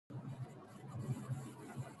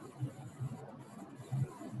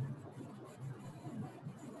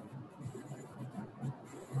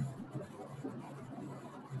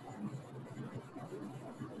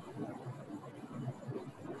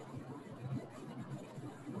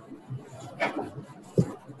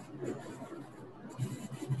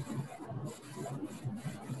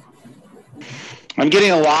I'm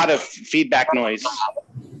getting a lot of feedback noise.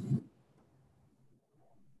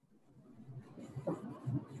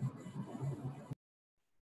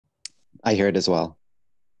 I hear it as well.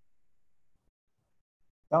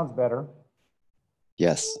 Sounds better.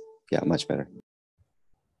 Yes. Yeah, much better.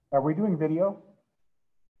 Are we doing video?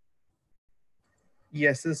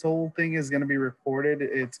 Yes, this whole thing is going to be recorded.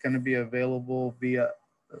 It's going to be available via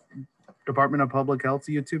Department of Public Health's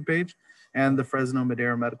YouTube page and the Fresno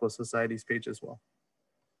Madera Medical Society's page as well.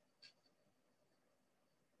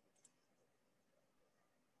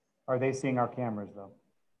 Are they seeing our cameras though?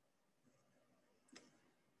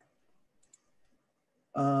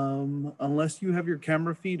 Unless you have your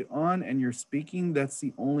camera feed on and you're speaking, that's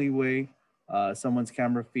the only way someone's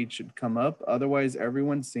camera feed should come up. Otherwise,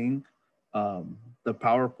 everyone's seeing the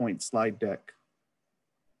PowerPoint slide deck.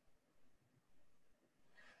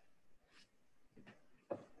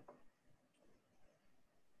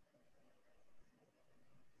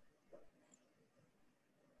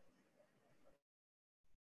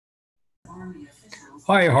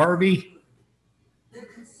 Hi, Harvey.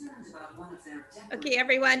 Okay,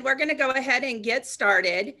 everyone, we're going to go ahead and get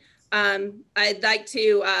started. I'd like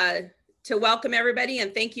to welcome everybody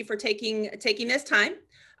and thank you for taking this time.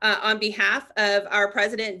 On behalf of our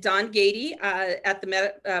president, Don Gady, at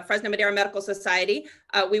the Fresno Madera Medical Society,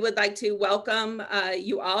 we would like to welcome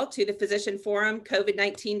you all to the Physician Forum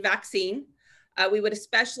COVID-19 vaccine. We would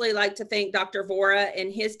especially like to thank Dr. Vora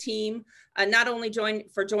and his team, not only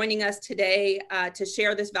for joining us today to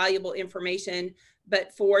share this valuable information,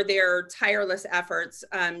 but for their tireless efforts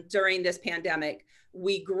during this pandemic.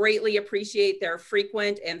 We greatly appreciate their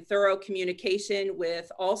frequent and thorough communication with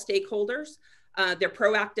all stakeholders, their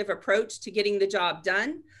proactive approach to getting the job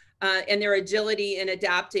done, and their agility in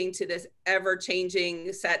adapting to this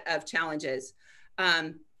ever-changing set of challenges.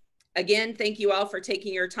 Again, thank you all for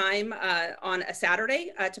taking your time on a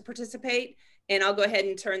Saturday to participate. And I'll go ahead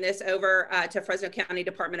and turn this over to Fresno County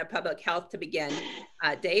Department of Public Health to begin.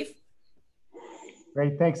 Dave?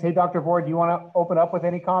 Great, thanks. Hey, Dr. Vora, do you want to open up with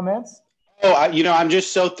any comments? Oh, I'm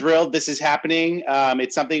just so thrilled this is happening.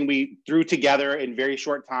 It's something we threw together in very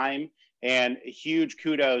short time, and huge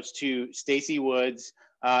kudos to Stacy Woods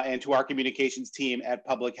and to our communications team at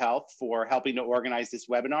Public Health for helping to organize this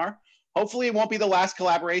webinar. Hopefully it won't be the last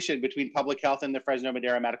collaboration between Public Health and the Fresno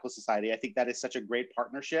Madera Medical Society. I think that is such a great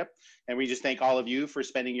partnership. And we just thank all of you for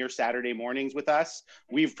spending your Saturday mornings with us.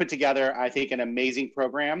 We've put together, I think, an amazing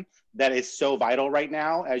program that is so vital right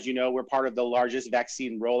now. As you know, we're part of the largest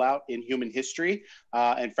vaccine rollout in human history.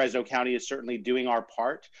 And Fresno County is certainly doing our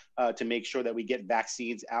part to make sure that we get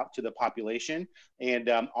vaccines out to the population. And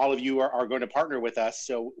all of you are going to partner with us.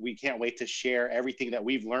 So we can't wait to share everything that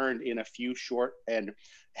we've learned in a few short and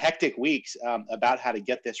hectic weeks about how to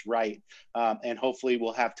get this right. And hopefully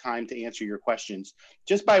we'll have time to answer your questions.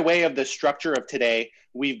 Just by way of the structure of today,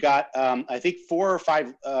 we've got, I think, 4 or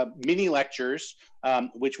 5 mini lectures,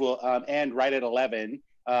 which will end right at 11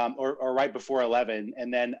 or right before 11.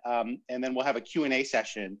 And then we'll have a Q&A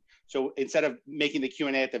session. So instead of making the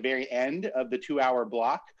Q&A at the very end of the 2-hour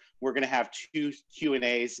block, we're going to have 2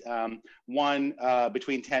 Q&As, one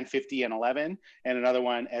between 10:50 and 11, and another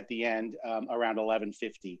one at the end around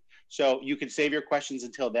 11:50. So you can save your questions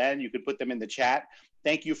until then. You can put them in the chat.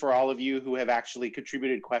 Thank you for all of you who have actually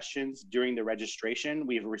contributed questions during the registration.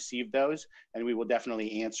 We've received those, and we will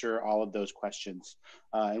definitely answer all of those questions.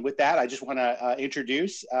 And with that, I just want to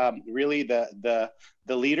introduce really the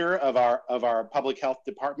leader of our public health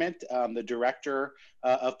department, the director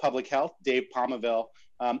of public health, Dave Palmaville.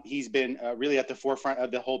 He's been really at the forefront of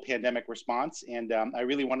the whole pandemic response, and I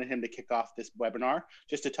really wanted him to kick off this webinar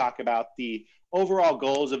just to talk about the overall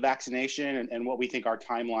goals of vaccination and what we think our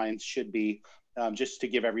timelines should be, just to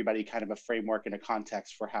give everybody kind of a framework and a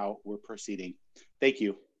context for how we're proceeding. Thank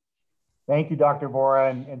you. Thank you, Dr.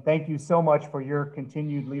 Vora, and thank you so much for your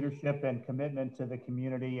continued leadership and commitment to the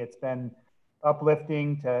community. It's been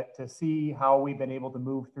uplifting to see how we've been able to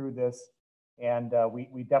move through this, and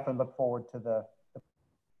we definitely look forward to the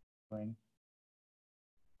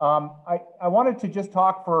I wanted to just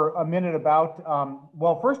talk for a minute about,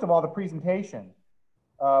 well, first of all, the presentation.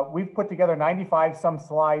 We've put together 95 some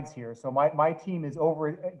slides here. So my team is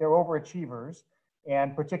they're overachievers,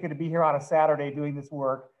 and particularly to be here on a Saturday doing this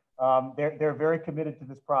work, they're very committed to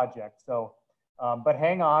this project. So, but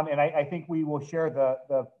hang on, and I think we will share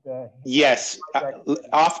the yes,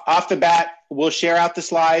 off the bat, we'll share out the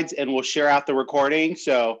slides and we'll share out the recording.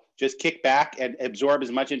 So just kick back and absorb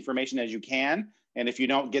as much information as you can. And if you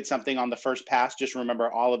don't get something on the first pass, just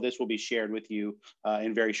remember all of this will be shared with you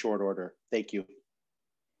in very short order. Thank you.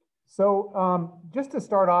 So just to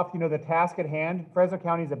start off, the task at hand, Fresno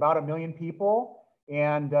County is about 1 million people.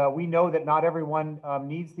 And we know that not everyone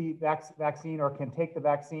needs the vaccine or can take the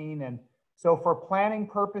vaccine. And so for planning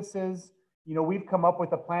purposes, you know, we've come up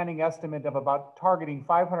with a planning estimate of about targeting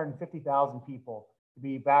 550,000 people to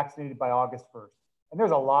be vaccinated by August 1st. And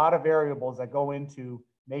there's a lot of variables that go into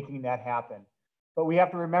making that happen. But we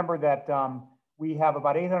have to remember that we have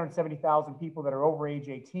about 870,000 people that are over age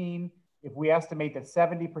 18. If we estimate that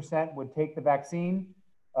 70% would take the vaccine,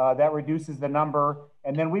 that reduces the number.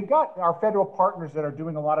 And then we've got our federal partners that are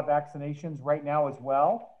doing a lot of vaccinations right now as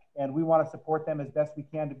well. And we want to support them as best we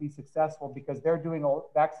can to be successful, because they're doing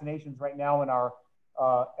vaccinations right now in our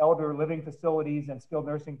elder living facilities and skilled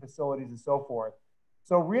nursing facilities and so forth.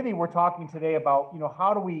 So really, we're talking today about, you know,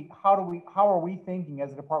 how are we thinking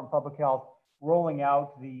as a Department of Public Health rolling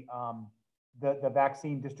out the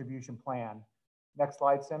vaccine distribution plan. Next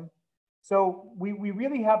slide, Sim. So we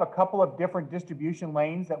really have a couple of different distribution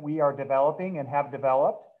lanes that we are developing and have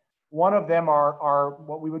developed. One of them are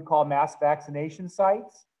what we would call mass vaccination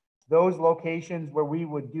sites. Those locations where we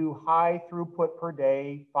would do high throughput per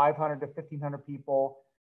day, 500 to 1,500 people,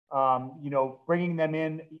 you know, bringing them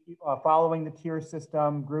in, following the tier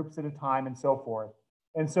system, groups at a time, and so forth.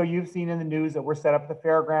 And so you've seen in the news that we're set up at the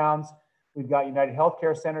fairgrounds. We've got United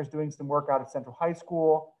Healthcare Centers doing some work out at Central High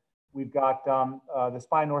School. We've got the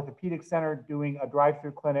Spine Orthopedic Center doing a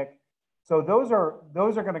drive-through clinic. So those are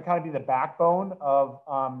going to kind of be the backbone of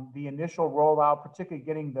the initial rollout, particularly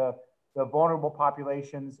getting the vulnerable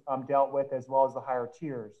populations dealt with, as well as the higher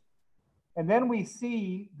tiers. And then we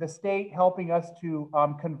see the state helping us to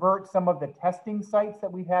convert some of the testing sites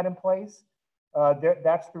that we've had in place.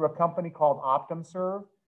 That's through a company called OptumServe.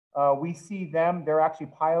 We see them, they're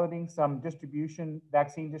actually piloting some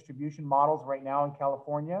vaccine distribution models right now in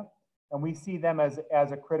California. And we see them as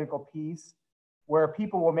a critical piece where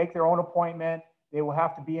people will make their own appointment. They will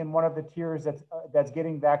have to be in one of the tiers that's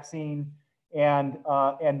getting vaccine. And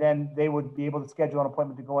then they would be able to schedule an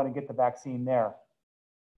appointment to go in and get the vaccine there.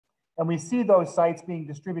 And we see those sites being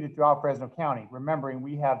distributed throughout Fresno County. Remembering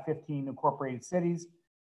we have 15 incorporated cities.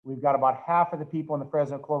 We've got about half of the people in the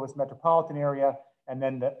Fresno-Clovis metropolitan area, and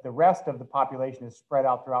then the rest of the population is spread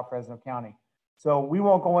out throughout Fresno County. So we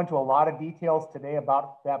won't go into a lot of details today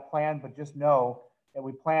about that plan, but just know that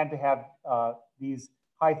we plan to have these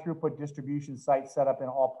high throughput distribution sites set up in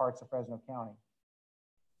all parts of Fresno County.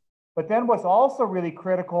 But then what's also really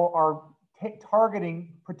critical are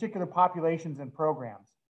targeting particular populations and programs.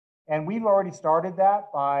 And we've already started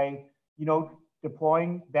that by, you know,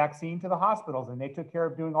 deploying vaccine to the hospitals, and they took care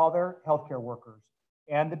of doing all their healthcare workers.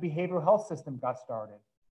 And the behavioral health system got started.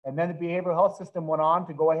 And then the behavioral health system went on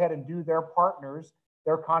to go ahead and do their partners,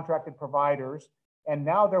 their contracted providers, and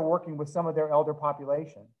now they're working with some of their elder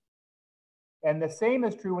population. And the same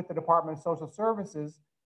is true with the Department of Social Services,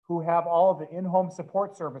 who have all of the in-home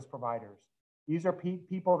support service providers. These are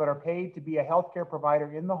people that are paid to be a healthcare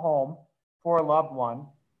provider in the home for a loved one.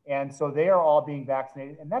 And so they are all being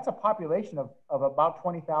vaccinated. And that's a population of about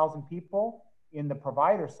 20,000 people in the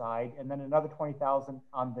provider side, and then another 20,000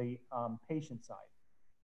 on the patient side.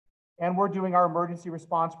 And we're doing our emergency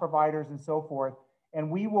response providers and so forth. And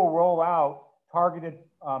we will roll out targeted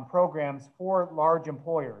programs for large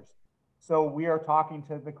employers. So we are talking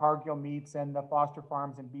to the Cargill Meats and the Foster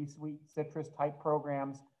Farms and Bee Sweet Citrus type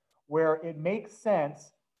programs, where it makes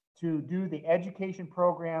sense to do the education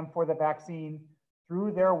program for the vaccine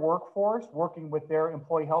through their workforce, working with their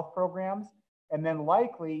employee health programs, and then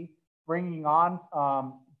likely bringing on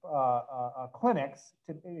clinics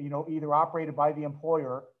to, you know, either operated by the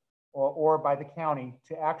employer or by the county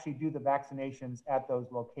to actually do the vaccinations at those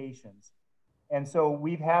locations. And so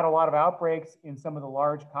we've had a lot of outbreaks in some of the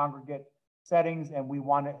large congregate settings, and we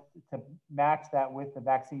wanted to match that with the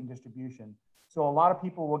vaccine distribution. So a lot of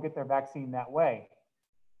people will get their vaccine that way.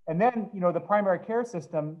 And then, you know, the primary care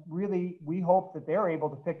system, really, we hope that they're able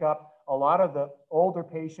to pick up a lot of the older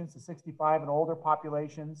patients, the 65 and older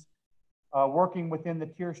populations, working within the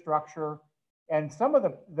tier structure. And some of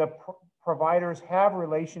the providers have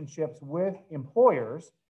relationships with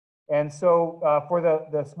employers. And so for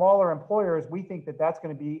the smaller employers, we think that that's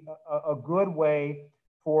going to be a good way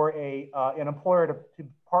for an employer to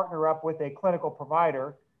partner up with a clinical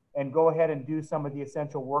provider and go ahead and do some of the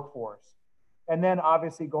essential workforce. And then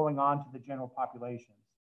obviously going on to the general populations.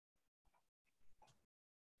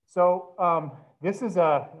 So this is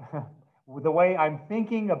the way I'm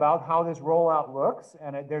thinking about how this rollout looks.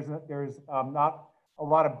 And there's not a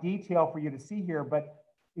lot of detail for you to see here, but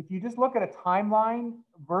if you just look at a timeline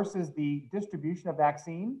versus the distribution of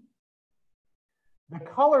vaccine, the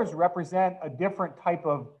colors represent a different type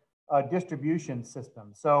of distribution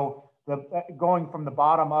system. So going from the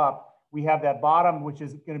bottom up, We have that bottom, which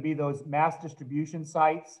is going to be those mass distribution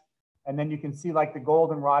sites. And then you can see like the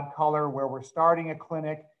goldenrod color where we're starting a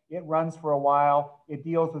clinic. It runs for a while, it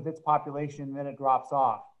deals with its population, and then it drops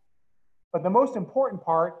off. But the most important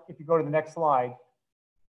part, if you go to the next slide,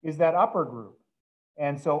 is that upper group.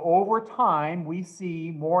 And so over time, we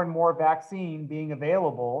see more and more vaccine being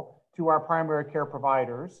available to our primary care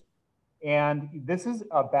providers. And this is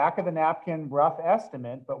a back of the napkin rough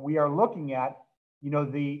estimate, but we are looking at,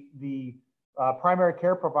 the primary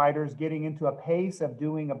care providers getting into a pace of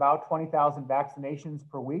doing about 20,000 vaccinations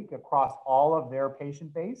per week across all of their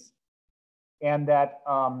patient base. And that,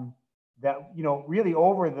 really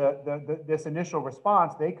over this initial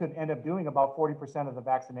response, they could end up doing about 40% of the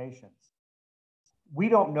vaccinations. We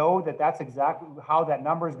don't know that that's exactly how that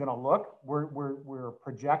number is going to look. We're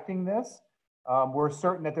projecting this. We're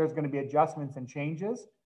certain that there's going to be adjustments and changes,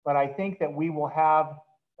 but I think that we will have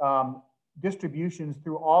distributions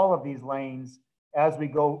through all of these lanes as we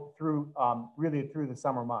go through, really through the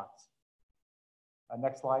summer months.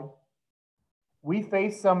 Next slide. We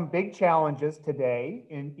face some big challenges today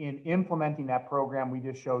in implementing that program we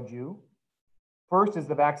just showed you. First is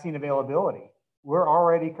the vaccine availability. We're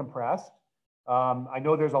already compressed. I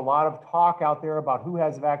know there's a lot of talk out there about who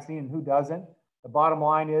has a vaccine and who doesn't. The bottom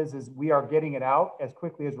line is we are getting it out as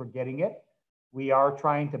quickly as we're getting it. We are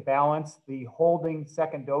trying to balance the holding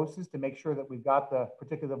second doses to make sure that we've got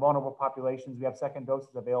particularly the vulnerable populations, we have second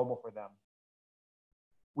doses available for them.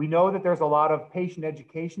 We know that there's a lot of patient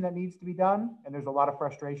education that needs to be done, and there's a lot of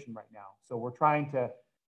frustration right now. So we're trying to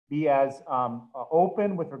be as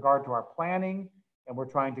open with regard to our planning, and we're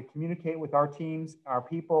trying to communicate with our teams, our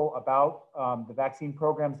people about the vaccine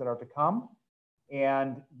programs that are to come.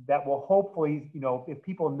 And that will hopefully, if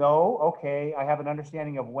people know, okay, I have an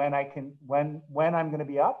understanding of when I'm going to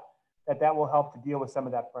be up, that will help to deal with some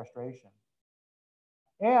of that frustration.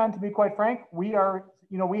 And to be quite frank, we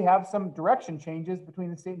have some direction changes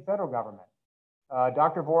between the state and federal government.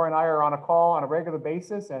 Dr. Vora and I are on a call on a regular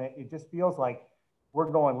basis, and it just feels like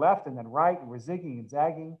we're going left and then right, and we're zigging and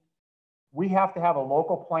zagging. We have to have a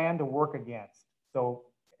local plan to work against. So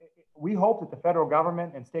we hope that the federal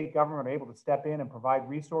government and state government are able to step in and provide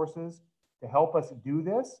resources to help us do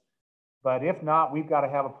this. But if not, we've got to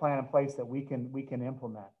have a plan in place that we can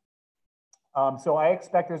implement. So I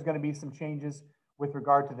expect there's going to be some changes with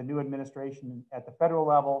regard to the new administration at the federal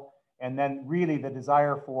level, and then really the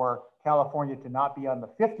desire for California to not be on the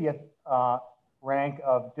 50th rank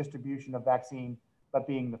of distribution of vaccine, but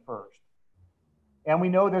being the first. And we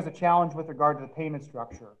know there's a challenge with regard to the payment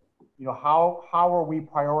structure. How are we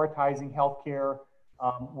prioritizing healthcare?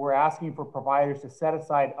 We're asking for providers to set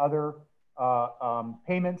aside other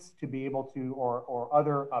payments to be able to, or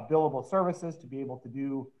other billable services to be able to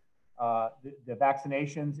do the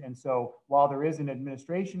vaccinations. And so while there is an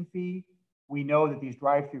administration fee, we know that these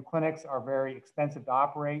drive-through clinics are very expensive to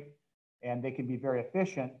operate, and they can be very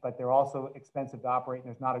efficient, but they're also expensive to operate, and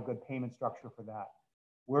there's not a good payment structure for that.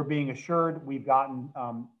 We're being assured we've gotten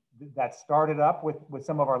that started up with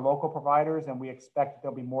some of our local providers, and we expect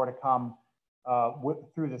there'll be more to come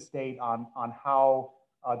through the state on how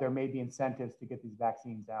there may be incentives to get these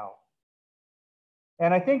vaccines out.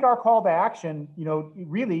 And I think our call to action,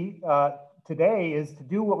 really today is to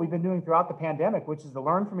do what we've been doing throughout the pandemic, which is to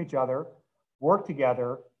learn from each other, work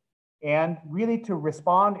together, and really to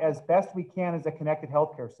respond as best we can as a connected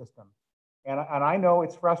healthcare system. And I know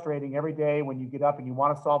it's frustrating every day when you get up and you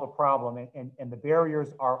want to solve a problem, and the barriers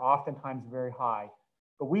are oftentimes very high.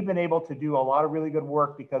 But we've been able to do a lot of really good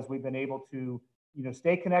work because we've been able to,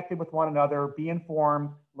 stay connected with one another, be informed,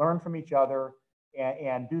 learn from each other,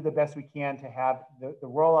 and do the best we can to have the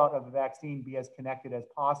rollout of the vaccine be as connected as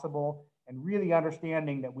possible, and really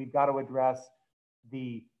understanding that we've got to address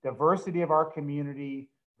the diversity of our community,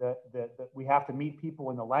 that we have to meet people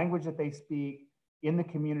in the language that they speak, in the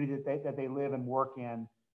community that they live and work in,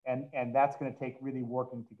 and that's going to take really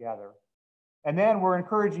working together. And then we're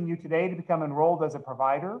encouraging you today to become enrolled as a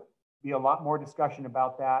provider, be a lot more discussion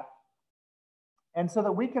about that. And so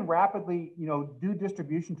that we can rapidly, do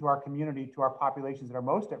distribution to our community, to our populations that are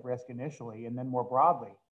most at risk initially, and then more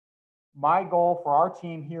broadly. My goal for our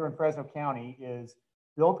team here in Fresno County is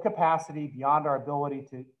build capacity beyond our ability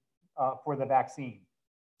to, for the vaccine,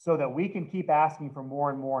 so that we can keep asking for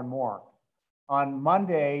more and more and more. On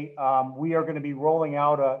Monday, we are going to be rolling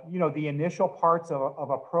out the initial parts of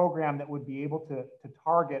a program that would be able to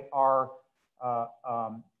target our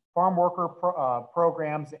farm worker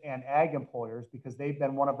programs and ag employers, because they've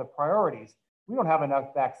been one of the priorities. We don't have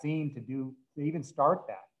enough vaccine to even start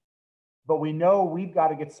that. But we know we've got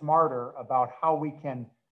to get smarter about how we can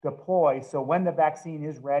deploy, so when the vaccine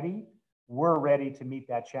is ready, we're ready to meet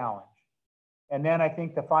that challenge. And then I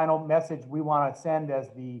think the final message we want to send as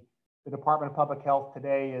the Department of Public Health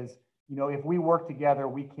today is, you know, if we work together,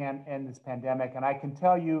 we can end this pandemic. And I can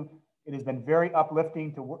tell you, it has been very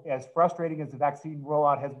uplifting to, as frustrating as the vaccine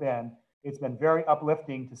rollout has been, it's been very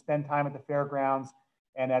uplifting to spend time at the fairgrounds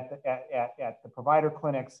and at the provider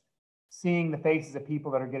clinics, seeing the faces of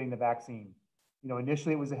people that are getting the vaccine. You know,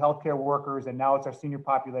 initially it was the healthcare workers, and now it's our senior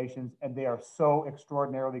populations, and they are so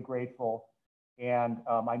extraordinarily grateful. And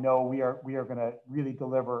I know we are going to really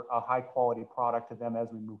deliver a high quality product to them as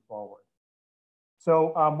we move forward.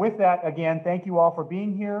 So with that, again, thank you all for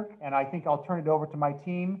being here. And I think I'll turn it over to my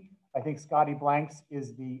team. I think Scotty Blanks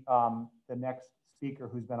is the next speaker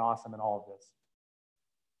who's been awesome in all of this.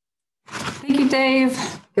 Thank you, Dave.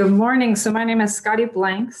 Good morning. So my name is Scotty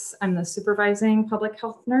Blanks. I'm the supervising public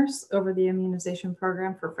health nurse over the immunization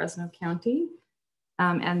program for Fresno County.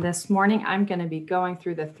 And this morning, I'm going to be going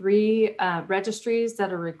through the 3 registries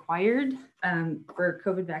that are required for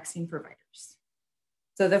COVID vaccine providers.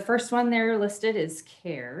 So the first one there listed is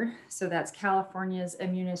CARE. So that's California's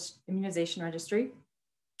immunization registry.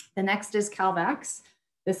 The next is CalVax.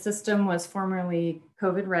 This system was formerly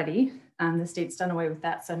COVID ready. The state's done away with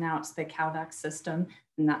that. So now it's the CalVax system,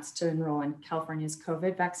 and that's to enroll in California's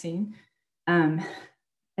COVID vaccine. And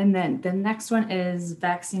then the next one is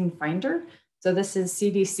Vaccine Finder. So this is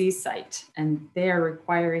CDC's site, and they are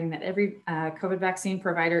requiring that every COVID vaccine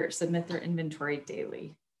provider submit their inventory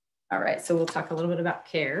daily. All right, so we'll talk a little bit about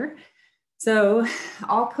CARE. So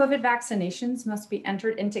all COVID vaccinations must be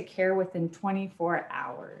entered into CARE within 24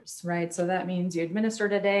 hours, right? So that means you administer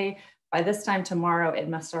today, by this time tomorrow, it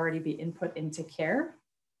must already be input into CARE.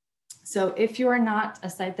 So if you are not a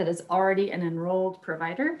site that is already an enrolled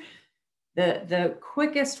provider, the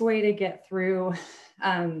quickest way to get through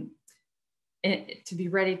to be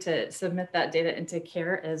ready to submit that data into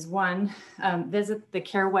CARE is one, visit the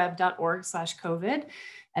careweb.org/COVID,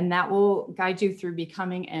 and that will guide you through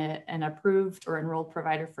becoming an approved or enrolled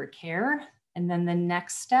provider for CARE. And then the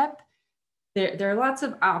next step, there are lots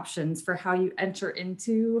of options for how you enter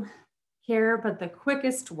into CARE, but the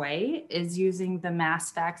quickest way is using the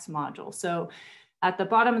MassFax module. So at the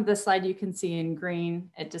bottom of the slide, you can see in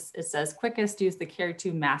green, it says quickest, use the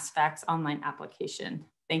CARE2 MassFax online application.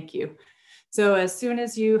 Thank you. So as soon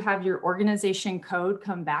as you have your organization code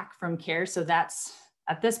come back from CARE, so that's,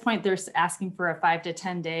 at this point, they're asking for a 5 to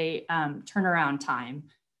 10 day turnaround time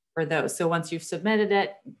for those. So once you've submitted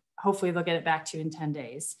it, hopefully they'll get it back to you in 10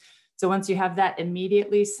 days. So once you have that,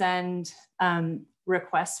 immediately send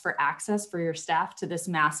requests for access for your staff to this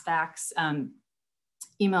MassFax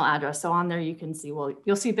email address. So on there, you can see, well,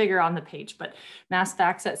 you'll see bigger on the page, but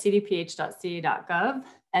massfax@cdph.ca.gov.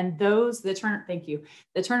 And those, thank you.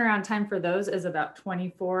 The turnaround time for those is about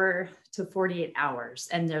 24 to 48 hours.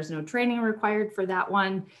 And there's no training required for that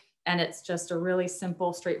one. And it's just a really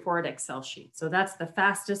simple, straightforward Excel sheet. So that's the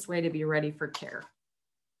fastest way to be ready for CARE.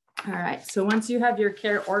 All right, so once you have your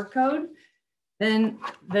CARE org code, then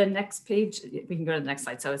the next page, we can go to the next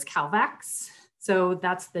slide. So it's CalVax. So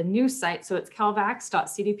that's the new site. So it's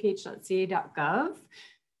calvax.cdph.ca.gov.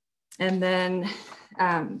 And then,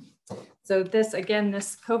 so this, again,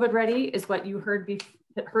 this COVID ready is what you heard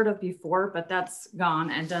of before, but that's gone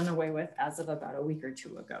and done away with as of about a week or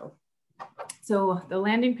 2 ago. So the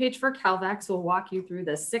landing page for CalVax will walk you through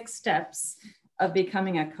the 6 steps of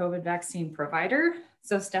becoming a COVID vaccine provider.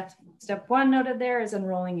 So step 1 noted there is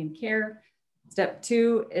enrolling in CARE. Step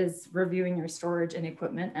 2 is reviewing your storage and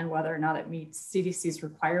equipment and whether or not it meets CDC's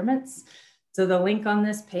requirements. So the link on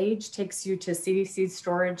this page takes you to CDC's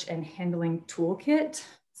storage and handling toolkit.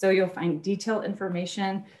 So you'll find detailed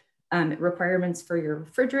information, requirements for your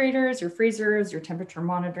refrigerators, your freezers, your temperature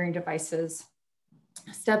monitoring devices.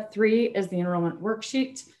 Step 3 is the enrollment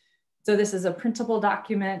worksheet. So this is a printable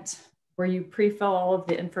document where you pre-fill all of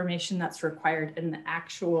the information that's required in the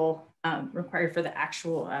actual, required for the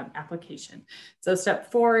actual application. So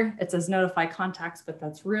step 4, it says notify contacts, but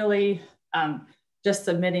that's really just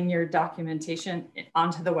submitting your documentation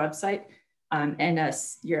onto the website. And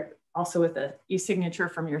you're also with an e-signature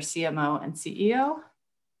from your CMO and CEO.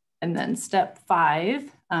 And then step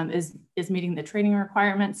 5 is meeting the training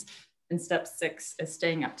requirements. And step 6 is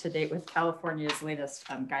staying up to date with California's latest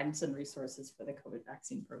guidance and resources for the COVID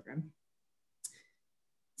vaccine program.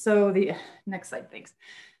 So the next slide, thanks.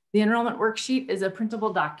 The enrollment worksheet is a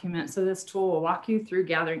printable document. So this tool will walk you through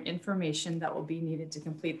gathering information that will be needed to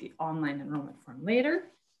complete the online enrollment form later.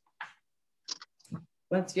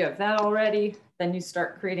 Once you have that already, then you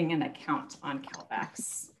start creating an account on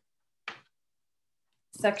CalVax.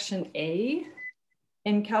 Section A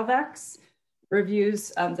in CalVax reviews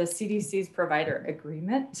the CDC's provider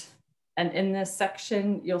agreement. And in this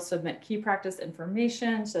section, you'll submit key practice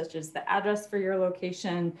information, such as the address for your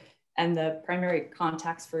location and the primary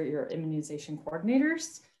contacts for your immunization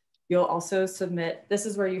coordinators. You'll also submit, this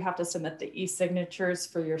is where you have to submit the e-signatures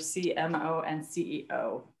for your CMO and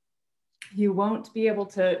CEO. You won't be able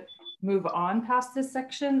to move on past this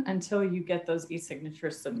section until you get those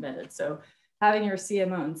e-signatures submitted. So having your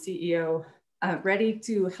CMO and CEO ready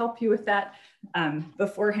to help you with that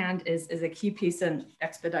beforehand is a key piece in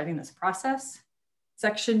expediting this process.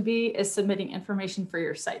 Section B is submitting information for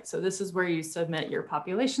your site. So this is where you submit your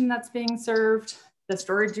population that's being served, the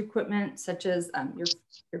storage equipment, such as your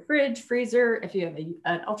fridge, freezer, if you have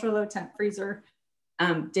an ultra low temp freezer,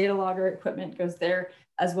 data logger equipment goes there,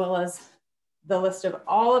 as well as the list of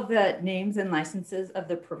all of the names and licenses of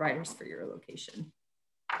the providers for your location.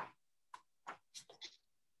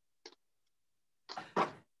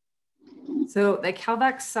 So the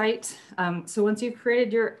CalVac site, so once you've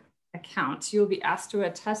created your account, you'll be asked to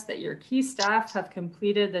attest that your key staff have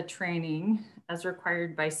completed the training as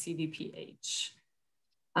required by CDPH.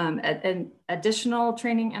 And additional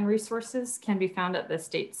training and resources can be found at the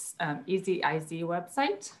state's EasyIZ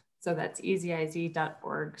website. So that's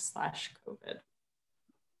easyiz.org/COVID.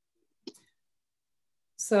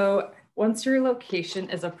 So once your location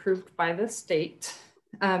is approved by the state,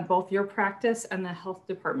 both your practice and the health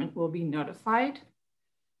department will be notified,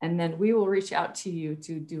 and then we will reach out to you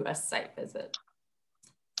to do a site visit.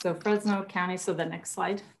 So Fresno County, so the next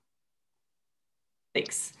slide.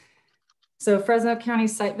 Thanks. So Fresno County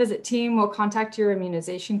site visit team will contact your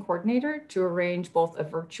immunization coordinator to arrange both a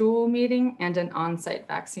virtual meeting and an on-site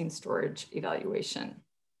vaccine storage evaluation.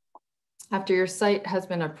 After your site has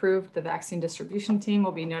been approved, the vaccine distribution team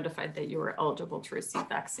will be notified that you are eligible to receive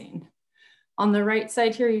vaccine. On the right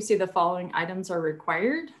side here, you see the following items are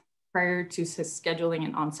required prior to scheduling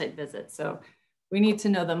an on-site visit. So we need to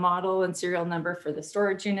know the model and serial number for the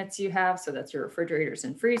storage units you have. So that's your refrigerators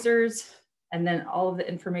and freezers, and then all of the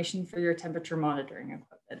information for your temperature monitoring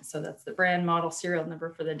equipment. So that's the brand, model, serial number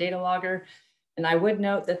for the data logger. And I would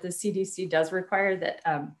note that the CDC does require that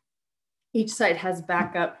each site has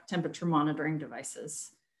backup temperature monitoring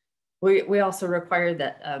devices. We also require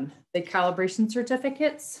that the calibration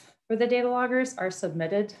certificates for the data loggers are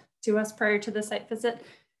submitted to us prior to the site visit,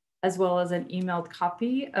 as well as an emailed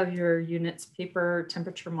copy of your unit's paper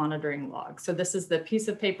temperature monitoring log. So this is the piece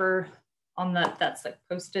of paper on that's like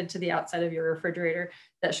posted to the outside of your refrigerator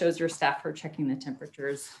that shows your staff are checking the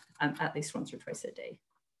temperatures at least once or twice a day.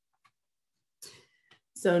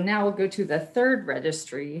 So now we'll go to the third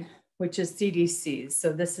registry, which is CDC's.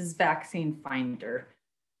 So this is Vaccine Finder.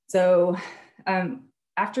 So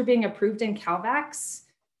after being approved in CalVax,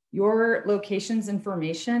 your location's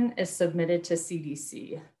information is submitted to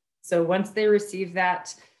CDC. So once they receive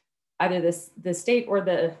that, either the state or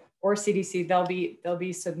CDC, they'll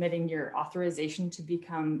be submitting your authorization to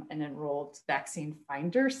become an enrolled Vaccine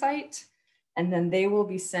Finder site, and then they will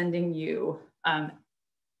be sending you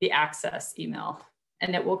the access email,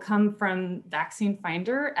 and it will come from Vaccine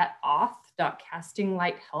Finder at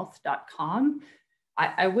auth.castinglightehealth.com.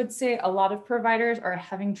 I would say a lot of providers are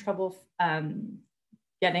having trouble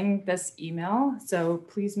getting this email, so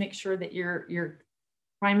please make sure that your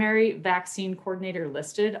primary vaccine coordinator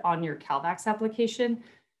listed on your CalVax application,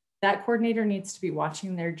 that coordinator needs to be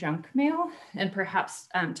watching their junk mail and perhaps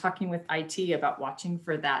talking with IT about watching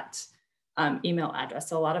for that email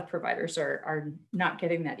address. A lot of providers are not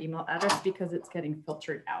getting that email address because it's getting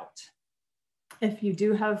filtered out. If you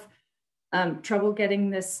do have trouble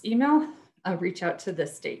getting this email, reach out to the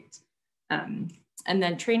state. And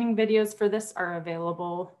then training videos for this are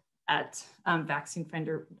available at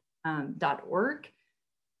vaccinefinder.org.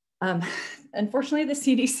 Unfortunately, the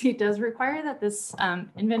CDC does require that this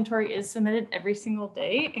inventory is submitted every single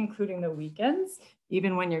day, including the weekends,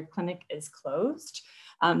 even when your clinic is closed.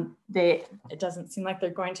 It doesn't seem like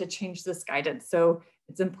they're going to change this guidance. So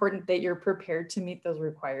it's important that you're prepared to meet those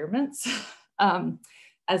requirements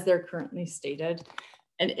as they're currently stated.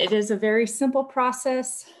 And it is a very simple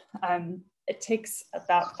process. It takes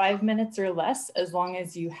about 5 minutes or less, as long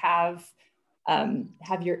as you have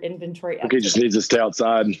your inventory. Okay, just needs to stay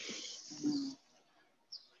outside.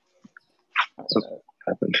 Oh,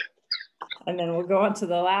 happened. And then we'll go on to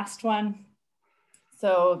the last one.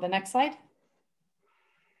 So the next slide.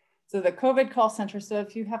 So the COVID call center. So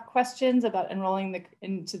if you have questions about enrolling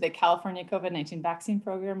into the California COVID-19 vaccine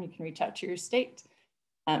program, you can reach out to your state.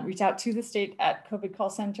 Reach out to the state at COVID call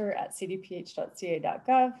center at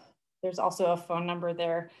cdph.ca.gov. There's also a phone number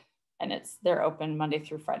there, and they're open Monday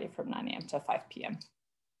through Friday from 9 a.m. to 5 p.m.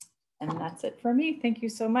 And that's it for me. Thank you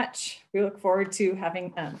so much. We look forward to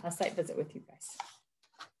having a site visit with you guys.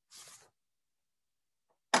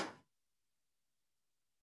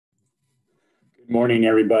 Morning,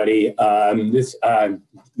 everybody. This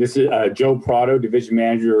is Joe Prado, Division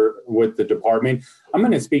Manager with the department. I'm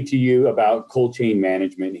going to speak to you about cold chain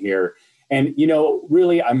management here. And, you know,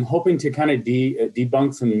 really, I'm hoping to kind of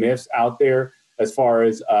debunk some myths out there as far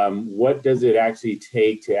as what does it actually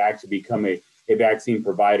take to actually become a vaccine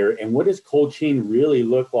provider, and what does cold chain really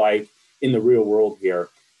look like in the real world here.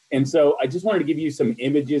 And so I just wanted to give you some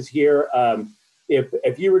images here.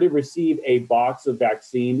 If you were to receive a box of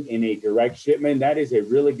vaccine in a direct shipment, that is a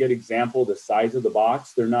really good example of the size of the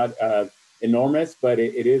box. They're not enormous, but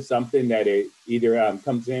it is something that it either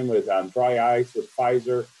comes in with dry ice with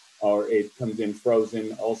Pfizer, or it comes in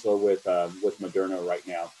frozen also with Moderna right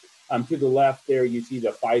now. To the left there, you see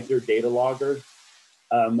the Pfizer data logger.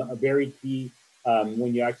 A very key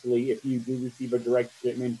when you actually, if you do receive a direct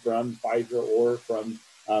shipment from Pfizer or from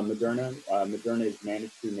Moderna, Moderna is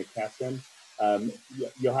managed through McKesson.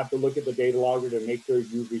 You'll have to look at the data logger to make sure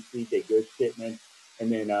you received a good shipment.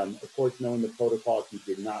 And then, of course, knowing the protocol, if you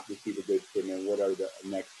did not receive a good shipment, what are the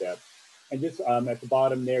next steps? And just at the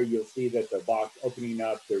bottom there, you'll see that the box opening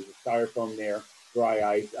up, there's a styrofoam there, dry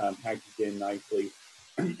ice packaged in nicely.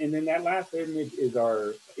 And then that last image is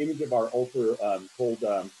our image of our ultra cold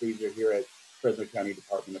freezer here at Fresno County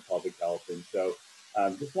Department of Public Health. And so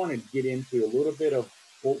just want to get into a little bit of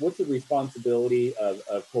what's the responsibility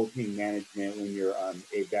of cold chain management when you're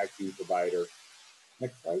a vaccine provider.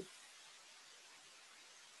 Next slide.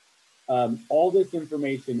 All this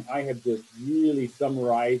information I have just really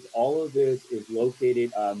summarized. All of this is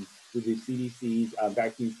located through the CDC's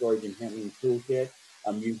vaccine storage and handling toolkit.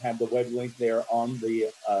 You have the web link there on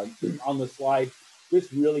the slide.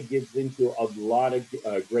 This really gets into a lot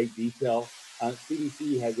of great detail.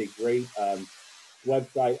 CDC has a great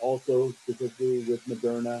website also, specifically with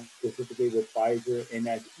Moderna, specifically with Pfizer, and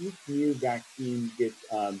as each new vaccine gets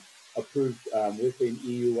approved within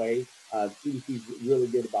EUA, CDC is really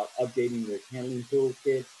good about updating their handling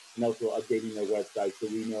toolkit and also updating their website, so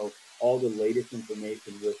we know all the latest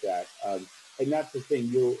information with that. And that's the thing,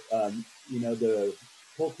 you know, the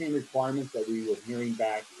cold chain requirements that we were hearing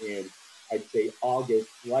back in, I'd say, August,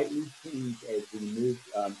 slightly changed as we moved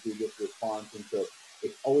through this response. And so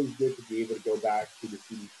it's always good to be able to go back to the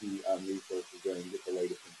CDC resources there and get the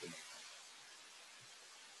latest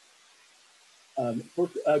information. For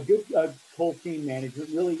good cold chain management,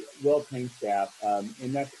 really well-trained staff,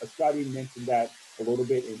 and that's Scotty mentioned that a little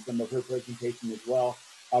bit in some of her presentation as well.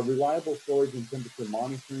 Reliable storage and temperature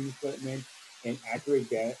monitoring equipment, and accurate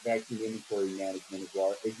vaccine inventory management as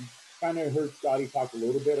well. As you kind of heard Scotty talk a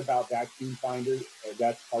little bit about vaccine finders,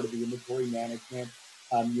 that's part of the inventory management.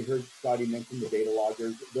 You heard Scotty mention the data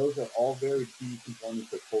loggers. Those are all very key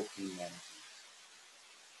components of cold chain management.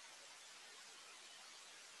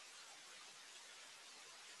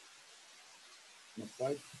 Next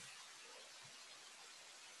slide.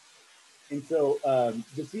 And so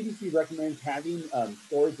the CDC recommends having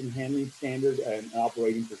storage and handling standard and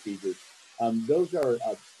operating procedures. Those are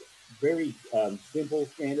very simple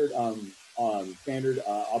standard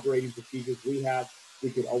operating procedures we have. We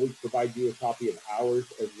could always provide you a copy of ours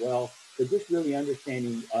as well. But just really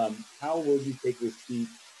understanding how will you take receipt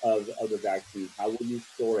of the vaccine? How will you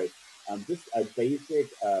store it? Just a basic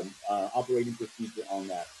operating procedure on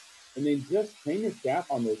that. And then just train your staff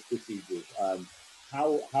on those procedures.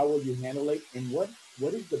 How will you handle it? And what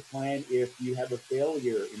is the plan if you have a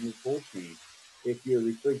failure in your cold chain? If your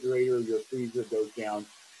refrigerator or your freezer goes down,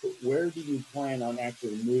 where do you plan on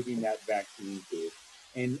actually moving that vaccine to?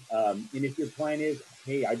 And if your plan is,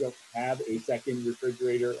 hey, I don't have a second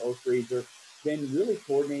refrigerator or freezer, then really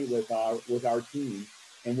coordinate with our team,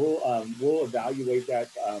 and we'll evaluate that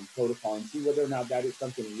protocol and see whether or not that is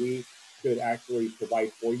something we could actually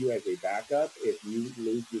provide for you as a backup if you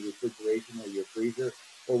lose your refrigeration or your freezer,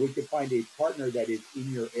 or we could find a partner that is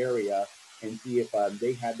in your area and see if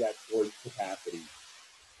they have that storage capacity.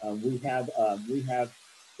 We have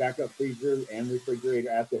backup freezer and refrigerator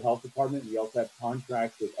at the health department. We also have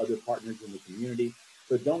contracts with other partners in the community.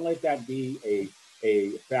 So don't let that be a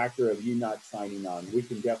factor of you not signing on. We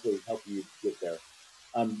can definitely help you get there.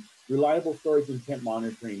 Reliable storage and temp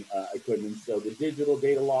monitoring equipment. So the digital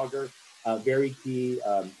data logger, very key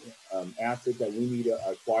asset that we need to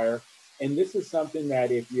acquire. And this is something that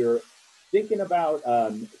if you're thinking about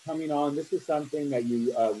coming on, this is something that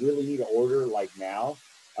you really need to order like now.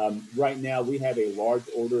 Right now, we have a large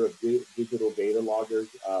order of digital data loggers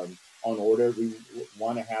on order. We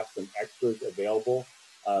want to have some extras available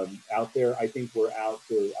out there. I think we're out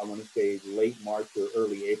to, I want to say, late March or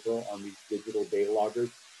early April on these digital data loggers.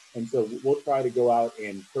 And so we'll try to go out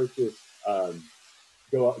and purchase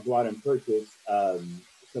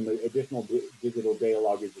some additional digital data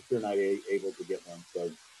loggers if you're not able to get one. So,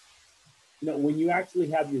 you know, when you actually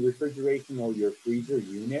have your refrigeration or your freezer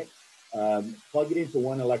unit, plug it into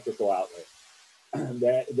one electrical outlet.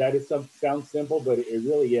 that is sounds simple, but it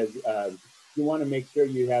really is. You want to make sure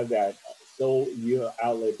you have that sole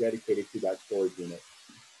outlet dedicated to that storage unit.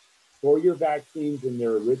 Store your vaccines in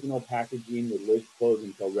their original packaging with lids closed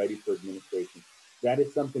until ready for administration. That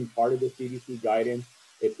is something part of the CDC guidance.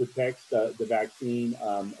 It protects the vaccine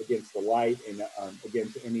against the light and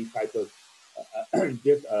against any type of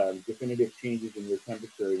definitive changes in your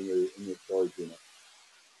temperature in your storage unit.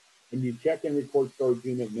 And you check and record storage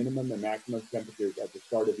unit minimum and maximum temperatures at the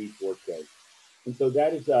start of each workday. And so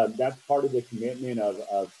that is that's part of the commitment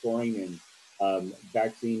of storing and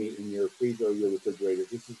vaccine in your freezer or your refrigerator.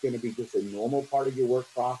 This is going to be just a normal part of your work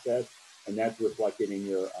process, and that's reflected in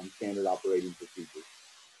your standard operating procedures.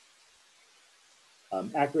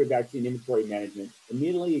 Accurate vaccine inventory management.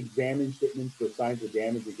 Immediately examine shipments for signs of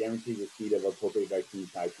damage and guarantee receipt of appropriate vaccine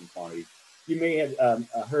types and quantities. You may have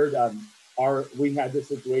heard we had this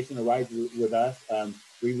situation arise with us.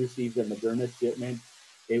 We received a Madera shipment,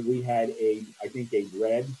 and we had I think a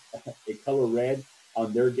color red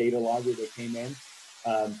on their data logger that came in.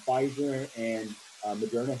 Pfizer and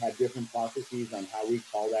Madera had different processes on how we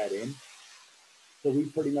call that in. So we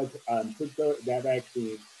pretty much took that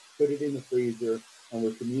vaccine, put it in the freezer, and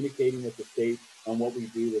we're communicating with the state on what we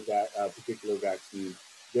do with that particular vaccine.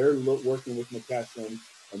 They're working with McKesson,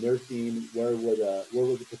 and they're seeing where was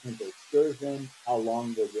the potential excursion, how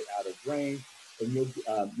long was it out of range, and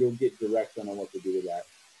you'll get direction on what to do with that.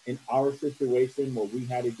 In our situation, what we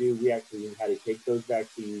had to do, we actually had to take those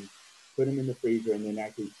vaccines, put them in the freezer, and then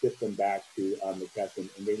actually ship them back to McKesson,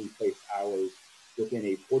 and they replaced ours within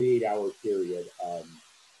a 48-hour period.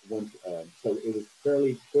 So it was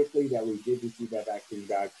fairly quickly that we did receive that vaccine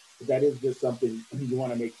back, but that is just something you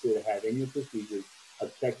want to make sure to have in your procedures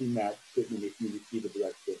of checking that shipment if you receive a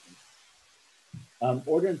direct shipment.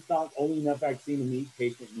 Order and stock only enough vaccine to meet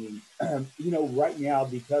patient needs. You know, right now,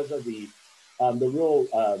 because of the real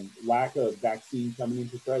lack of vaccine coming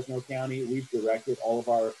into Fresno County, we've directed all of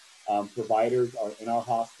our providers in our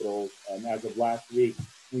hospitals, as of last week,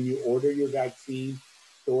 when you order your vaccine,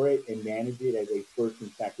 store it and manage it as a first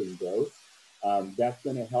and second dose. That's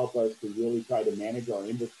going to help us to really try to manage our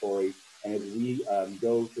inventory. And as we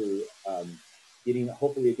go through getting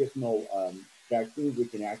hopefully additional vaccines, we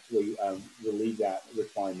can actually relieve that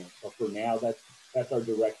requirement. But for now, that's our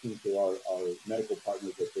direction to our medical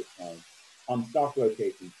partners at this time. Stock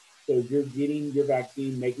rotation. So if you're getting your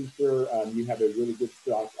vaccine, making sure you have a really good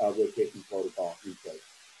stock rotation protocol in place.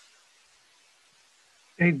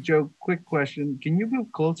 Hey, Joe, quick question. Can you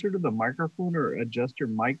move closer to the microphone or adjust your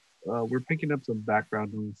mic? We're picking up some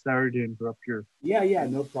background noise. Sorry to interrupt your... Yeah,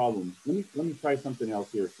 no problem. Let me try something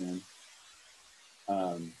else here, Sam.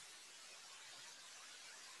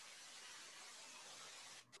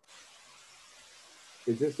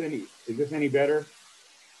 Is this any better?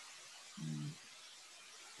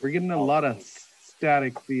 We're getting a lot of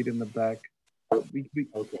static feed in the back.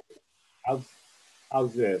 Okay.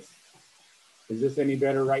 How's this? Is this any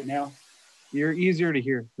better right now? You're easier to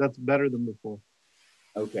hear. That's better than before.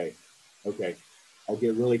 Okay. I'll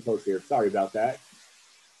get really close here. Sorry about that.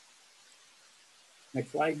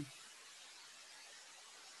 Next slide.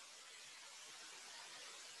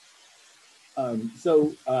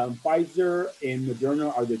 Pfizer and Madera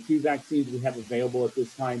are the two vaccines we have available at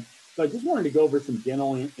this time. So I just wanted to go over some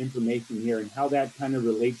general information here and how that kind of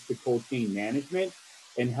relates to cold chain management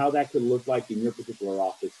and how that could look like in your particular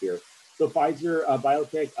office here. So Pfizer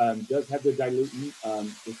Biotech does have the diluent,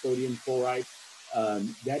 the sodium chloride.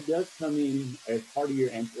 That does come in as part of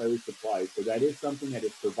your ancillary supplies. So that is something that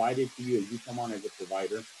is provided to you as you come on as a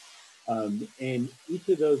provider. And each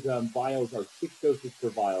of those vials are 6 doses per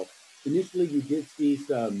vial. Initially, you did see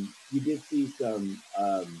some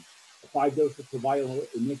 5 doses per vial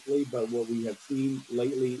initially, but what we have seen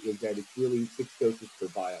lately is that it's really 6 doses per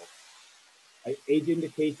vial. Age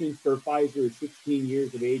indications for Pfizer is 16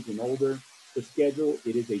 years of age and older. The schedule,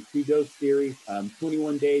 it is a 2-dose series,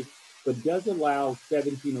 21 days, but does allow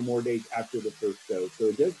 17 or more days after the first dose. So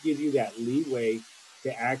it does give you that leeway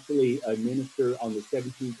to actually administer on the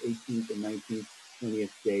 17th, 18th, and 19th,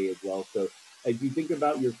 20th day as well. So as you think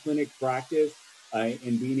about your clinic practice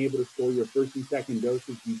and being able to store your first and second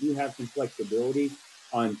doses, you do have some flexibility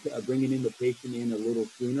on bringing in the patient in a little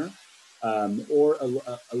sooner or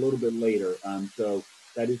a little bit later. So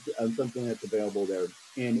that is something that's available there.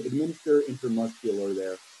 And administer intramuscular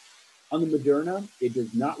there. On the Madera, it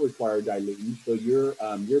does not require diluent. So your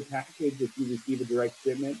package, if you receive a direct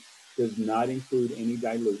shipment, does not include any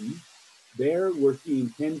diluent. There we're seeing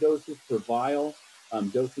 10 doses per vial.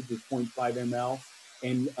 Dosage is 0.5 ml.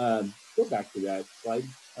 And go back to that slide,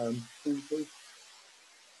 please.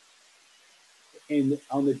 And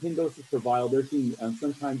on the 10 doses per vial, they're seeing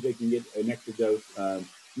sometimes they can get an extra dose,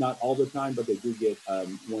 not all the time, but they do get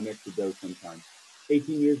one extra dose sometimes.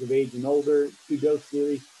 18 years of age and older, 2-dose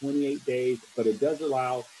series, 28 days, but it does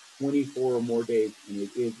allow 24 or more days, and it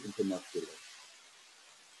is intramuscular.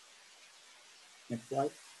 Next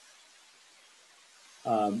slide.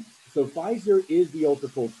 So Pfizer is the ultra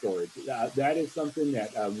cold storage. That is something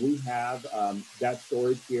that we have, that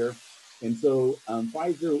storage here. And so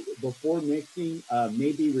Pfizer, before mixing,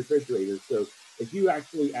 may be refrigerated. So if you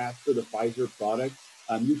actually ask for the Pfizer product,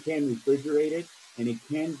 you can refrigerate it, and it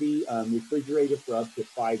can be refrigerated for up to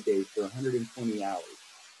 5 days, for 120 hours.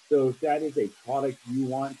 So if that is a product you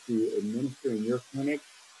want to administer in your clinic,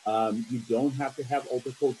 you don't have to have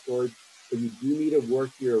ultra cold storage, but you do need to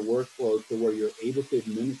work your workflow to where you're able to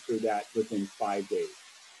administer that within 5 days.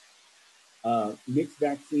 Mixed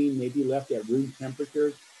vaccine may be left at room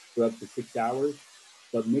temperature for up to 6 hours,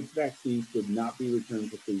 but mixed vaccines should not be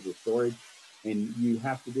returned to freezer storage, and you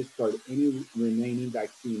have to discard any remaining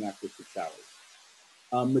vaccine after 6 hours.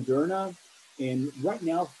 Moderna, and right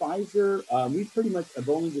now Pfizer, we pretty much have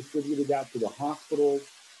only distributed that to the hospitals,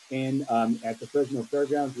 and at the Fresno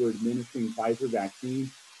Fairgrounds, we're administering Pfizer vaccine.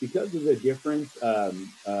 Because of the difference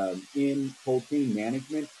in cold chain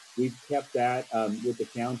management, we've kept that with the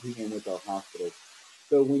county and with our hospitals.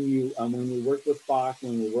 So when we work with Fox,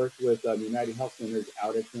 when we work with United Health Centers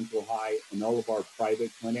out at Central High and all of our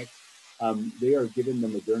private clinics, they are given the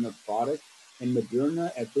Moderna product. And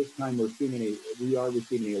Moderna at this time, we are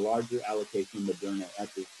receiving a larger allocation of Moderna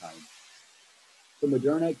at this time. So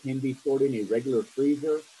Moderna can be stored in a regular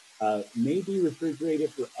freezer, may be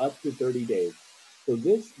refrigerated for up to 30 days. So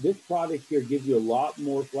this product here gives you a lot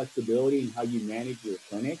more flexibility in how you manage your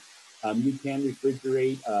clinic. You can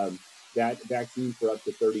refrigerate that vaccine for up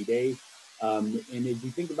to 30 days. And if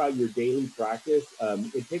you think about your daily practice,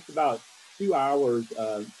 it takes about 2 hours,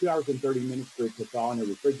 2 hours and 30 minutes for it to thaw in a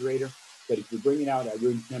refrigerator. But if you bring it out at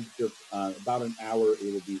room temperature, about an hour,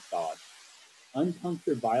 it will be thawed.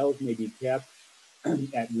 Unpunctured vials may be kept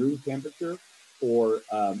at room temperature for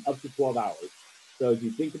up to 12 hours. So as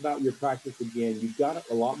you think about your practice again, you've got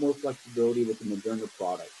a lot more flexibility with the Moderna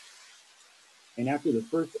product. And after the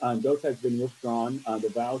first dose has been withdrawn, the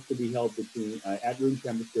vials should be held between at room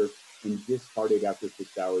temperature and discarded after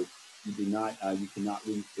 6 hours. You cannot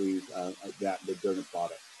refreeze that Moderna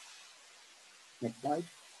product. Next slide.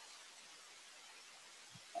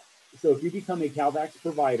 So if you become a CalVax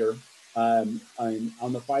provider, on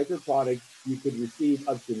the Pfizer product, you could receive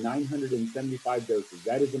up to 975 doses.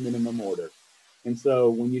 That is the minimum order. And so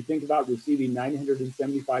when you think about receiving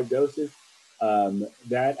 975 doses,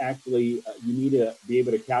 that actually, you need to be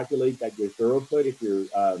able to calculate that your throughput. If you're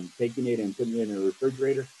taking it and putting it in a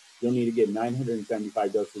refrigerator, you'll need to get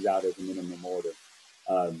 975 doses out as a minimum order.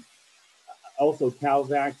 Also,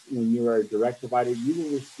 CalVax, when you are a direct provider, you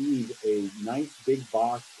will receive a nice big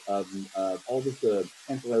box of all this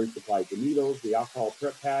ancillary supplies, the needles, the alcohol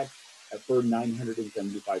prep pad, for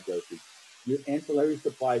 975 doses. Your ancillary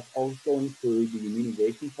supplies also include the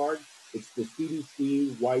immunization card. It's the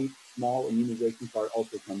CDC white small immunization card,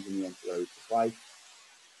 also comes in the ancillary supplies.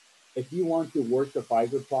 If you want to work the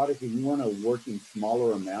Pfizer product and you want to work in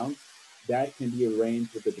smaller amounts, that can be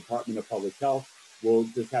arranged with the Department of Public Health. We'll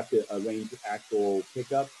just have to arrange actual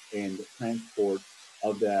pickup and transport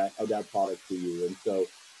of that product to you. And so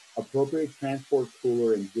appropriate transport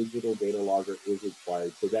cooler and digital data logger is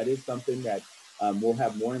required. So that is something that we'll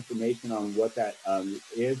have more information on what that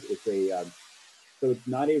is. It's so it's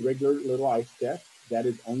not a regular little ice chest. That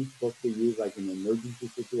is only supposed to be used like in an emergency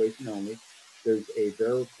situation only. There's a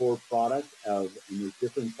VeriCore product and there's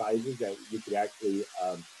different sizes that you could actually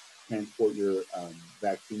transport your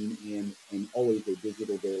vaccine in, and always a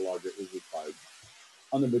digital data logger is required.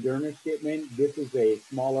 On the Moderna shipment, this is a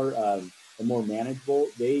smaller and more manageable.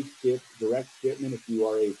 They ship direct shipment if you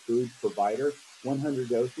are a food provider, 100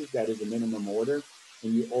 doses, that is a minimum order.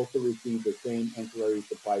 And you also receive the same ancillary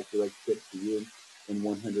supplies direct shipped to you in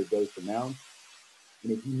 100 dose amounts.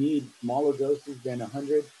 And if you need smaller doses than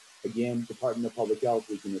 100, again, Department of Public Health,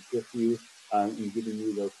 we can assist you in giving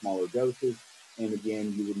you those smaller doses. And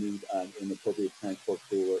again, you would need an appropriate transport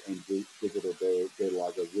cooler and digital data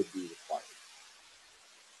logger would be required.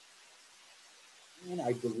 And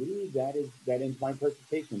I believe that ends my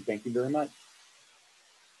presentation. Thank you very much.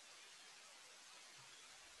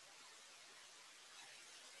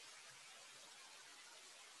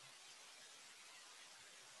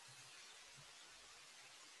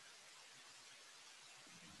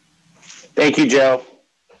 Thank you, Joe.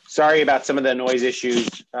 Sorry about some of the noise issues.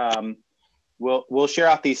 We'll share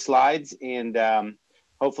out these slides and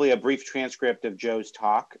hopefully a brief transcript of Joe's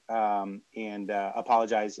talk, and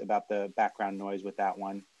apologize about the background noise with that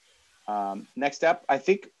one. Next up, I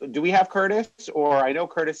think, do we have Curtis? Or I know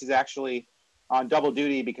Curtis is actually on double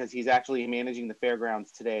duty because he's actually managing the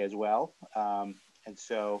fairgrounds today as well. And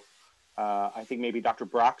so I think maybe Dr.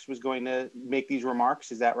 Brox was going to make these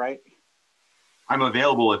remarks. Is that right? I'm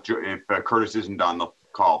available if Curtis isn't on the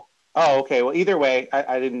call. Oh, okay. Well, either way,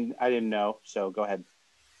 I didn't know. So go ahead.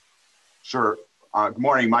 Sure. Good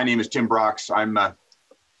morning. My name is Tim Brox. I'm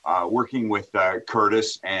working with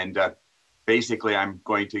Curtis, and basically I'm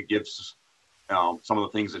going to give some of the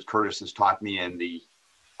things that Curtis has taught me, and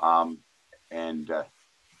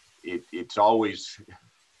it's always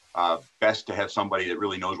best to have somebody that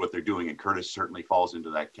really knows what they're doing, and Curtis certainly falls into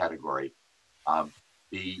that category.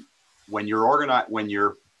 When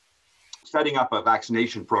you're setting up a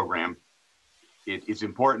vaccination program, it's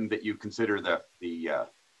important that you consider the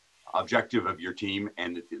objective of your team,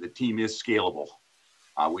 and the team is scalable.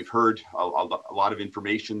 We've heard a lot of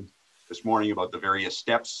information this morning about the various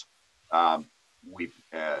steps.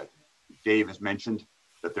 Dave has mentioned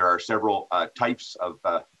that there are several types of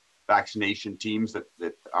vaccination teams that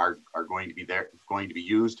are going to be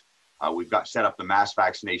used. We've got set up the mass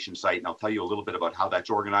vaccination site, and I'll tell you a little bit about how that's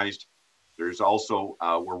organized. There's also,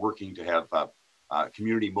 we're working to have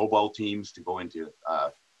community mobile teams to go into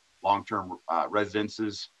long-term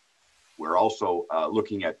residences. We're also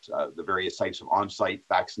looking at the various types of on-site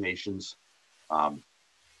vaccinations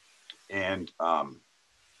and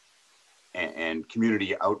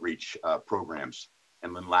community outreach programs.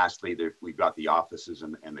 And then lastly, we've got the offices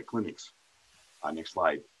and the clinics. Next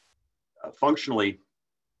slide. Functionally,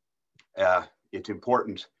 it's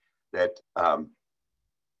important that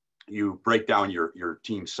you break down your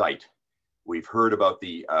team site. We've heard about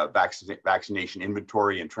the vaccination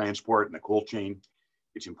inventory and transport and the cold chain.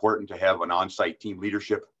 It's important to have an on-site team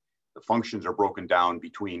leadership. The functions are broken down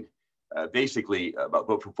between basically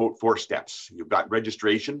about 4 steps. You've got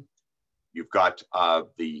registration, you've got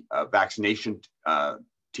the vaccination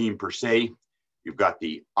team per se, you've got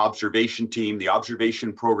the observation team. The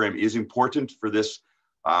observation program is important for this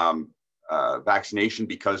vaccination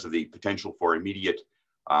because of the potential for immediate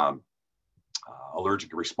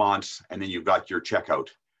allergic response. And then you've got your checkout.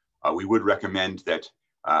 We would recommend that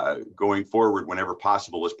going forward, whenever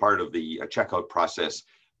possible, as part of the checkout process,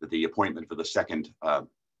 that the appointment for the second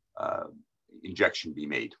injection be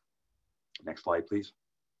made. Next slide, please.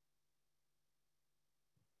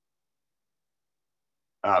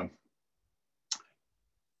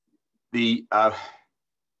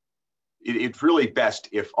 It's really best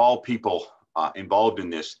if all people involved in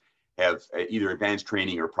this have either advanced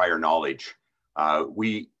training or prior knowledge.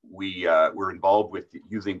 We're involved with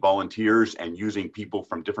using volunteers and using people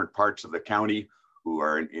from different parts of the county who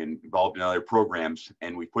are involved in other programs,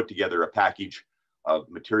 and we put together a package of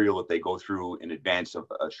material that they go through in advance of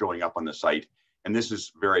showing up on the site. And this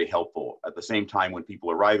is very helpful. At the same time, when people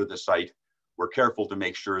arrive at the site, we're careful to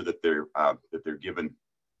make sure that they're given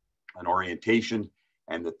an orientation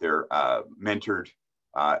and that they're mentored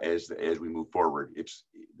as we move forward.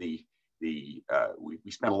 We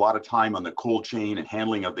spend a lot of time on the cold chain and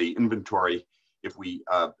handling of the inventory. If we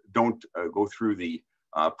don't go through the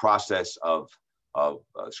process of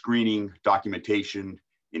screening, documentation,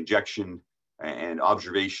 injection, and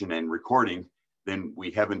observation and recording, then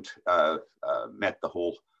we haven't met the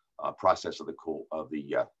whole process of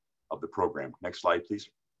the program. Next slide, please.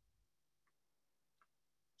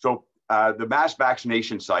 So the mass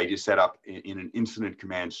vaccination site is set up in an incident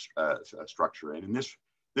command structure, and in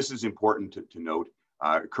this is important to note.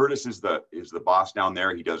 Curtis is the boss down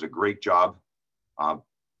there. He does a great job.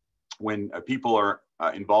 When people are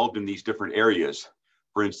involved in these different areas,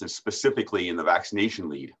 for instance, specifically in the vaccination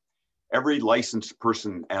lead, every licensed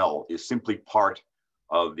personnel is simply part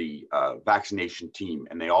of the vaccination team,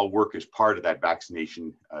 and they all work as part of that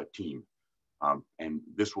vaccination team. And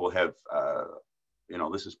this will have,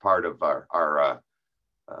 this is part of our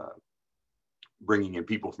bringing in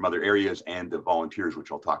people from other areas and the volunteers,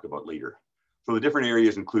 which I'll talk about later. So the different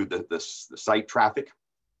areas include the site traffic,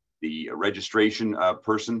 the registration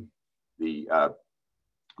person, the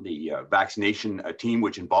vaccination team,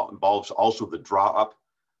 which involves also the draw up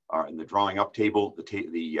and the drawing up table.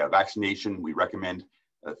 The vaccination, we recommend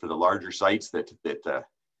for the larger sites that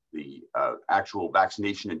the actual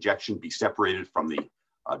vaccination injection be separated from the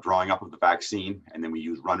drawing up of the vaccine, and then we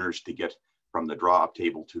use runners to get from the draw up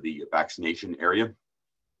table to the vaccination area.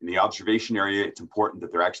 In the observation area, it's important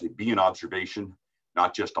that there actually be an observation,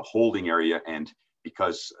 not just a holding area, and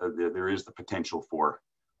because there is the potential for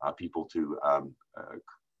people to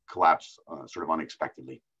collapse sort of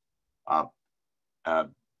unexpectedly.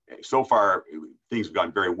 So far, things have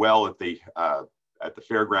gone very well at the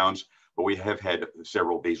fairgrounds, but we have had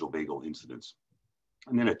several vasovagal incidents.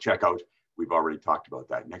 And then at checkout, we've already talked about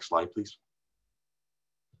that. Next slide, please.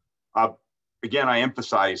 Again, I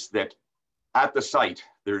emphasize that at the site,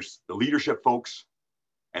 there's the leadership folks,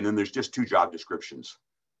 and then there's just two job descriptions,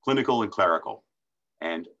 clinical and clerical.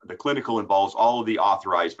 And the clinical involves all of the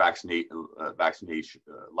authorized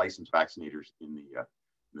licensed vaccinators in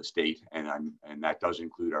the state, and that does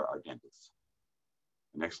include our dentists.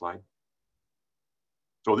 Next slide.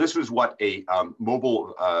 So this is what a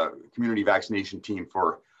mobile community vaccination team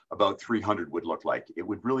for about 300 would look like. It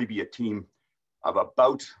would really be a team of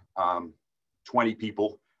about 20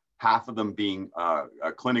 people, half of them being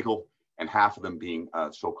clinical and half of them being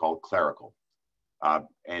so-called clerical.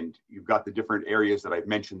 And you've got the different areas that I've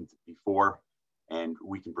mentioned before, and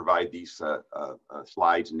we can provide these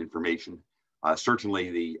slides and information.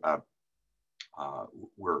 Certainly,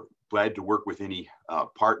 we're glad to work with any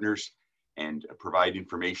partners and provide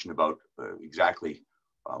information about exactly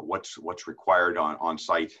what's required on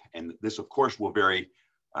site. And this, of course, will vary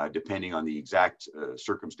depending on the exact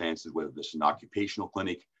circumstances, whether this is an occupational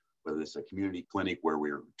clinic, whether it's a community clinic where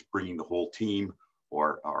we're bringing the whole team,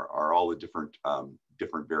 or all the different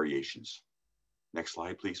variations. Next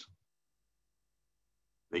slide, please.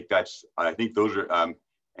 I think those are,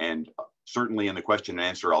 and certainly in the question and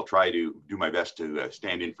answer, I'll try to do my best to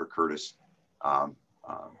stand in for Curtis. But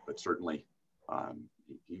certainly,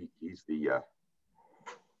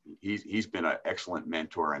 he's been an excellent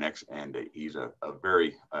mentor and he's a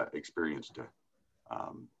very experienced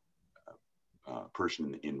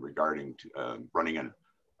person in regarding to running an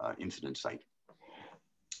incident site.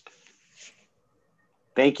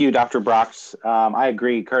 Thank you, Dr. Brox. I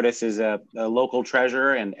agree. Curtis is a local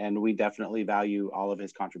treasure, and we definitely value all of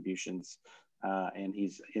his contributions. And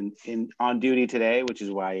he's on duty today, which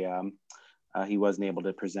is why he wasn't able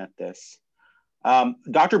to present this.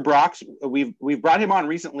 Dr. Brox, we've brought him on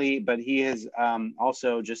recently, but he has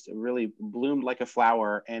also just really bloomed like a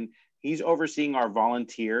flower, and he's overseeing our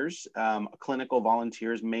volunteers, clinical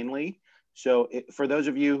volunteers mainly. So for those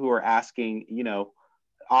of you who are asking,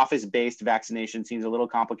 office-based vaccination seems a little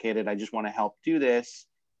complicated. I just want to help do this.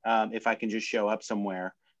 If I can just show up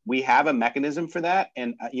somewhere, we have a mechanism for that.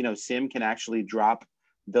 And, Sim can actually drop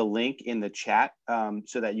the link in the chat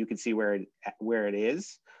so that you can see where it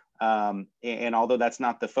is. And although that's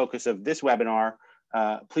not the focus of this webinar,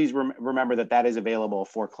 please remember that is available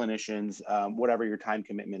for clinicians, whatever your time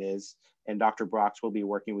commitment is. And Dr. Brox will be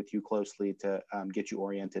working with you closely to get you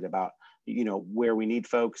oriented about where we need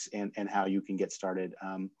folks and how you can get started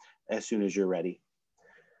as soon as you're ready.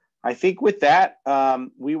 I think with that,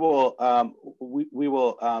 we will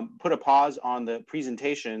put a pause on the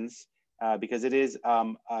presentations because it is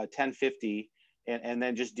 10:50, and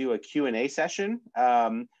then just do a Q&A session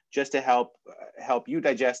just to help you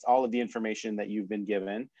digest all of the information that you've been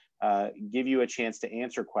given, give you a chance to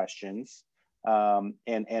answer questions,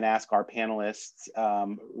 and ask our panelists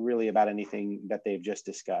really about anything that they've just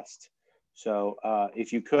discussed. So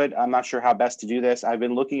if you could, I'm not sure how best to do this. I've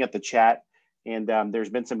been looking at the chat, and there's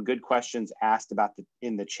been some good questions asked about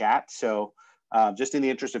in the chat. So just in the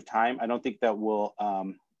interest of time, I don't think that we'll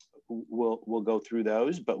go through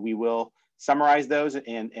those, but we will summarize those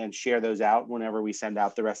and share those out whenever we send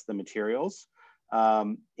out the rest of the materials.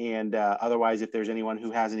 Otherwise, if there's anyone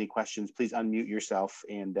who has any questions, please unmute yourself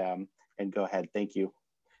and go ahead. Thank you.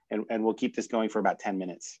 And we'll keep this going for about 10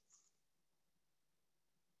 minutes.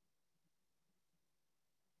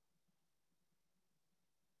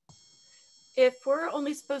 If we're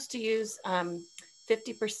only supposed to use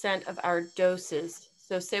 50% of our doses,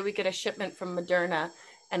 so say we get a shipment from Madera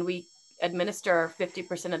and we administer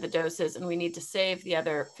 50% of the doses and we need to save the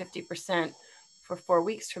other 50% for 4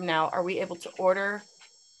 weeks from now, are we able to order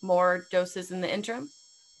more doses in the interim?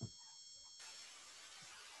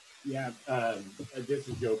 Yeah, this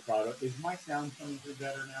is Joe Prado. Is my sound coming through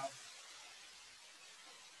better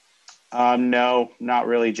now? No, not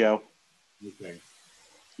really, Joe. Okay.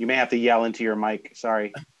 You may have to yell into your mic.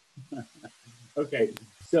 Sorry. Okay.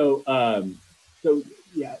 So,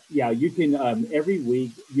 yeah, you can every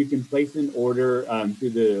week you can place an order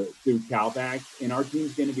through CalVax, and our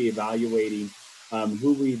team's going to be evaluating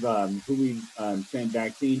who we've sent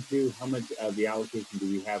vaccine to, how much of the allocation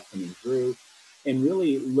do we have coming through, and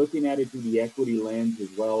really looking at it through the equity lens, as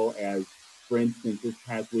well as, for instance, this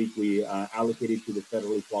past week we allocated to the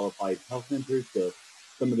federally qualified health centers, so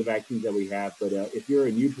some of the vaccines that we have. But if you're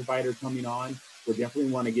a new provider coming on, we'll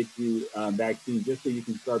definitely want to get you vaccine just so you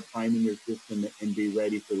can start priming your system and be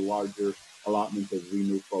ready for the larger allotments as we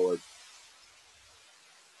move forward.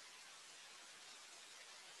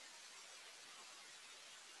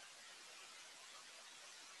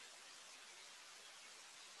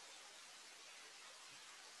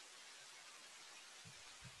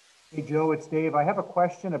 Hey, Joe, it's Dave. I have a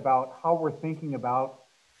question about how we're thinking about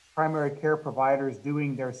primary care providers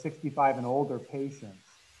doing their 65 and older patients.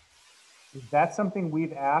 Is that something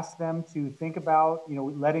we've asked them to think about, you know,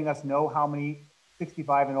 letting us know how many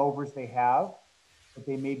 65 and overs they have that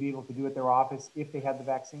they may be able to do at their office if they had the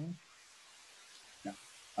vaccine? Yeah.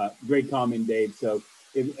 Great comment, Dave. So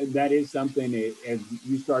if that is something, as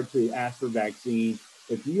you start to ask for vaccine,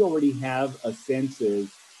 if you already have a census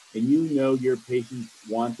and you know your patients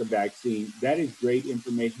want the vaccine, that is great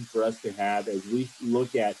information for us to have as we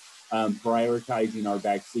look at prioritizing our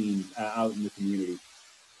vaccines out in the community.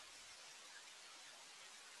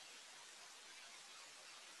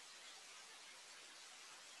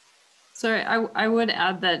 Sorry, I would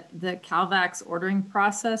add that the CalVax ordering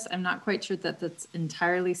process, I'm not quite sure that that's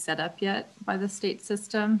entirely set up yet by the state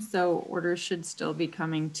system. So orders should still be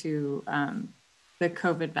coming to the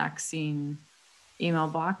COVID vaccine email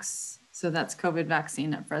box. So that's COVID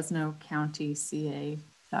vaccine at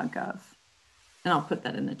FresnoCountyCA.gov. And I'll put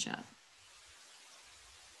that in the chat.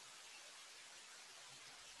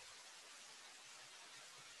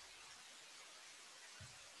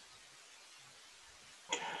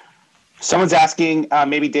 Someone's asking,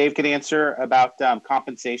 maybe Dave could answer about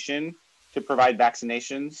compensation to provide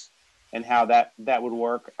vaccinations and how that would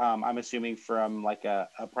work. I'm assuming from like a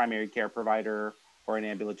primary care provider or an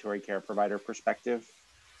ambulatory care provider perspective.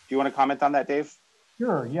 Do you want to comment on that, Dave?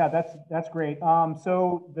 Sure. Yeah, that's great.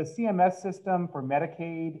 So the CMS system for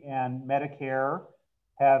Medicaid and Medicare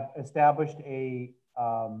have established a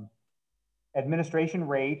administration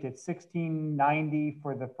rate. It's $16.90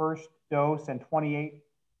 for the first dose and $28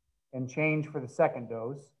 and change for the second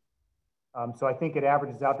dose. So I think it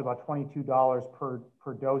averages out to about $22 per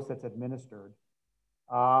dose that's administered.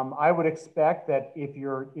 I would expect that if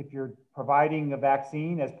you're providing a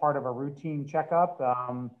vaccine as part of a routine checkup,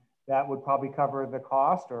 that would probably cover the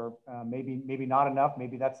cost, or maybe not enough.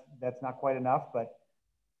 Maybe that's not quite enough, but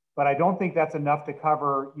I don't think that's enough to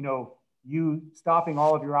cover, you know, you stopping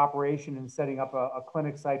all of your operation and setting up a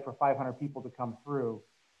clinic site for 500 people to come through.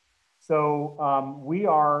 So we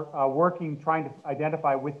are working, trying to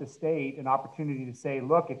identify with the state an opportunity to say,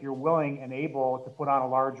 look, if you're willing and able to put on a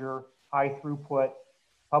larger, high throughput,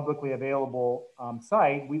 publicly available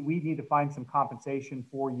site, we need to find some compensation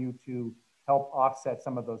for you to help offset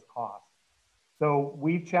some of those costs. So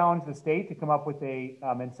we've challenged the state to come up with a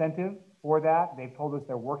incentive for that. They've told us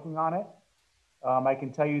they're working on it. I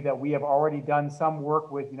can tell you that we have already done some work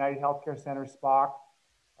with United Healthcare Center, SPOC,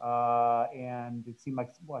 and it seemed like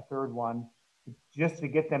a third one, just to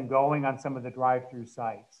get them going on some of the drive-through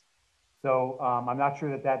sites. So I'm not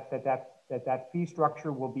sure that fee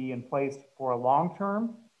structure will be in place for a long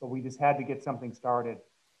term, but we just had to get something started.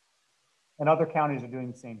 And other counties are doing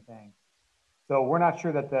the same thing. So we're not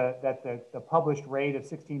sure that the published rate of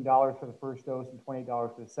 $16 for the first dose and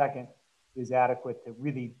 $28 for the second is adequate to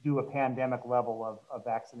really do a pandemic level of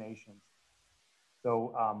vaccinations.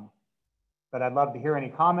 So, but I'd love to hear any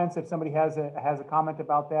comments if somebody has a comment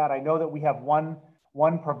about that. I know that we have one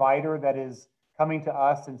provider that is coming to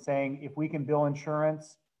us and saying if we can bill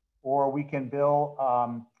insurance or we can bill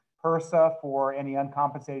HRSA for any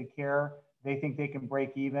uncompensated care, they think they can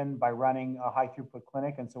break even by running a high throughput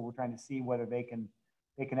clinic. And so we're trying to see whether they can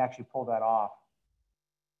actually pull that off.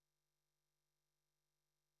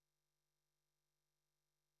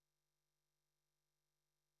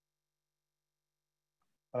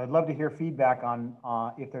 But I'd love to hear feedback on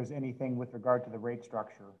if there's anything with regard to the rate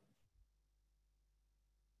structure.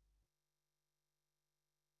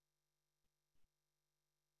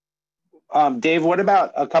 Dave, what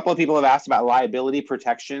about a couple of people have asked about liability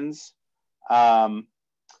protections? And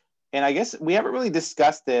I guess we haven't really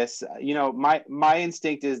discussed this. You know, my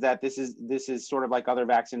instinct is that this is sort of like other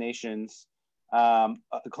vaccinations.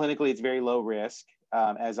 Clinically, it's very low risk,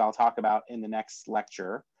 as I'll talk about in the next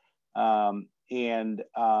lecture. And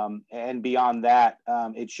beyond that,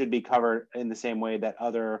 it should be covered in the same way that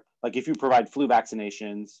other, like if you provide flu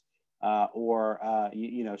vaccinations or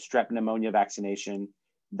you know, strep pneumonia vaccination,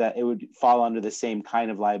 that it would fall under the same kind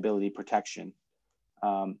of liability protection.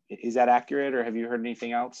 Is that accurate, or have you heard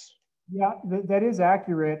anything else? Yeah, that is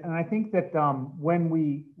accurate. And I think that when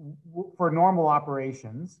for normal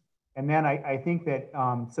operations, and then I think that,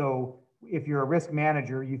 so if you're a risk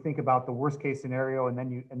manager, you think about the worst case scenario and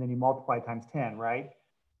then you multiply times 10, right?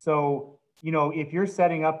 So you know, if you're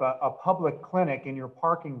setting up a public clinic in your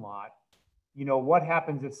parking lot, you know, what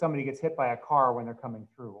happens if somebody gets hit by a car when they're coming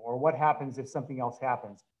through, or what happens if something else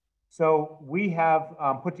happens? So we have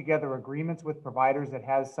put together agreements with providers that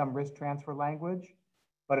has some risk transfer language,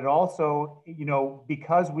 but it also, you know,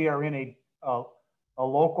 because we are in a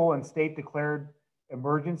local and state declared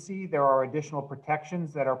emergency, there are additional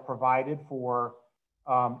protections that are provided for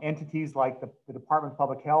entities like the Department of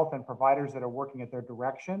Public Health and providers that are working at their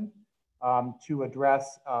direction to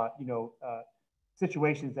address, you know,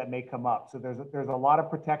 situations that may come up. So there's a lot of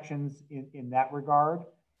protections in that regard.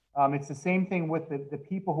 It's the same thing with the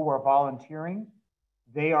people who are volunteering.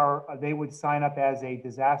 They would sign up as a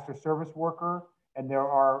disaster service worker, and there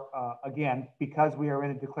are again, because we are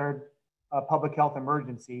in a declared public health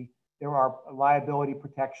emergency, there are liability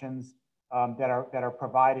protections that are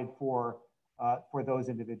provided for those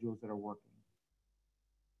individuals that are working.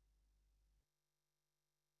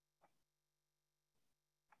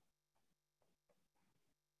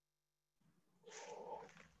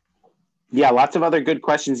 Yeah, lots of other good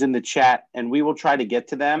questions in the chat, and we will try to get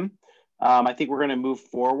to them. I think we're going to move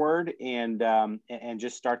forward and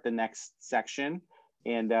just start the next section,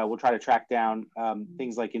 and we'll try to track down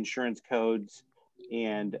things like insurance codes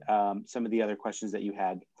and some of the other questions that you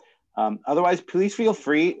had. Otherwise, please feel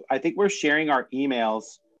free. I think we're sharing our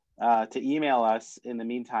emails to email us in the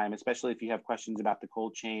meantime, especially if you have questions about the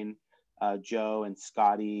cold chain. Joe and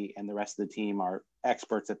Scotty and the rest of the team are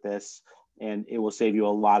experts at this, and it will save you a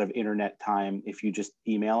lot of internet time if you just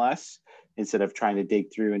email us instead of trying to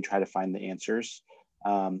dig through and try to find the answers.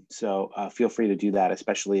 So feel free to do that,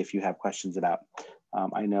 especially if you have questions about,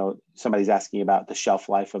 I know somebody's asking about the shelf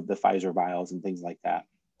life of the Pfizer vials and things like that.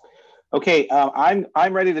 Okay,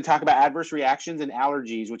 I'm ready to talk about adverse reactions and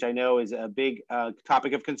allergies, which I know is a big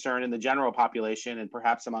topic of concern in the general population and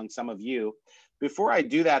perhaps among some of you. Before I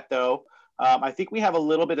do that though, I think we have a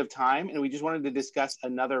little bit of time, and we just wanted to discuss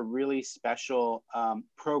another really special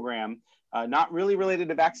program, not really related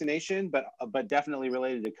to vaccination, but definitely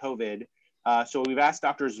related to COVID. So we've asked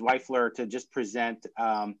Dr. Zweifler to just present.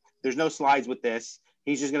 There's no slides with this.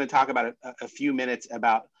 He's just going to talk about a few minutes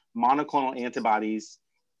about monoclonal antibodies,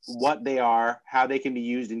 what they are, how they can be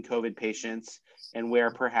used in COVID patients, and where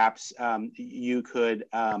perhaps you could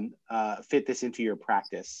fit this into your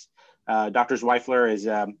practice. Dr. Zweifler is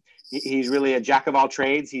he's really a jack of all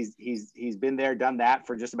trades. He's been there, done that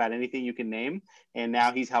for just about anything you can name, and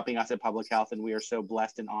now he's helping us at Public Health, and we are so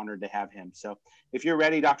blessed and honored to have him. So if you're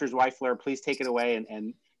ready, Dr. Zweifler, please take it away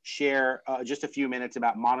and share just a few minutes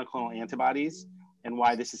about monoclonal antibodies and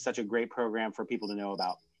why this is such a great program for people to know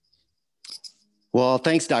about. Well,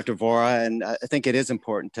 thanks, Dr. Vora. And I think it is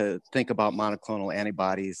important to think about monoclonal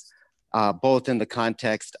antibodies, both in the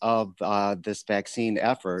context of this vaccine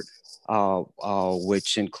effort,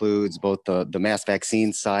 which includes both the mass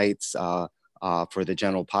vaccine sites for the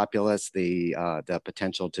general populace, the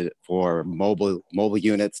potential for mobile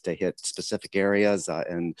units to hit specific areas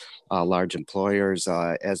and large employers,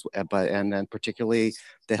 and then particularly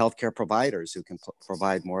the healthcare providers who can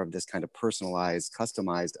provide more of this kind of personalized,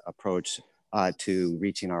 customized approach to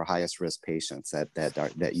reaching our highest risk patients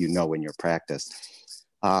that you know in your practice.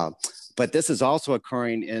 But this is also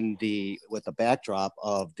occurring with the backdrop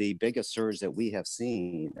of the biggest surge that we have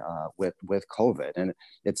seen with COVID. And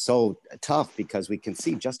it's so tough because we can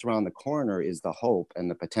see just around the corner is the hope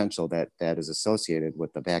and the potential that is associated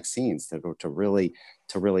with the vaccines to really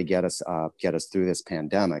get us through this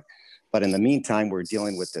pandemic. But in the meantime, we're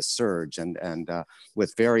dealing with this surge and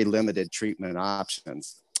with very limited treatment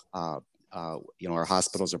options. You know, our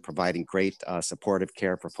hospitals are providing great supportive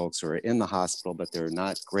care for folks who are in the hospital, but they're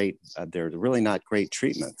not great. They're really not great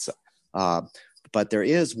treatments. But there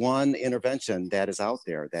is one intervention that is out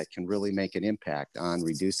there that can really make an impact on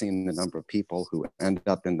reducing the number of people who end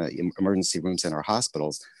up in the emergency rooms in our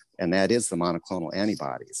hospitals, and that is the monoclonal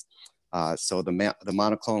antibodies. So the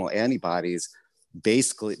monoclonal antibodies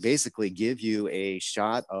basically give you a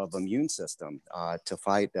shot of immune system to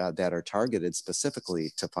fight that are targeted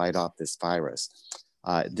specifically to fight off this virus.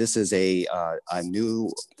 This is a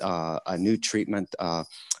new treatment, a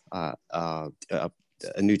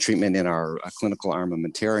new treatment in our clinical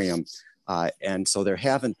armamentarium, and so there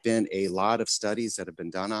haven't been a lot of studies that have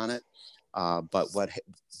been done on it. But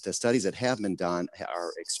the studies that have been done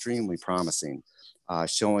are extremely promising.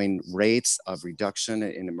 Showing rates of reduction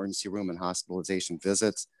in emergency room and hospitalization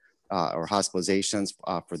visits or hospitalizations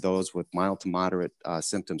for those with mild to moderate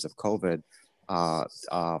symptoms of COVID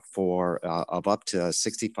of up to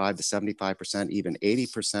 65 to 75%, even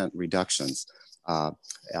 80% reductions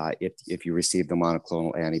if you receive the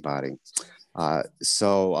monoclonal antibody.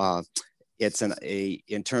 It's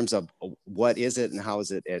in terms of What is it and how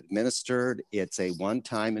is it administered? It's a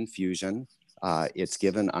one-time infusion. It's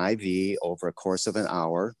given IV over a course of an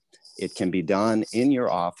hour. It can be done in your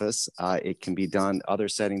office. It can be done other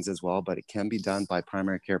settings as well, but it can be done by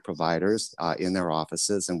primary care providers in their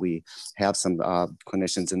offices. And we have some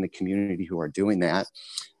clinicians in the community who are doing that.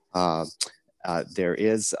 There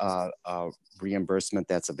is a reimbursement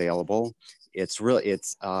that's available. It's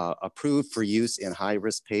approved for use in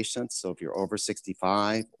high-risk patients. So if you're over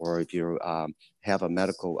 65, or if you have a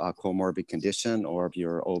medical comorbid condition, or if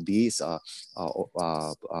you're obese with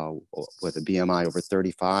a BMI over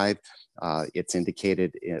 35, it's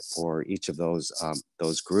indicated for each of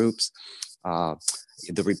those groups.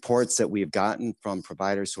 The reports that we've gotten from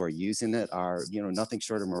providers who are using it are, nothing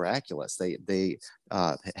short of miraculous. They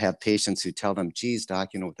have patients who tell them, geez, doc,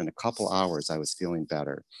 within a couple hours, I was feeling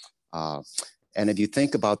better. And if you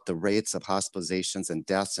think about the rates of hospitalizations and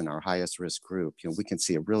deaths in our highest risk group, we can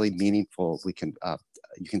see a really meaningful, you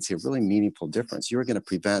can see a really meaningful difference. You're going to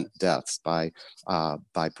prevent deaths by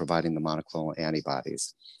providing the monoclonal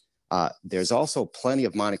antibodies. There's also plenty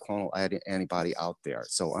of monoclonal antibody out there.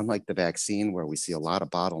 So unlike the vaccine, where we see a lot of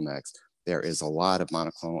bottlenecks, there is a lot of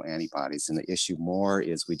monoclonal antibodies. And the issue more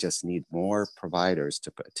is we just need more providers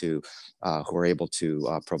who are able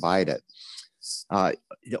to provide it.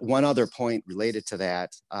 One other point related to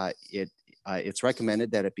that, it's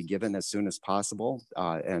recommended that it be given as soon as possible.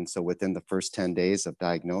 And so within the first 10 days of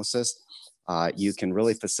diagnosis, you can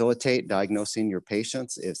really facilitate diagnosing your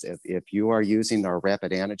patients if you are using our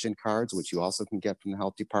rapid antigen cards, which you also can get from the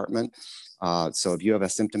health department. So if you have a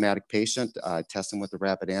symptomatic patient, test them with the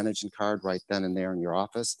rapid antigen card right then and there in your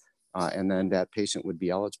office. And then that patient would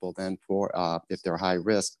be eligible then for, if they're high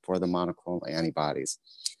risk, for the monoclonal antibodies.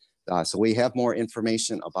 So we have more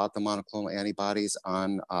information about the monoclonal antibodies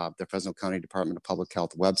on the Fresno County Department of Public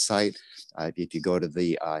Health website. If you go to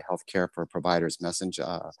the Healthcare for Providers message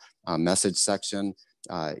section,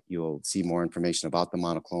 you'll see more information about the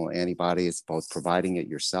monoclonal antibodies, both providing it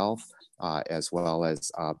yourself, as well as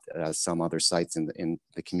some other sites in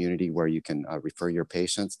the community where you can refer your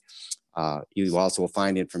patients. You also will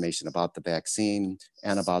find information about the vaccine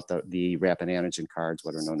and about the rapid antigen cards,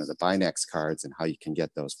 what are known as the Binax cards, and how you can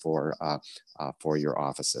get those for your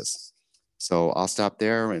offices. So I'll stop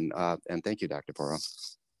there, and thank you, Dr. Bora.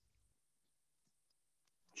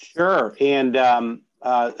 Sure, and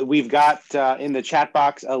we've got in the chat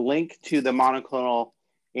box a link to the monoclonal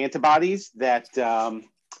antibodies that how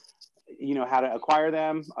to acquire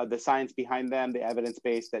them, the science behind them, the evidence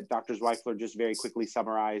base that Dr. Zweifler just very quickly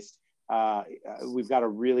summarized. We've got a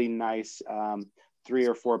really nice 3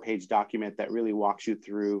 or 4 page document that really walks you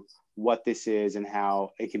through what this is and how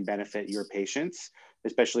it can benefit your patients,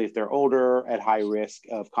 especially if they're older, at high risk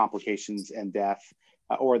of complications and death,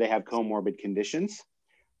 or they have comorbid conditions.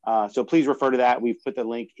 So please refer to that. We've put the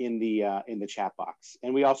link in the chat box.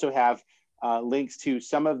 And we also have links to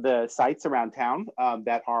some of the sites around town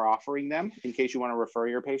that are offering them in case you want to refer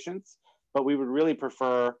your patients. But we would really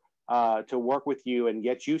prefer to work with you and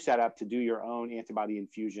get you set up to do your own antibody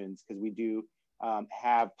infusions, because we do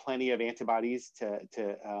have plenty of antibodies to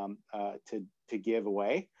give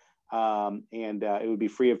away, and it would be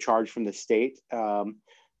free of charge from the state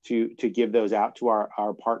to give those out to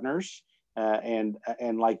our partners. And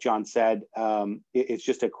like John said, it's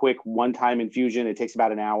just a quick one-time infusion. It takes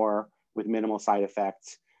about an hour with minimal side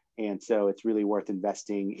effects, and so it's really worth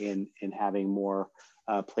investing in having more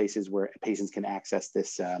places where patients can access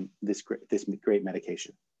this great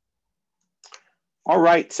medication. All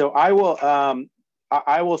right, so I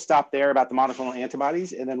will stop there about the monoclonal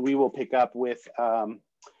antibodies, and then we will pick up with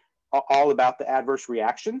all about the adverse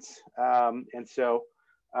reactions. And so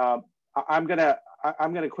I'm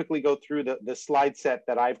gonna quickly go through the slide set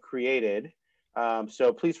that I've created.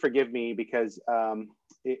 So please forgive me, because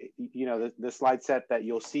the slide set that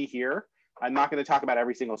you'll see here, I'm not going to talk about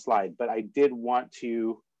every single slide, but I did want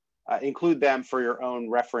to include them for your own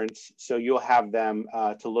reference, so you'll have them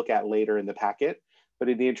to look at later in the packet. But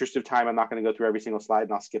in the interest of time, I'm not going to go through every single slide,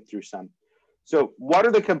 and I'll skip through some. So what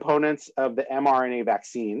are the components of the mRNA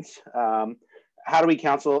vaccines? How do we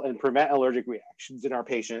counsel and prevent allergic reactions in our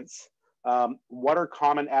patients? What are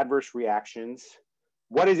common adverse reactions?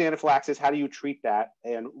 What is anaphylaxis? How do you treat that?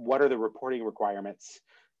 And what are the reporting requirements?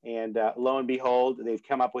 And lo and behold, they've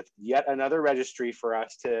come up with yet another registry for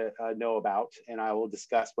us to know about, and I will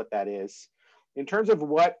discuss what that is. In terms of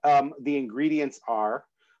what the ingredients are,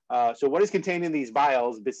 so what is contained in these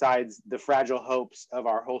vials besides the fragile hopes of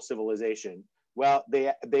our whole civilization? Well,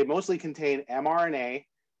 they mostly contain mRNA,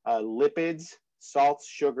 lipids, salts,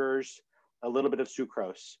 sugars, a little bit of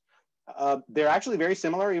sucrose. They're actually very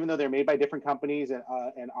similar, even though they're made by different companies,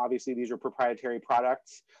 and obviously these are proprietary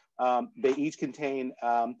products. They each contain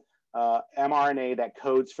mRNA that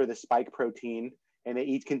codes for the spike protein, and they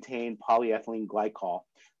each contain polyethylene glycol.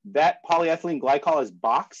 That polyethylene glycol is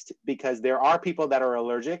boxed because there are people that are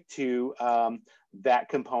allergic to that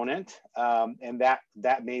component, and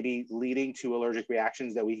that may be leading to allergic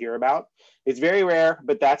reactions that we hear about. It's very rare,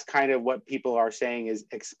 but that's kind of what people are saying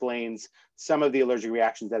explains some of the allergic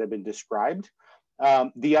reactions that have been described.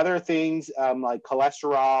 The other things like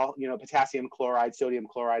cholesterol, potassium chloride, sodium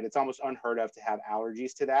chloride, it's almost unheard of to have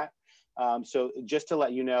allergies to that. So just to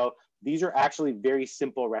let you know, these are actually very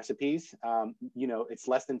simple recipes. It's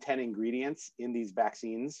less than 10 ingredients in these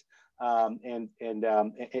vaccines.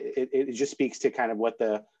 It just speaks to kind of what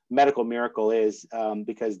the medical miracle is,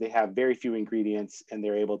 because they have very few ingredients and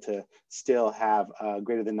they're able to still have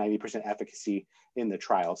greater than 90% efficacy in the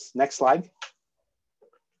trials. Next slide.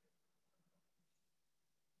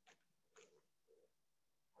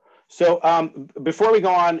 So before we go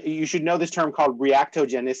on, you should know this term called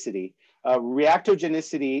reactogenicity.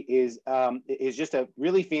 Reactogenicity is just a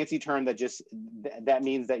really fancy term that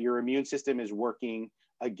means that your immune system is working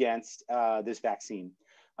against this vaccine.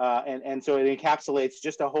 And so it encapsulates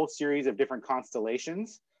just a whole series of different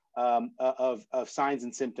constellations of signs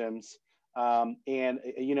and symptoms.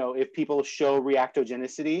 If people show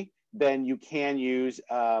reactogenicity, then you can use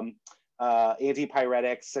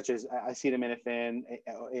antipyretics such as acetaminophen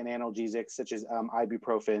and analgesics such as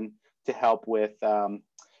ibuprofen to help with the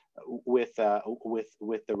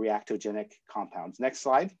reactogenic compounds. Next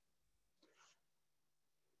slide.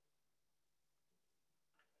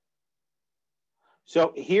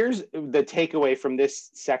 So here's the takeaway from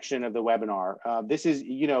this section of the webinar. This is,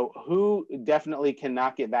 who definitely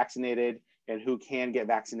cannot get vaccinated and who can get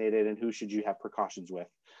vaccinated and who should you have precautions with.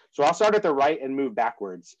 So I'll start at the right and move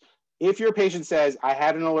backwards. If your patient says, I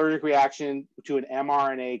had an allergic reaction to an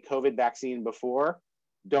mRNA COVID vaccine before,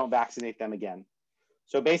 don't vaccinate them again.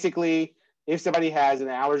 So basically, if somebody has an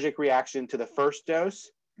allergic reaction to the first dose,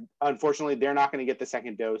 unfortunately, they're not going to get the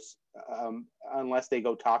second dose unless they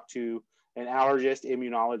go talk to an allergist,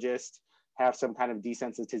 immunologist, have some kind of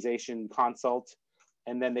desensitization consult,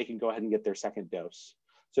 and then they can go ahead and get their second dose.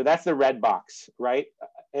 So that's the red box, right?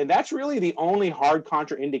 And that's really the only hard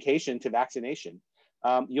contraindication to vaccination.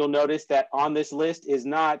 You'll notice that on this list is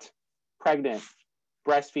not pregnant,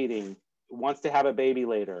 breastfeeding, wants to have a baby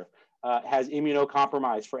later, has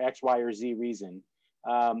immunocompromised for X, Y, or Z reason.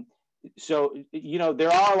 So, there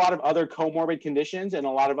are a lot of other comorbid conditions and a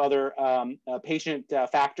lot of other patient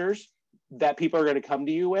factors that people are going to come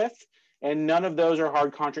to you with, and none of those are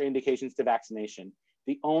hard contraindications to vaccination.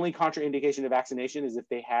 The only contraindication to vaccination is if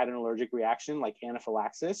they had an allergic reaction like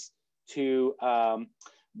anaphylaxis to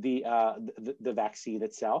the vaccine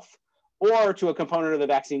itself, or to a component of the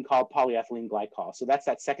vaccine called polyethylene glycol. So that's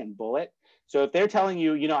that second bullet. So if they're telling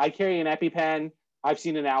you, I carry an EpiPen, I've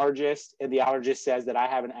seen an allergist, and the allergist says that I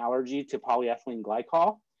have an allergy to polyethylene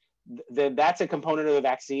glycol, then that's a component of the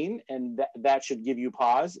vaccine, and that should give you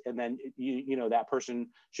pause. And then, that person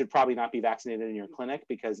should probably not be vaccinated in your clinic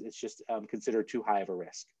because it's just considered too high of a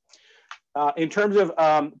risk. In terms of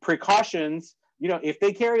precautions, if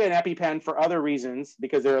they carry an EpiPen for other reasons,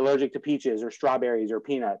 because they're allergic to peaches or strawberries or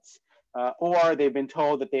peanuts, or they've been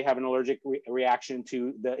told that they have an allergic reaction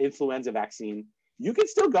to the influenza vaccine, you can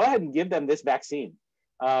still go ahead and give them this vaccine.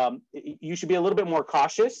 You should be a little bit more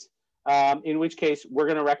cautious, in which case we're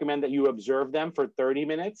going to recommend that you observe them for 30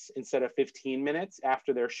 minutes instead of 15 minutes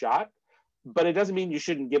after their shot. But it doesn't mean you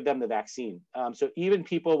shouldn't give them the vaccine. So even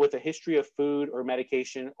people with a history of food or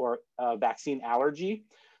medication or vaccine allergy,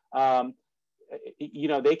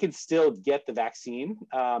 they can still get the vaccine.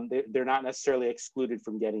 They're not necessarily excluded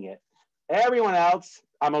from getting it. Everyone else,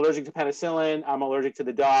 I'm allergic to penicillin, I'm allergic to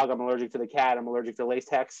the dog, I'm allergic to the cat, I'm allergic to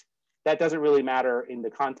latex. That doesn't really matter in the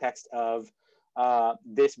context of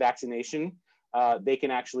this vaccination. They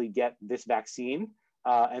can actually get this vaccine,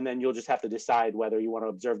 and then you'll just have to decide whether you want to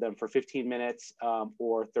observe them for 15 minutes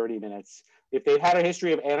or 30 minutes. If they've had a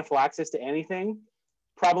history of anaphylaxis to anything,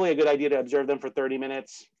 probably a good idea to observe them for 30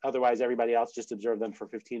 minutes. Otherwise, everybody else just observe them for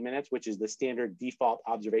 15 minutes, which is the standard default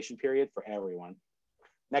observation period for everyone.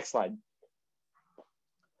 Next slide.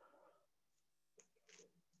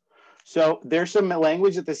 So there's some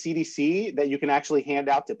language at the CDC that you can actually hand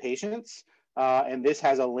out to patients. And this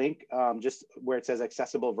has a link just where it says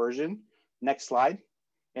accessible version. Next slide.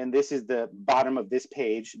 And this is the bottom of this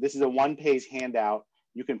page. This is a one-page handout.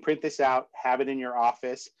 You can print this out, have it in your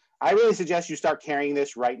office. I really suggest you start carrying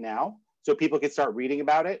this right now so people can start reading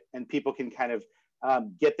about it and people can kind of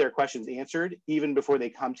get their questions answered even before they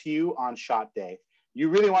come to you on shot day. You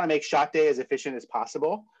really want to make shot day as efficient as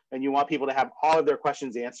possible, and you want people to have all of their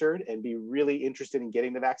questions answered and be really interested in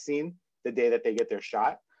getting the vaccine the day that they get their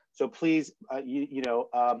shot. So please,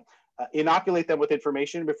 inoculate them with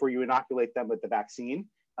information before you inoculate them with the vaccine.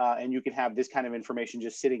 And you can have this kind of information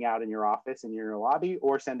just sitting out in your office and in your lobby,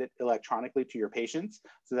 or send it electronically to your patients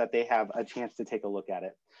so that they have a chance to take a look at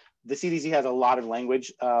it. The CDC has a lot of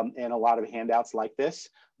language and a lot of handouts like this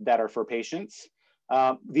that are for patients.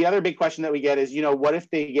 The other big question that we get is, what if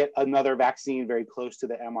they get another vaccine very close to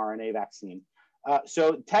the mRNA vaccine?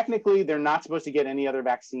 So technically, they're not supposed to get any other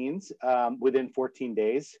vaccines within 14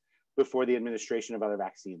 days before the administration of other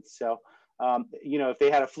vaccines. So, if they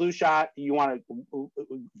had a flu shot, you want to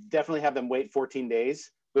definitely have them wait 14 days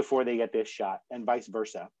before they get this shot, and vice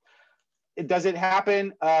versa. Does it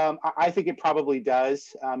happen? I think it probably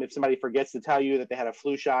does. If somebody forgets to tell you that they had a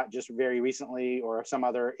flu shot just very recently, or some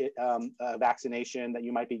other vaccination that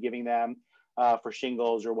you might be giving them for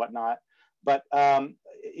shingles or whatnot. But,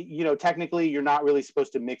 technically, you're not really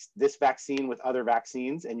supposed to mix this vaccine with other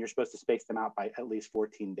vaccines, and you're supposed to space them out by at least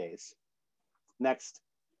 14 days. Next.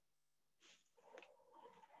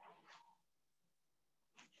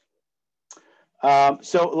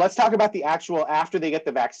 So let's talk about the actual after they get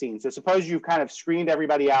the vaccine. So suppose you've kind of screened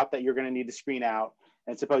everybody out that you're going to need to screen out,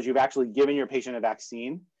 and suppose you've actually given your patient a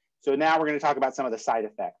vaccine. So now we're going to talk about some of the side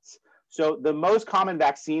effects. So the most common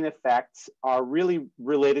vaccine effects are really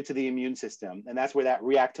related to the immune system, and that's where that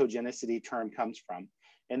reactogenicity term comes from.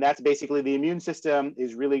 And that's basically the immune system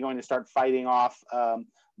is really going to start fighting off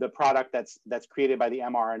the product that's created by the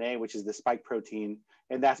mRNA, which is the spike protein,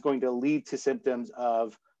 and that's going to lead to symptoms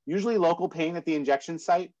of usually local pain at the injection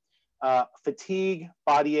site, fatigue,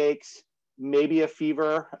 body aches, maybe a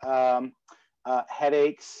fever,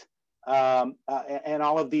 headaches, and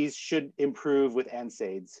all of these should improve with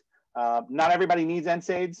NSAIDs. Not everybody needs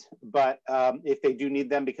NSAIDs, but if they do need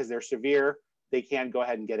them because they're severe, they can go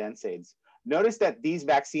ahead and get NSAIDs. Notice that these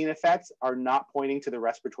vaccine effects are not pointing to the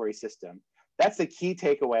respiratory system. That's the key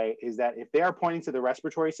takeaway, is that if they are pointing to the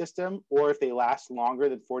respiratory system, or if they last longer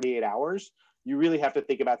than 48 hours, you really have to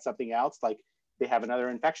think about something else, like they have another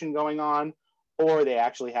infection going on, or they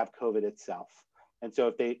actually have COVID itself. And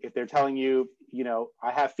so if they're telling you,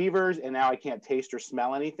 I have fevers and now I can't taste or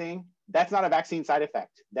smell anything, that's not a vaccine side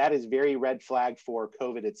effect. That is very red flag for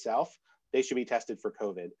COVID itself. They should be tested for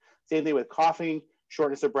COVID. Same thing with coughing,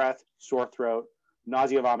 shortness of breath, sore throat,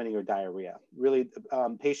 nausea, vomiting, or diarrhea. Really,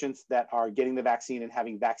 patients that are getting the vaccine and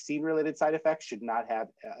having vaccine-related side effects should not have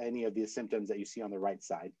any of the symptoms that you see on the right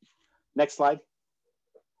side. Next slide.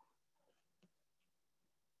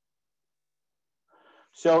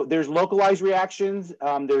 So there's localized reactions.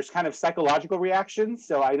 There's kind of psychological reactions.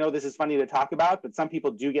 So I know this is funny to talk about, but some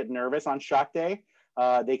people do get nervous on shot day.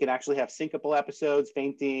 They can actually have syncopal episodes,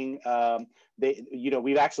 fainting.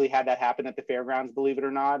 We've actually had that happen at the fairgrounds, believe it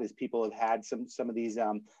or not, is people have had some of these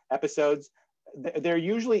episodes. They're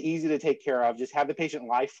usually easy to take care of. Just have the patient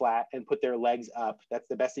lie flat and put their legs up. That's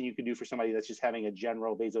the best thing you can do for somebody that's just having a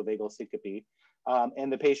general vasovagal syncope.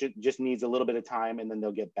 And the patient just needs a little bit of time, and then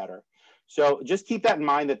they'll get better. So just keep that in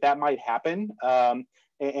mind, that might happen,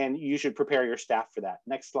 and you should prepare your staff for that.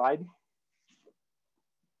 Next slide.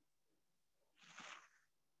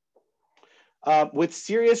 With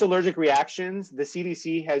serious allergic reactions, the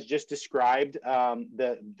CDC has just described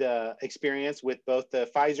the experience with both the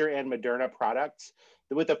Pfizer and Moderna products.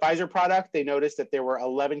 With the Pfizer product, they noticed that there were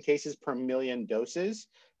 11 cases per million doses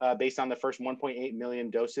based on the first 1.8 million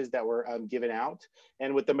doses that were given out.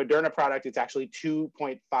 And with the Moderna product, it's actually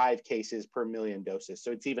 2.5 cases per million doses.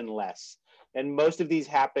 So it's even less. And most of these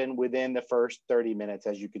happen within the first 30 minutes,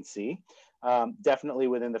 as you can see, definitely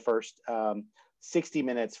within the first 60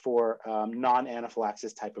 minutes for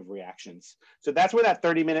non-anaphylaxis type of reactions. So that's where that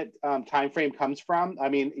 30-minute time frame comes from. I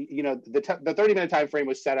mean, the 30-minute time frame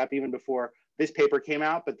was set up even before this paper came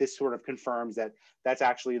out, but this sort of confirms that that's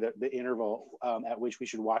actually the interval at which we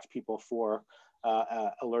should watch people for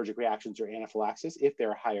allergic reactions or anaphylaxis if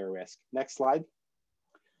they're higher risk. Next slide.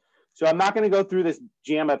 So I'm not going to go through this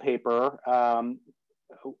JAMA paper,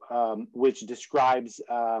 which describes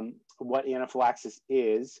what anaphylaxis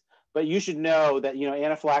is. But you should know that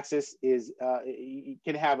anaphylaxis is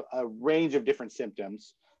can have a range of different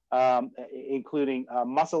symptoms, including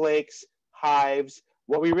muscle aches, hives.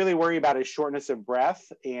 What we really worry about is shortness of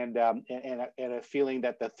breath and a feeling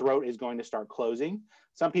that the throat is going to start closing.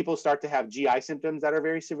 Some people start to have GI symptoms that are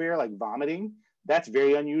very severe, like vomiting. That's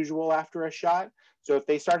very unusual after a shot. So if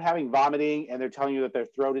they start having vomiting and they're telling you that their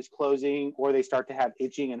throat is closing, or they start to have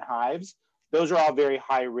itching and hives, those are all very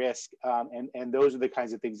high risk, and those are the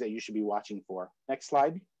kinds of things that you should be watching for. Next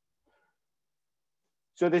slide.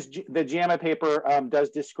 So the JAMA paper does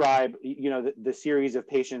describe, the series of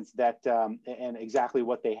patients that and exactly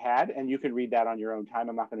what they had, and you can read that on your own time.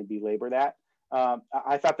 I'm not going to belabor that.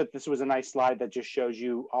 I thought that this was a nice slide that just shows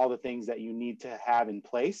you all the things that you need to have in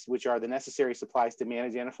place, which are the necessary supplies to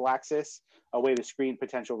manage anaphylaxis, a way to screen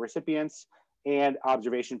potential recipients, and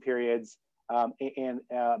observation periods, and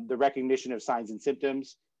the recognition of signs and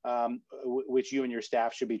symptoms, which you and your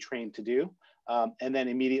staff should be trained to do. And then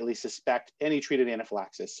immediately suspect any treated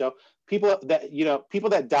anaphylaxis. So people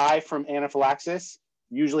that die from anaphylaxis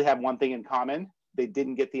usually have one thing in common: they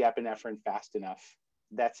didn't get the epinephrine fast enough.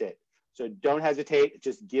 That's it. So don't hesitate,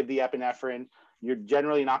 just give the epinephrine. You're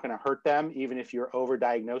generally not going to hurt them, even if you're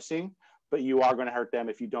over-diagnosing, but you are going to hurt them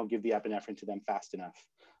if you don't give the epinephrine to them fast enough.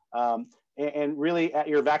 And really, at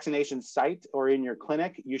your vaccination site or in your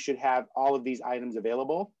clinic, you should have all of these items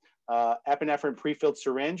available. Epinephrine pre-filled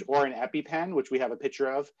syringe or an EpiPen, which we have a picture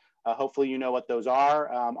of. Hopefully you know what those are.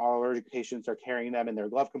 Our allergic patients are carrying them in their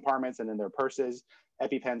glove compartments and in their purses.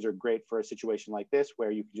 EpiPens are great for a situation like this, where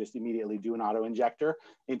you can just immediately do an auto-injector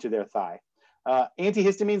into their thigh.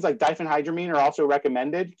 Antihistamines like diphenhydramine are also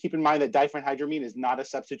recommended. Keep in mind that diphenhydramine is not a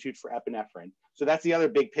substitute for epinephrine. So that's the other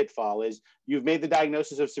big pitfall: is you've made the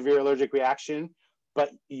diagnosis of severe allergic reaction,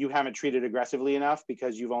 but you haven't treated aggressively enough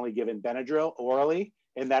because you've only given Benadryl orally,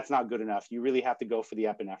 and that's not good enough. You really have to go for the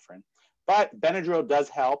epinephrine. But Benadryl does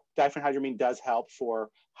help. Diphenhydramine does help for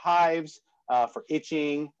hives, for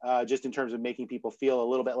itching, just in terms of making people feel a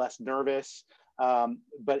little bit less nervous.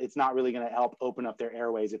 But it's not really going to help open up their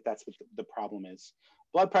airways if that's what the problem is.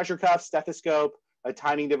 Blood pressure cuff, stethoscope, a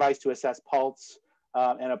timing device to assess pulse,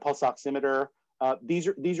 and a pulse oximeter.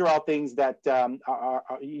 These are all things that are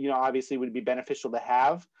obviously would be beneficial to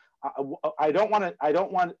have. I don't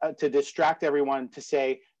want to distract everyone to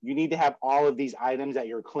say you need to have all of these items at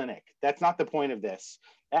your clinic. That's not the point of this.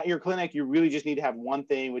 At your clinic, you really just need to have one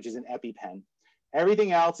thing, which is an EpiPen.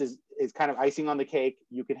 Everything else is kind of icing on the cake.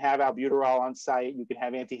 You can have albuterol on site. You can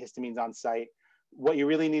have antihistamines on site. What you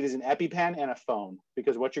really need is an EpiPen and a phone,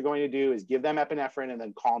 because what you're going to do is give them epinephrine and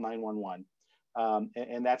then call 911.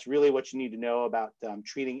 And that's really what you need to know about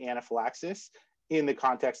treating anaphylaxis in the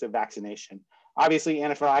context of vaccination. Obviously,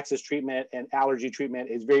 anaphylaxis treatment and allergy treatment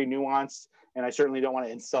is very nuanced, and I certainly don't want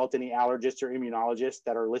to insult any allergists or immunologists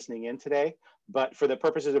that are listening in today. But for the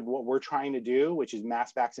purposes of what we're trying to do, which is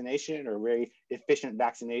mass vaccination or very efficient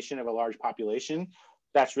vaccination of a large population,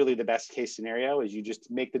 that's really the best case scenario. Is you just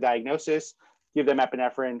make the diagnosis, give them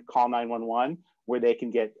epinephrine, call 911, where they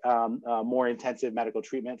can get more intensive medical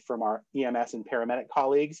treatment from our EMS and paramedic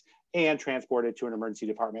colleagues, and transported to an emergency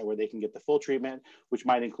department where they can get the full treatment, which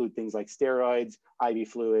might include things like steroids, IV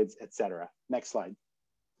fluids, etc. Next slide.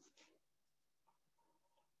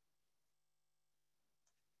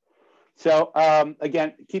 So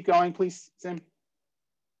again, keep going, please, Sim.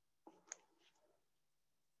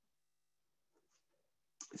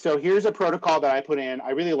 So here's a protocol that I put in.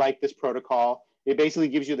 I really like this protocol. It basically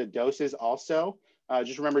gives you the doses also.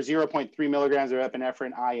 Just remember 0.3 milligrams of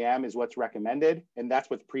epinephrine IM is what's recommended, and that's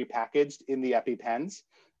what's prepackaged in the EpiPens.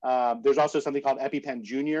 There's also something called EpiPen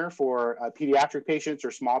Junior for pediatric patients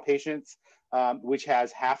or small patients, which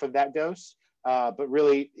has half of that dose. But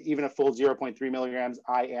really, even a full 0.3 milligrams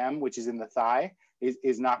IM, which is in the thigh,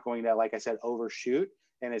 is not going to, like I said, overshoot,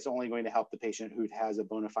 and it's only going to help the patient who has a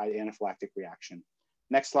bona fide anaphylactic reaction.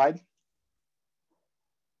 Next slide.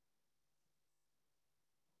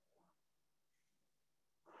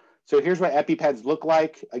 So here's what EpiPens look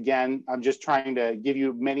like. Again, I'm just trying to give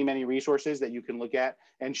you many, many resources that you can look at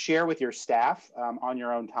and share with your staff on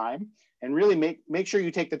your own time. And really make sure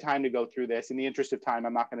you take the time to go through this. In the interest of time,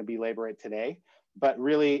 I'm not going to belabor it today, but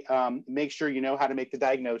really make sure you know how to make the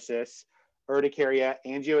diagnosis: urticaria,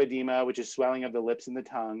 angioedema, which is swelling of the lips and the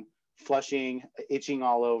tongue, flushing, itching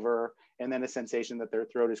all over, and then a sensation that their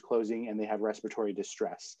throat is closing and they have respiratory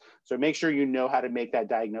distress. So make sure you know how to make that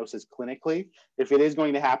diagnosis clinically. If it is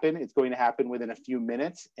going to happen, it's going to happen within a few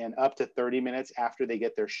minutes and up to 30 minutes after they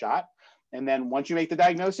get their shot. And then once you make the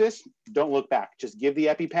diagnosis, don't look back. Just give the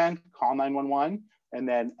EpiPen, call 911, and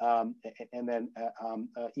then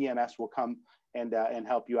EMS will come and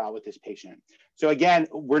help you out with this patient. So again,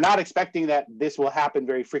 we're not expecting that this will happen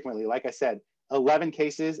very frequently. Like I said, 11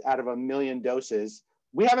 cases out of 1 million doses.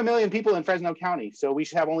 We have 1 million people in Fresno County, so we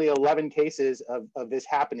should have only 11 cases of this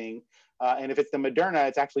happening. And if it's the Moderna,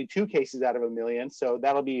 it's actually 2 cases out of 1 million, so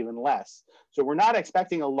that'll be even less. So we're not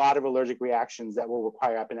expecting a lot of allergic reactions that will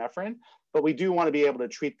require epinephrine, but we do want to be able to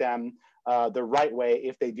treat them the right way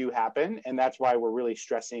if they do happen, and that's why we're really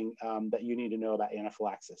stressing that you need to know about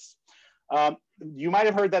anaphylaxis. You might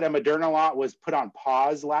have heard that a Moderna lot was put on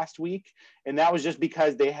pause last week, and that was just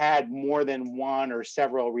because they had more than one or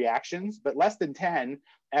several reactions, but less than 10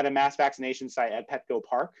 at a mass vaccination site at Petco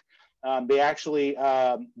Park. They actually,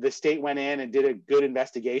 the state went in and did a good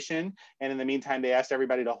investigation. And in the meantime, they asked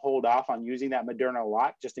everybody to hold off on using that Moderna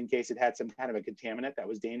lot just in case it had some kind of a contaminant that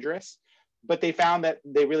was dangerous. But they found that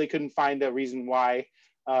they really couldn't find a reason why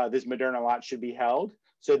this Moderna lot should be held.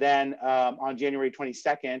 So then on January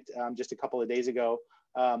 22nd, just a couple of days ago,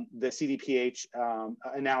 the CDPH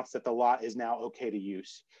announced that the lot is now okay to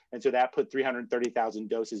use. And so that put 330,000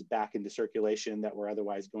 doses back into circulation that were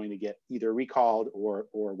otherwise going to get either recalled or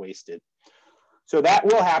wasted. So that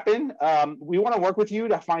will happen. We want to work with you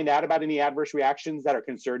to find out about any adverse reactions that are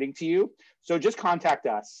concerning to you. So just contact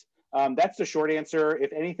us. That's the short answer.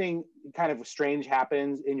 If anything kind of strange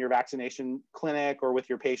happens in your vaccination clinic or with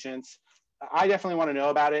your patients, I definitely want to know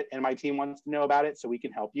about it, and my team wants to know about it so we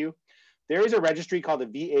can help you. There is a registry called the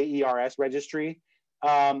VAERS registry.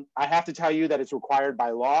 I have to tell you that it's required by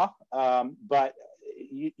law, but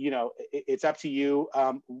you know, it's up to you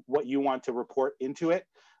what you want to report into it.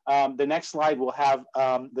 The next slide will have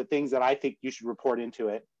the things that I think you should report into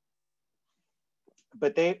it.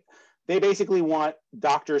 But they basically want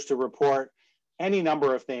doctors to report any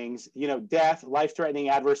number of things, you know, death, life-threatening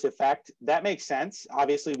adverse effect. That makes sense.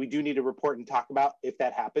 Obviously, we do need to report and talk about if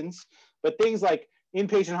that happens. But things like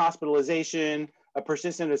inpatient hospitalization, a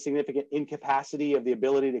persistent or significant incapacity of the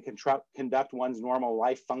ability to conduct one's normal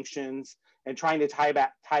life functions, and trying to tie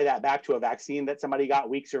that back to a vaccine that somebody got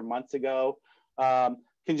weeks or months ago.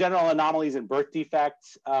 Congenital anomalies and birth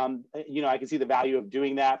defects, you know, I can see the value of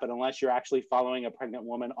doing that, but unless you're actually following a pregnant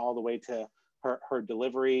woman all the way to her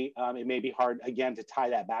delivery, it may be hard, again, to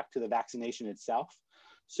tie that back to the vaccination itself.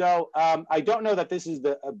 So I don't know that this is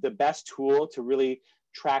the best tool to really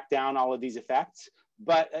track down all of these effects,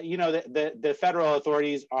 but you know, the federal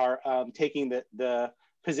authorities are taking the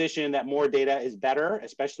position that more data is better,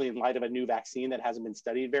 especially in light of a new vaccine that hasn't been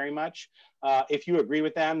studied very much. If you agree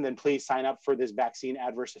with them, then please sign up for this vaccine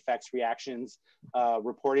adverse effects reactions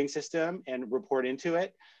reporting system and report into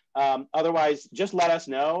it. Otherwise, just let us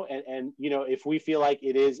know. And you know, if we feel like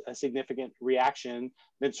it is a significant reaction,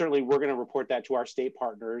 then certainly we're going to report that to our state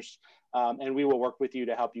partners, and we will work with you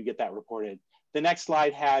to help you get that reported. The next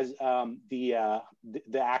slide has the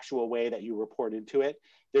actual way that you report into it.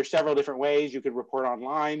 There's several different ways. You could report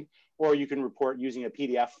online, or you can report using a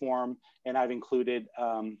PDF form. And I've included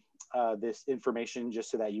this information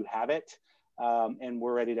just so that you have it. And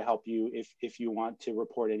we're ready to help you if you want to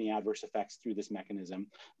report any adverse effects through this mechanism.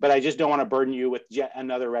 But I just don't want to burden you with yet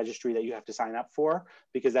another registry that you have to sign up for,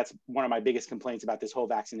 because that's one of my biggest complaints about this whole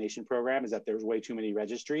vaccination program, is that there's way too many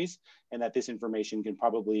registries, and that this information can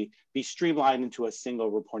probably be streamlined into a single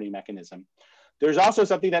reporting mechanism. There's also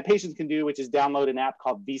something that patients can do, which is download an app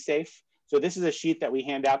called vSafe. So this is a sheet that we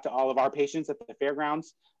hand out to all of our patients at the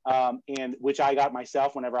fairgrounds, and which I got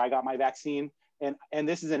myself whenever I got my vaccine. And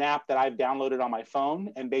this is an app that I've downloaded on my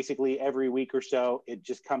phone, and basically every week or so, it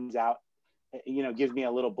just comes out, you know, gives me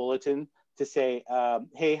a little bulletin to say,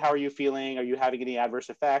 hey, how are you feeling? Are you having any adverse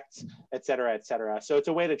effects, et cetera, et cetera. So it's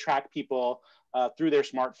a way to track people through their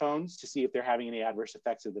smartphones to see if they're having any adverse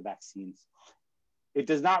effects of the vaccines. It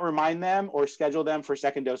does not remind them or schedule them for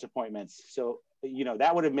second dose appointments. So, you know,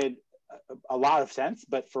 that would have made a lot of sense,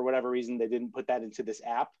 but for whatever reason, they didn't put that into this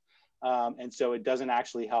app. And so it doesn't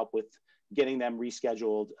actually help with getting them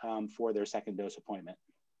rescheduled for their second dose appointment.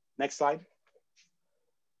 Next slide.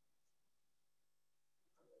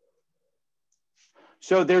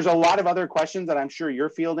 So there's a lot of other questions that I'm sure you're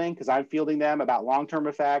fielding, because I'm fielding them, about long-term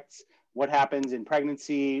effects, what happens in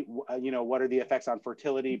pregnancy, you know, what are the effects on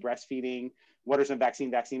fertility, breastfeeding, what are some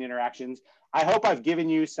vaccine interactions. I hope I've given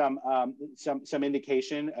you some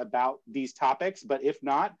indication about these topics, but if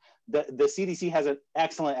not, the CDC has an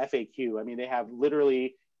excellent FAQ. I mean, they have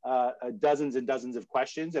literally dozens and dozens of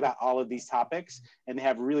questions about all of these topics, and they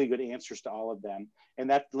have really good answers to all of them. And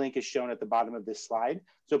that link is shown at the bottom of this slide.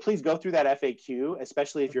 So please go through that FAQ,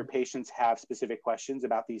 especially if your patients have specific questions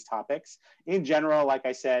about these topics. In general, like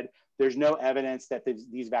I said, there's no evidence that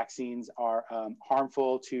these vaccines are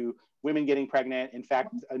harmful to women getting pregnant. In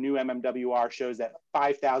fact, a new MMWR shows that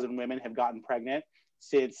 5,000 women have gotten pregnant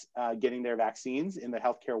since getting their vaccines in the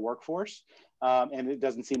healthcare workforce. And it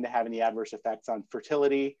doesn't seem to have any adverse effects on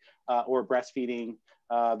fertility or breastfeeding.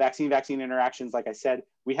 Vaccine interactions, like I said,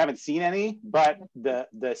 we haven't seen any, but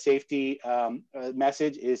the safety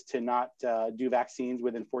message is to not do vaccines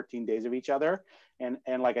within 14 days of each other.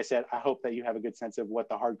 And like I said, I hope that you have a good sense of what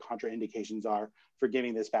the hard contraindications are for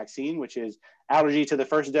giving this vaccine, which is allergy to the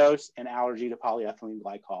first dose and allergy to polyethylene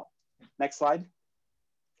glycol. Next slide.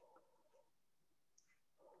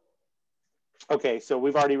 Okay, so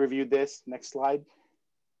we've already reviewed this. Next slide.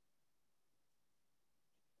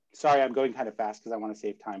 Sorry, I'm going kind of fast because I want to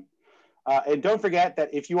save time. And don't forget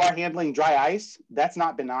that if you are handling dry ice, that's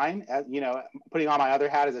not benign. You know, putting on my other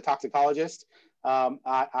hat as a toxicologist,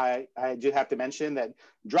 I do have to mention that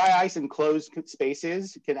dry ice in closed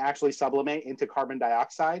spaces can actually sublimate into carbon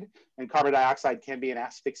dioxide, and carbon dioxide can be an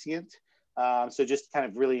asphyxiant. So just kind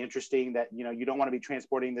of really interesting that, you know, you don't want to be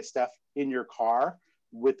transporting this stuff in your car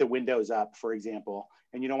with the windows up, for example,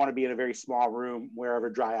 and you don't want to be in a very small room wherever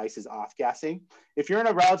dry ice is off gassing. If you're in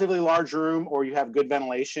a relatively large room or you have good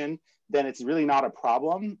ventilation, then it's really not a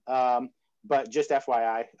problem. But just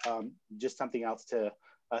FYI, just something else to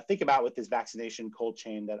think about with this vaccination cold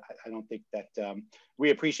chain that I don't think that we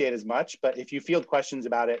appreciate as much. But if you field questions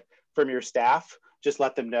about it from your staff, just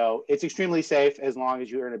let them know. It's extremely safe as long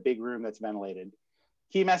as you're in a big room that's ventilated.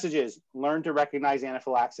 Key messages: learn to recognize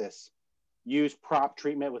anaphylaxis, use prompt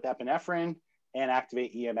treatment with epinephrine, and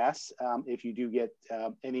activate EMS if you do get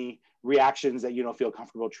any reactions that you don't feel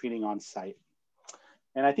comfortable treating on site.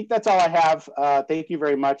 And I think that's all I have. Thank you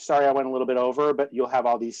very much. Sorry I went a little bit over, but you'll have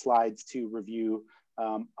all these slides to review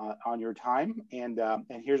on your time. And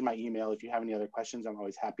here's my email. If you have any other questions, I'm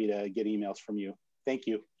always happy to get emails from you. Thank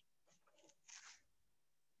you.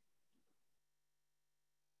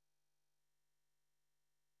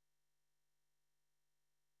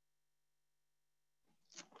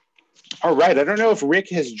 All right, I don't know if Rick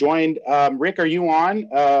has joined. Rick, are you on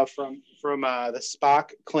from the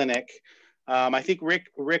SPOC clinic? I think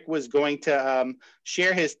Rick was going to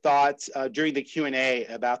share his thoughts during the Q&A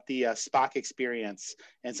about the SPOC experience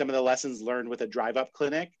and some of the lessons learned with a drive-up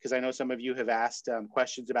clinic, because I know some of you have asked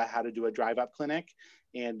questions about how to do a drive-up clinic.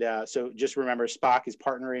 And so just remember, SPOC is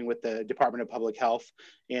partnering with the Department of Public Health,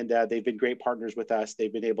 and they've been great partners with us.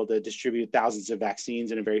 They've been able to distribute thousands of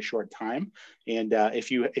vaccines in a very short time. And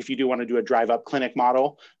if you do want to do a drive-up clinic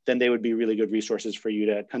model, then they would be really good resources for you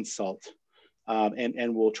to consult.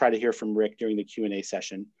 And we'll try to hear from Rick during the Q&A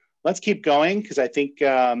session. Let's keep going, because I think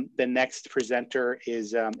the next presenter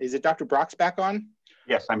is it Dr. Brock's back on?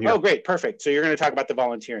 Yes, I'm here. Oh, great, perfect. So you're going to talk about the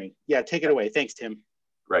volunteering. Yeah, take it away. Thanks, Tim.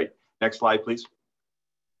 Great. Next slide, please.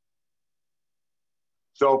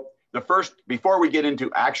 So before we get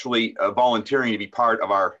into actually volunteering to be part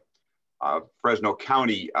of our Fresno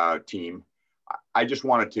County team, I just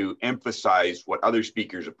wanted to emphasize what other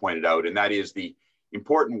speakers have pointed out, and that is the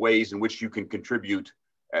important ways in which you can contribute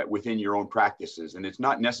within your own practices. And it's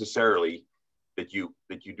not necessarily that you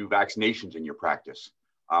do vaccinations in your practice,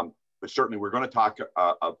 but certainly we're going to talk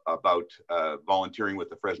about volunteering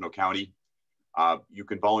with the Fresno County. You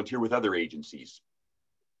can volunteer with other agencies.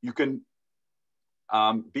 You can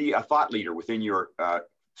be a thought leader within your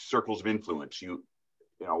circles of influence. You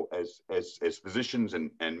know, as physicians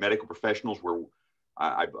and medical professionals,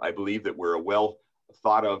 I believe that we're a well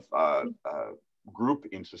thought of group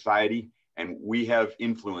in society, and we have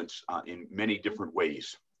influence in many different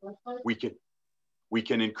ways. We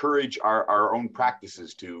can encourage our own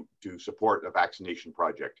practices to support a vaccination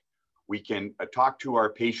project. We can talk to our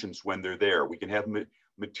patients when they're there. We can have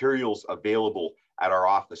materials available at our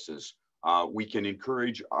offices. We can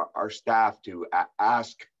encourage our staff to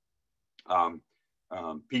ask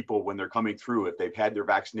people when they're coming through if they've had their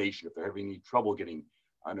vaccination, if they're having any trouble getting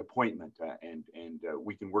an appointment, and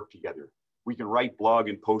we can work together. We can write, blog,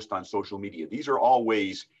 and post on social media. These are all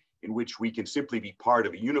ways in which we can simply be part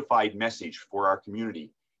of a unified message for our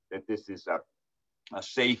community that this is a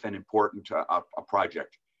safe and important a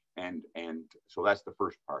project. And so that's the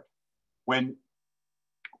first part.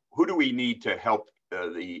 Who do we need to help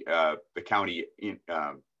the county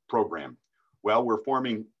program? Well, we're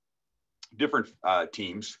forming different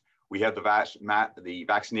teams. We have the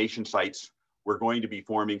vaccination sites. We're going to be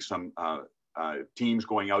forming some teams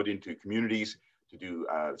going out into communities to do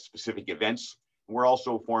specific events. And we're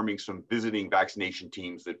also forming some visiting vaccination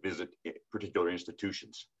teams that visit particular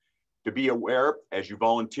institutions. To be aware, as you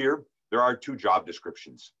volunteer, there are two job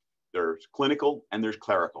descriptions. There's clinical and there's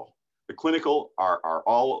clerical. The clinical are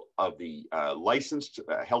all of the licensed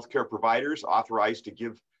healthcare providers authorized to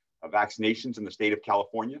give vaccinations in the state of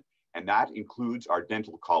California, and that includes our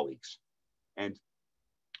dental colleagues. And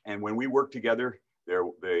when we work together,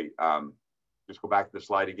 just go back to the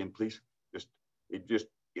slide again, please.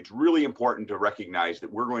 It's really important to recognize that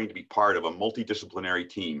we're going to be part of a multidisciplinary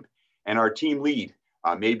team, and our team lead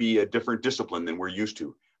may be a different discipline than we're used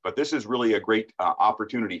to, but this is really a great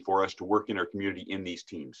opportunity for us to work in our community in these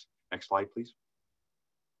teams. Next slide, please.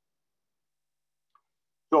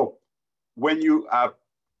 So when you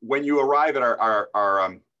arrive at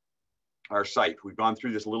our site, we've gone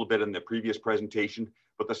through this a little bit in the previous presentation,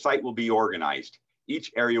 but the site will be organized.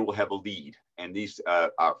 Each area will have a lead, and these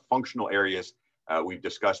are functional areas we've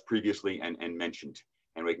discussed previously and mentioned,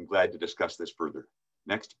 and we're glad to discuss this further.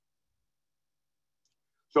 Next.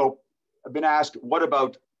 So I've been asked, what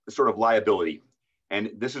about the sort of liability?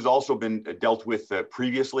 And this has also been dealt with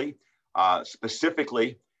previously,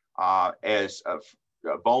 specifically as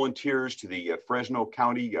volunteers to the Fresno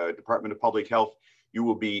County Department of Public Health. You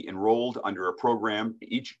will be enrolled under a program,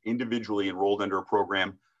 each individually enrolled under a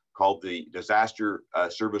program called the Disaster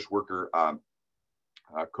Service Worker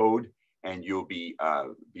Code, and you'll be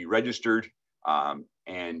registered.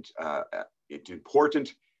 And it's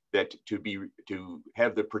important that to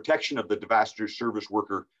have the protection of the disaster service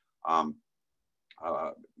worker,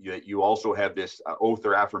 that you also have this oath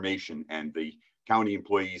or affirmation, and the county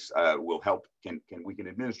employees will help. We can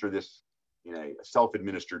administer this in a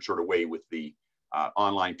self-administered sort of way with the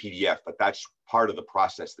online PDF, but that's part of the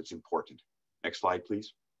process that's important. Next slide,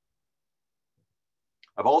 please.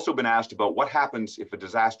 I've also been asked about what happens if a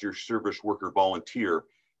disaster service worker volunteer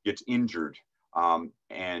gets injured.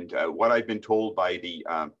 What I've been told by the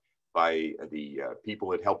people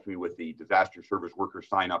that helped me with the disaster service worker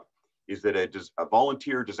sign up is that a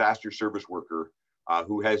volunteer disaster service worker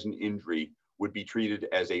who has an injury would be treated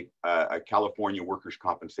as a California workers'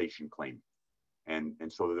 compensation claim. And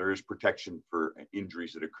so there is protection for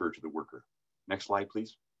injuries that occur to the worker. Next slide,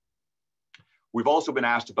 please. We've also been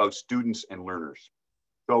asked about students and learners.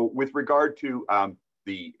 So with regard to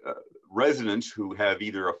the residents who have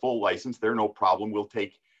either a full license, they're no problem, we'll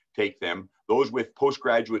take them. Those with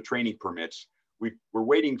postgraduate training permits, we're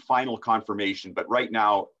waiting final confirmation, but right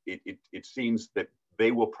now it seems that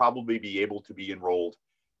they will probably be able to be enrolled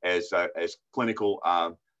as clinical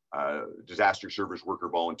disaster service worker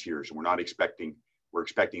volunteers, and we're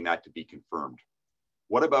expecting that to be confirmed.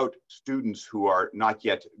 What about students who are not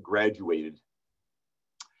yet graduated?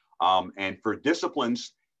 And for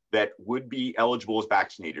disciplines that would be eligible as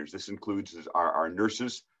vaccinators, this includes our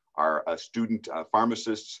nurses, our student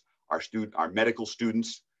pharmacists, our medical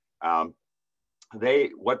students.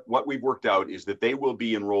 What we've worked out is that they will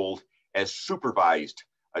be enrolled as supervised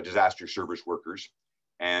disaster service workers,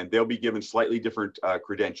 and they'll be given slightly different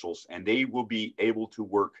credentials, and they will be able to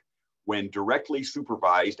work when directly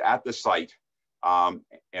supervised at the site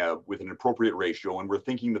with an appropriate ratio. And we're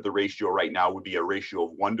thinking that the ratio right now would be a ratio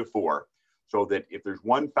of 1 to 4, so that if there's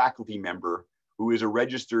one faculty member who is a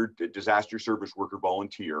registered disaster service worker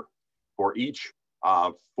volunteer for each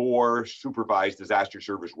 4 supervised disaster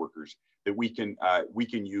service workers, that we can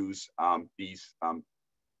use these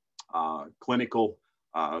clinical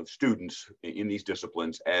students in these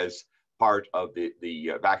disciplines as part of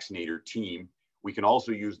the vaccinator team. We can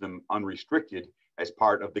also use them unrestricted as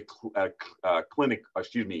part of the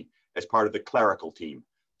as part of the clerical team.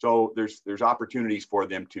 So there's opportunities for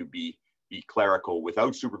them to be clerical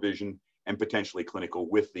without supervision, and potentially clinical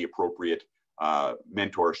with the appropriate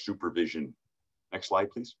mentor supervision. Next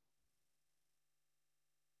slide, please.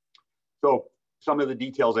 So some of the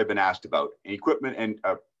details I've been asked about. Equipment and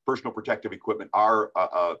personal protective equipment are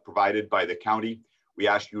provided by the county. We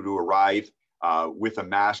ask you to arrive with a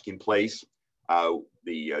mask in place.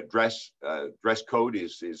 The dress code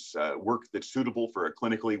is work that's suitable for a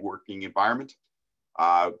clinically working environment.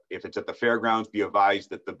 If it's at the fairgrounds, be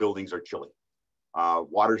advised that the buildings are chilly.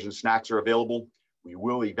 Waters and snacks are available. We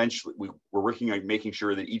will eventually, we're working on making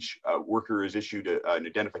sure that each worker is issued an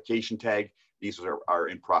identification tag. These are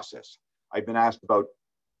in process. I've been asked about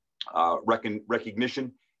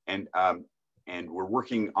recognition, and we're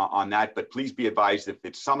working on that, but please be advised if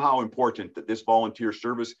it's somehow important that this volunteer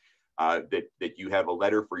service, that you have a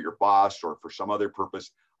letter for your boss or for some other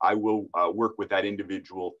purpose, I will work with that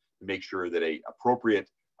individual to make sure that a appropriate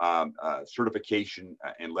certification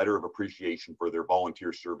and letter of appreciation for their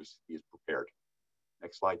volunteer service is prepared.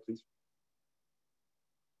 Next slide, please.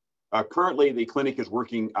 Currently, the clinic is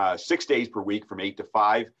working 6 days per week from 8 to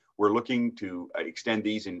 5. We're looking to extend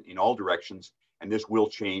these in all directions, and this will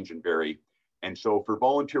change and vary. And so for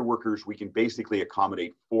volunteer workers, we can basically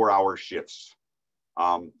accommodate 4-hour shifts.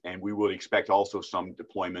 And we would expect also some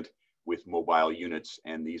deployment with mobile units,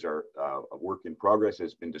 and these are a work in progress,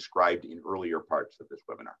 as been described in earlier parts of this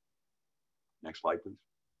webinar. Next slide, please.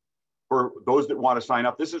 For those that want to sign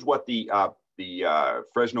up, this is what the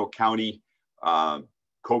Fresno County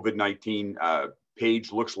COVID-19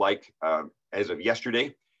 page looks like as of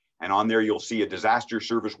yesterday. And on there, you'll see a disaster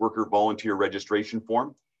service worker volunteer registration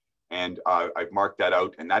form. And I've marked that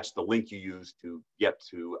out, and that's the link you use to get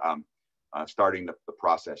to starting the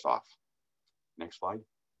process off. Next slide.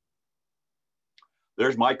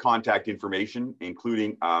 There's my contact information,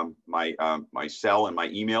 including my cell and my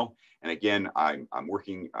email. And again, I'm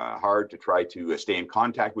working hard to try to stay in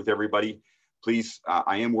contact with everybody. Please,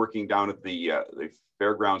 I am working down at the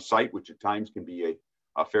fairground site, which at times can be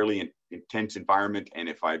a fairly intense environment. And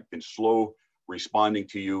if I've been slow responding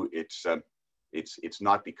to you, it's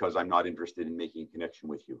not because I'm not interested in making a connection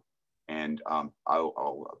with you. And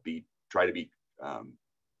I'll try to be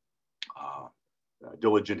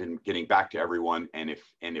diligent in getting back to everyone. And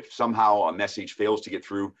if somehow a message fails to get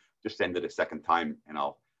through, just send it a second time, and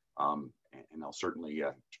I'll certainly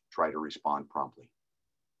try to respond promptly.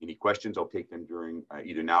 Any questions? I'll take them during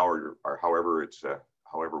either now or however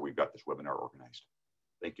however we've got this webinar organized.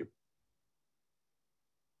 Thank you.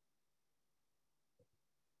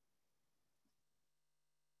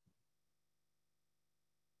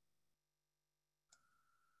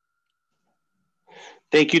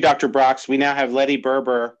 Thank you, Dr. Brox. We now have Letty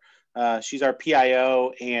Berber. She's our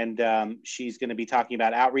PIO, and she's going to be talking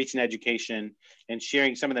about outreach and education and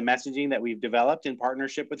sharing some of the messaging that we've developed in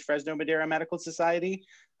partnership with Fresno Madera Medical Society.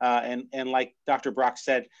 And like Dr. Brox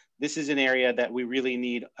said, this is an area that we really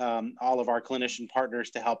need all of our clinician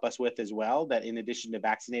partners to help us with as well, that in addition to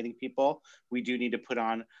vaccinating people, we do need to put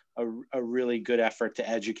on a really good effort to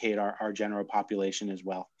educate our general population as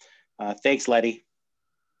well. Thanks, Letty.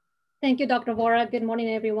 Thank you, Dr. Vora. Good morning,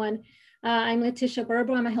 everyone. I'm Letitia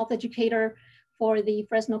Berber. I'm a health educator for the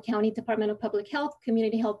Fresno County Department of Public Health,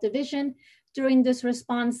 Community Health Division. During this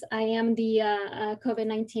response, I am the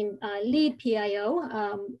COVID-19 lead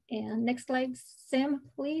PIO. And next slide, Sim,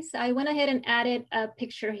 please. I went ahead and added a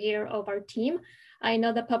picture here of our team. I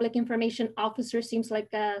know the public information officer sounds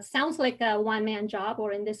like a one-man job,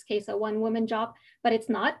 or in this case, a one-woman job, but it's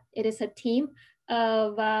not. It is a team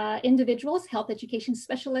of individuals, health education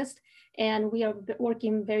specialists, and we are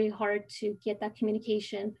working very hard to get that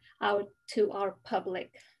communication out to our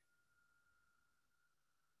public.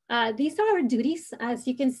 These are our duties. As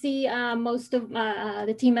you can see, most of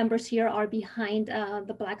the team members here are behind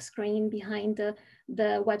the black screen, behind the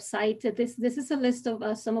website. This is a list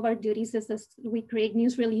of some of our duties. We create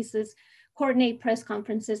news releases, coordinate press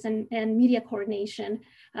conferences and media coordination.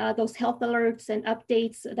 Those health alerts and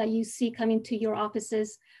updates that you see coming to your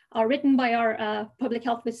offices are written by our public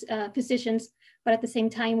health physicians, but at the same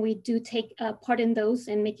time, we do take part in those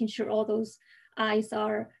and making sure all those I's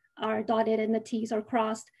are dotted and the T's are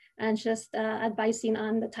crossed, and just advising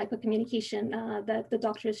on the type of communication that the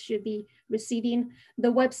doctors should be receiving.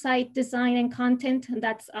 The website design and content,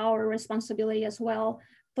 that's our responsibility as well.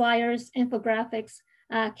 Flyers, infographics,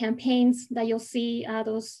 campaigns that you'll see,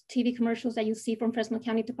 those TV commercials that you see from Fresno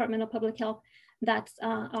County Department of Public Health, that's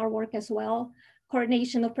our work as well.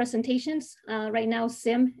 Coordination of presentations. Right now,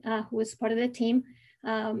 Sim, who is part of the team,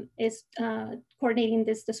 is coordinating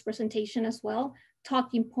this presentation as well.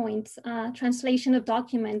 Talking points, translation of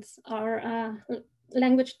documents. Our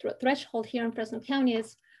language threshold here in Fresno County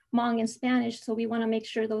is Hmong and Spanish, so we want to make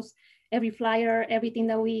sure every flyer, everything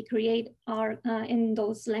that we create are in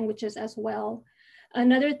those languages as well.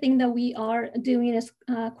 Another thing that we are doing is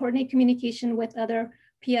coordinate communication with other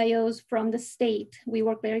PIOs from the state. We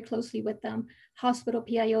work very closely with them. Hospital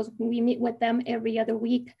PIOs, we meet with them every other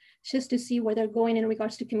week just to see where they're going in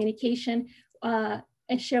regards to communication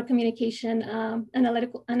and share communication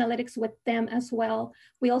analytics with them as well.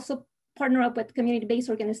 We also partner up with community-based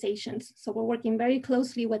organizations. So we're working very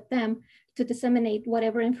closely with them to disseminate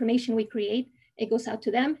whatever information we create. It goes out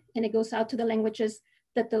to them and it goes out to the languages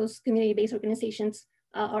that those community-based organizations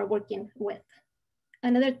are working with.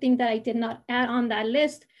 Another thing that I did not add on that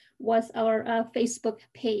list was our Facebook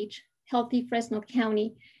page, Healthy Fresno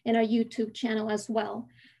County, and our YouTube channel as well.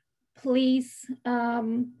 Please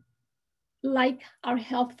like our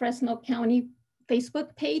Health Fresno County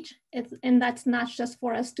Facebook page. And that's not just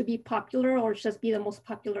for us to be popular or just be the most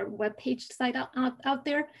popular webpage site out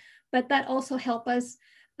there, but that also help us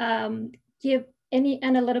give any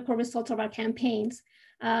analytical results of our campaigns.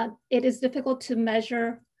 It is difficult to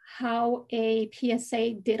measure how a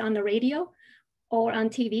PSA did on the radio or on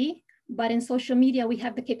TV, but in social media, we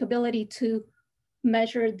have the capability to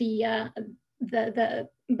measure the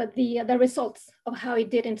results of how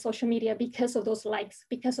it did in social media because of those likes,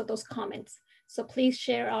 because of those comments. So please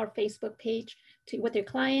share our Facebook page with your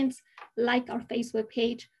clients, like our Facebook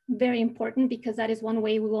page, very important because that is one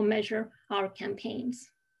way we will measure our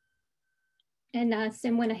campaigns. And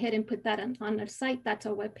Sim went ahead and put that on our site. That's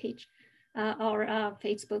our webpage, our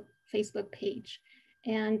Facebook page.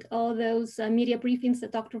 And all those media briefings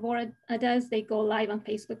that Dr. Vora does, they go live on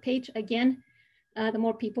Facebook page. Again, the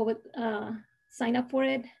more people would sign up for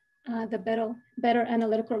it, the better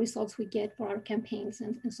analytical results we get for our campaigns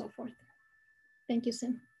and so forth. Thank you,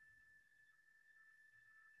 Sim.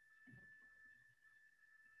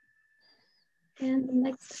 And the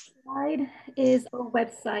next slide is our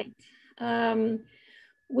website. Our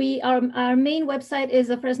main website is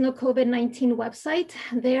the Fresno COVID-19 website.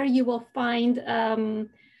 There you will find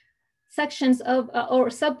sections of or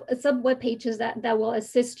sub web pages that will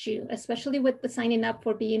assist you, especially with the signing up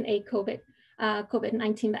for being a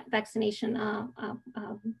COVID-19 vaccination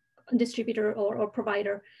distributor or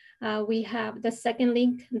provider. We have the second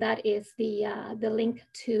link that is the link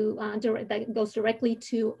to that goes directly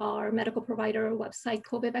to our medical provider website,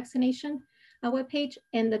 COVID vaccination webpage.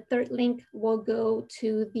 And the third link will go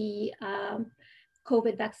to the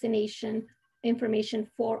COVID vaccination information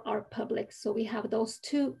for our public. So we have those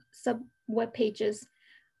two sub web pages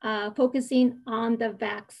focusing on the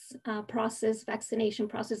vaccination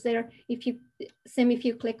process there. If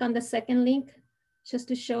you click on the second link, just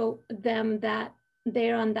to show them that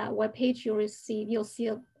there on that web page, you'll see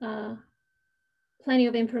plenty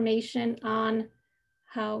of information on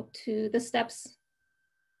the steps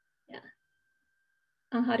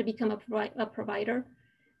on how to become a provider.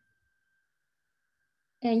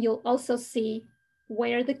 And you'll also see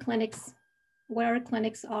where our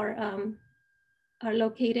clinics are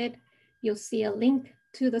located. You'll see a link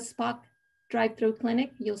to the Spock drive-through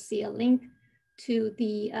clinic. You'll see a link to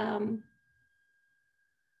the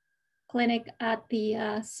clinic at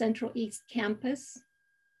the Central East campus.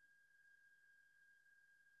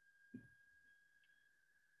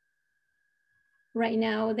 Right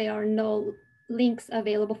now, there are no links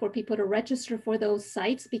available for people to register for those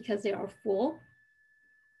sites because they are full.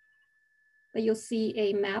 But you'll see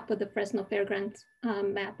a map of the Fresno Fairgrounds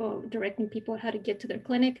map of directing people how to get to their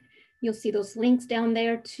clinic. You'll see those links down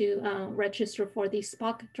there to register for the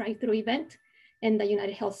Spock drive-through event and the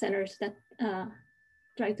United Health Center's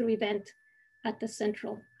drive-through event at the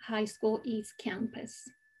Central High School East campus.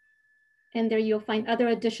 And there you'll find other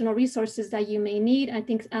additional resources that you may need. I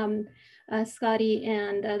think Scotty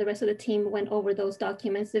and the rest of the team went over those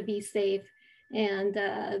documents, the vSafe and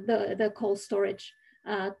the cold storage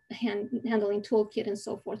handling toolkit and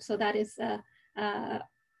so forth. So that is a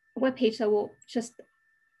webpage that will just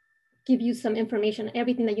give you some information,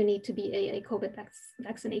 everything that you need to be a COVID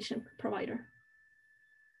vaccination provider.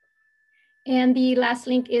 And the last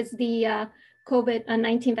link is the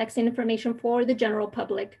COVID-19 vaccine information for the general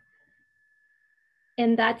public.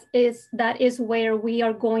 And that is where we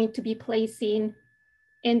are going to be placing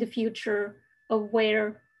in the future of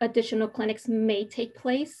where additional clinics may take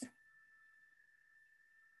place.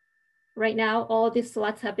 Right now, all these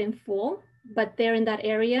slots have been full, but there in that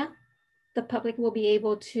area, the public will be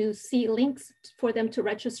able to see links for them to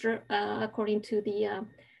register according to the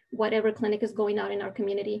whatever clinic is going on in our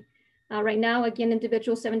community. Right now, again,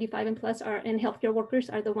 individuals 75 and plus and healthcare workers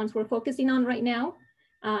are the ones we're focusing on right now.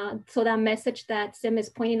 So that message that Sim is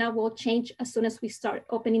pointing out will change as soon as we start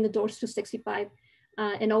opening the doors to 65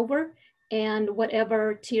 and over, and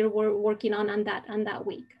whatever tier we're working on that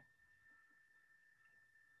week.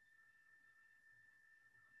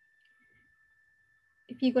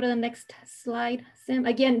 If you go to the next slide, Sim,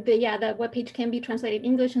 again, the webpage can be translated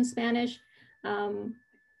English and Spanish.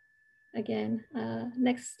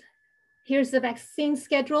 Next, here's the vaccine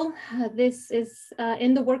schedule. This is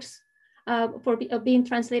in the works for being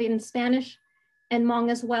translated in Spanish and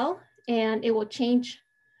Hmong as well. And it will change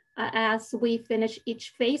as we finish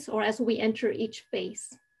each phase or as we enter each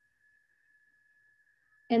phase.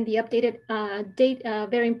 And the updated date,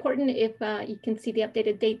 very important, if you can see the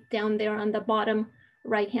updated date down there on the bottom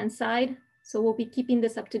right-hand side. So we'll be keeping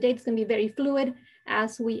this up to date. It's gonna be very fluid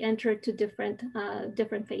as we enter to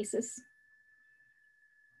different phases.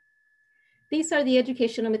 These are the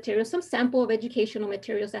educational materials, some sample of educational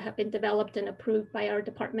materials that have been developed and approved by our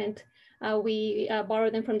department. We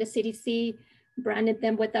borrowed them from the CDC, branded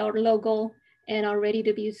them with our logo, and are ready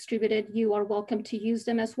to be distributed. You are welcome to use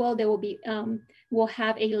them as well. There will be, we'll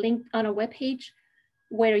have a link on our webpage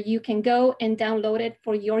where you can go and download it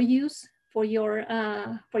for your use, for your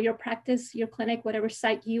practice, your clinic, whatever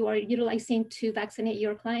site you are utilizing to vaccinate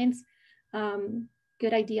your clients.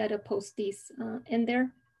 Good idea to post these in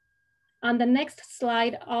there. On the next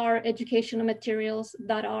slide are educational materials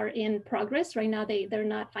that are in progress. Right now, they're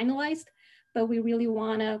not finalized, but we really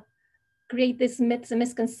wanna create this myths and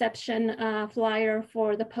misconception flyer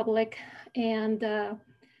for the public. And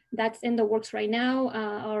that's in the works right now.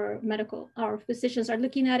 Our physicians are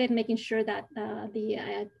looking at it, making sure that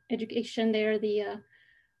the education there, the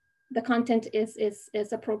content is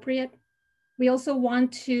appropriate. We also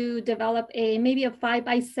want to develop maybe a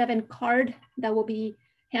 5x7 card that will be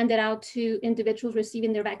handed out to individuals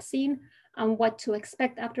receiving their vaccine on what to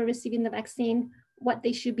expect after receiving the vaccine, what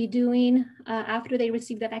they should be doing after they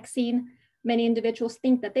receive the vaccine, Many individuals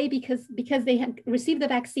think that because they had received the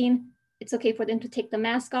vaccine, it's okay for them to take the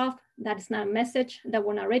mask off. That is not a message, that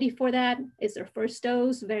we're not ready for that. It's their first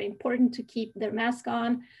dose, very important to keep their mask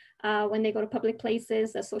on when they go to public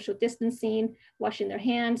places, social distancing, washing their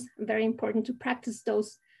hands, very important to practice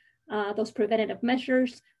those preventative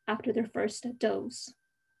measures after their first dose.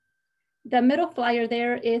 The middle flyer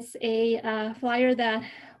there is a flyer that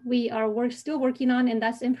we are still working on, and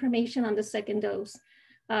that's information on the second dose.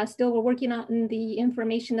 Still, we're working on the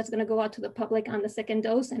information that's going to go out to the public on the second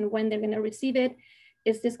dose and when they're going to receive it.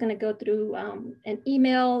 Is this going to go through an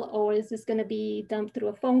email, or is this going to be done through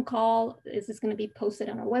a phone call? Is this going to be posted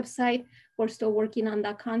on our website? We're still working on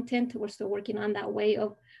that content. We're still working on that way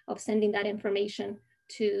of sending that information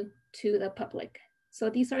to the public. So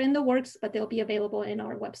these are in the works, but they'll be available in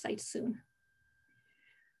our website soon.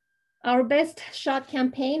 Our Best Shot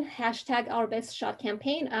campaign, hashtag Our Best Shot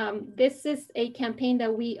campaign. This is a campaign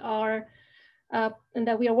that we are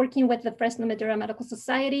working with the Fresno Madera Medical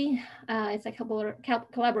Society. It's a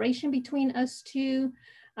collaboration between us two.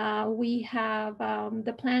 We have,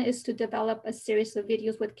 the plan is to develop a series of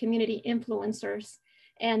videos with community influencers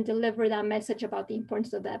and deliver that message about the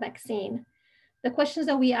importance of that vaccine. The questions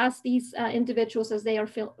that we ask these individuals as they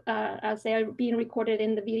are being recorded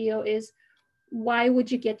in the video is, why would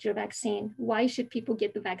you get your vaccine? Why should people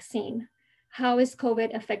get the vaccine? How has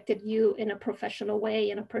COVID affected you in a professional way,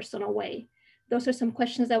 in a personal way? Those are some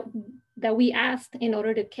questions that we asked in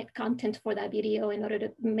order to get content for that video, in order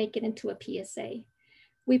to make it into a PSA.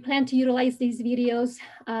 We plan to utilize these videos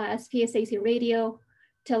as PSAs in radio,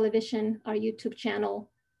 television, our YouTube channel,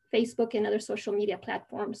 Facebook, and other social media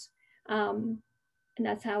platforms. And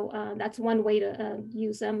that's one way to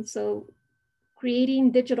use them. So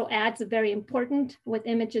creating digital ads is very important with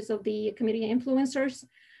images of the community influencers.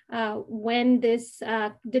 When this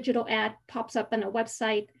digital ad pops up on a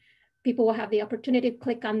website, people will have the opportunity to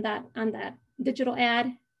click on that digital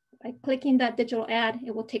ad. By clicking that digital ad,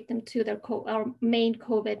 it will take them to our main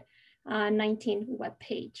COVID-19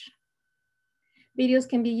 webpage. Videos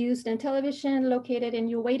can be used in television located in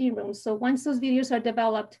your waiting room. So once those videos are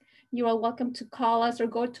developed, you are welcome to call us or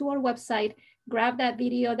go to our website, grab that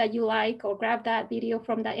video that you like, or grab that video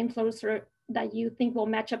from that influencer that you think will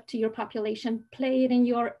match up to your population, play it in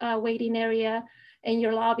your waiting area, in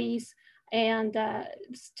your lobbies, and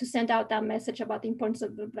to send out that message about the importance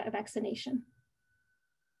of the vaccination.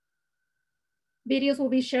 Videos will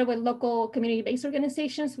be shared with local community-based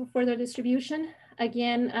organizations for further distribution.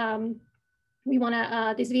 Again, we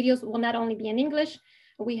wanna, these videos will not only be in English,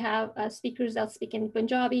 we have speakers that speak in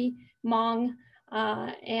Punjabi, Hmong,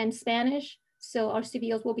 and Spanish. So our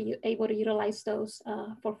CVOs will be able to utilize those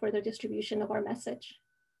for further distribution of our message.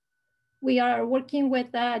 We are working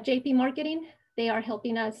with JP Marketing. They are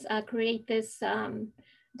helping us create this,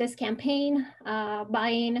 this campaign,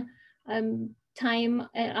 buying time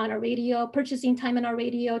on our radio, purchasing time on our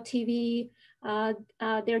radio, TV.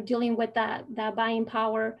 They're dealing with that buying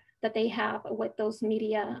power that they have with those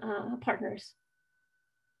media partners.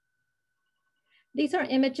 These are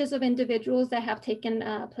images of individuals that have taken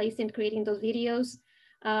place in creating those videos.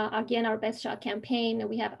 Again, our Best Shot campaign,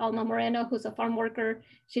 we have Alma Moreno, who's a farm worker.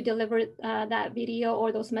 She delivered that video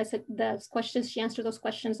or those questions. She answered those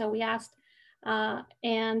questions that we asked.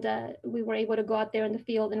 And we were able to go out there in the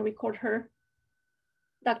field and record her.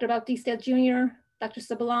 Dr. Bautista Jr., Dr.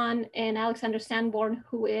 Sabalan, and Alexander Sanborn,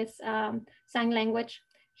 who is sign language.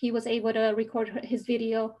 He was able to record his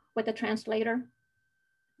video with a translator.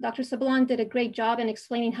 Dr. Sabalan did a great job in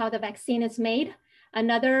explaining how the vaccine is made.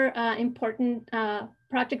 Another important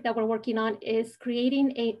project that we're working on is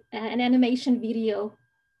creating an animation video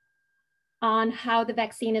on how the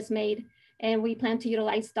vaccine is made. And we plan to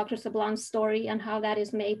utilize Dr. Sabalan's story on how that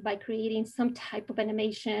is made by creating some type of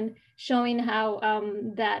animation showing how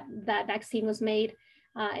that vaccine was made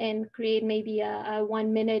and create maybe a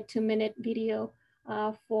 1 minute, 2 minute video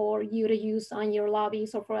for you to use on your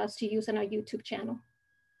lobbies or for us to use on our YouTube channel.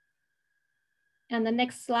 And the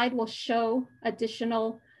next slide will show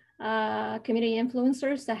additional community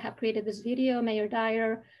influencers that have created this video: Mayor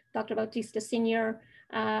Dyer, Dr. Bautista Sr.,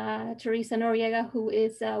 Teresa Noriega, who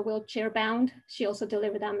is wheelchair bound. She also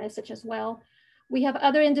delivered that message as well. We have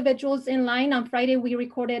other individuals in line. On Friday, we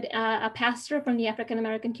recorded a pastor from the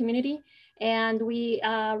African-American community, and we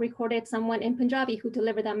recorded someone in Punjabi who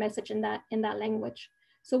delivered that message in that language.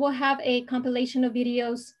 So we'll have a compilation of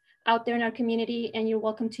videos out there in our community, and you're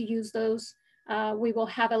welcome to use those. We will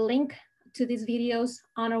have a link to these videos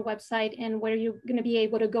on our website, and where you're going to be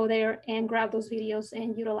able to go there and grab those videos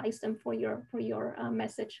and utilize them for your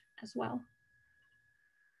message as well.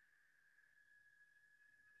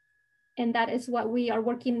 And that is what we are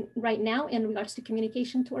working right now in regards to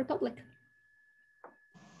communication to our public.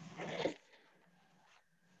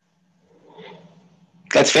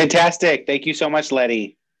 That's fantastic. Thank you so much,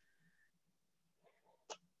 Letty.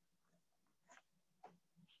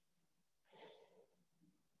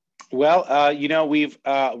 Well, you know, we've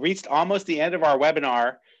reached almost the end of our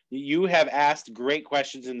webinar. You have asked great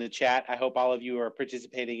questions in the chat. I hope all of you are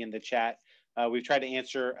participating in the chat. We've tried to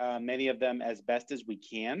answer many of them as best as we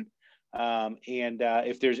can.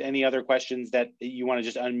 If there's any other questions that you want to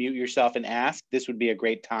just unmute yourself and ask, this would be a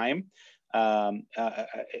great time.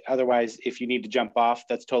 Otherwise, if you need to jump off,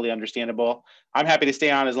 that's totally understandable. I'm happy to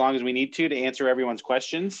stay on as long as we need to answer everyone's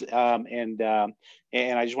questions. And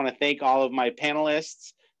I just want to thank all of my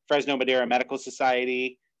panelists, Fresno Madera Medical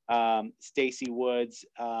Society, Stacy Woods,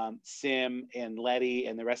 Sim and Letty,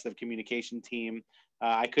 and the rest of the communication team.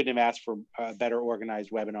 I couldn't have asked for a better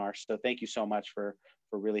organized webinar. So thank you so much for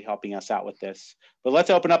really helping us out with this. But let's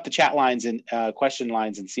open up the chat lines and question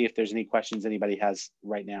lines and see if there's any questions anybody has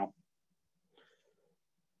right now.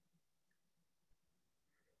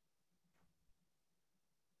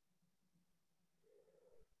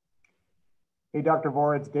 Hey, Dr.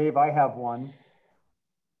 Vora, it's Dave. I have one.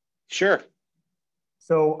 Sure.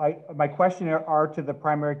 So my question are to the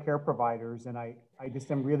primary care providers, and I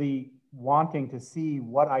just am really wanting to see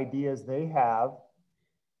what ideas they have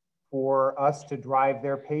for us to drive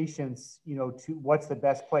their patients, you know, to what's the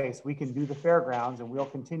best place. We can do the fairgrounds and we'll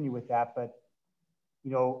continue with that, but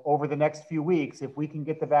you know, over the next few weeks, if we can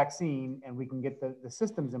get the vaccine and we can get the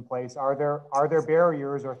systems in place, are there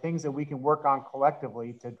barriers or things that we can work on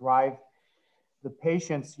collectively to drive the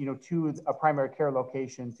patients, you know, to a primary care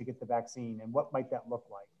location to get the vaccine, and what might that look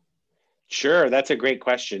like? Sure, that's a great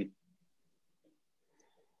question.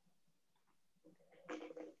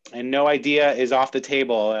 And no idea is off the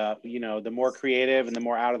table. You know, the more creative and the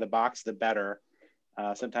more out of the box, the better.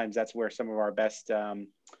 Sometimes that's where some of our best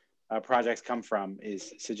projects come from,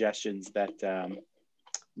 is suggestions that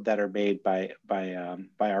that are made by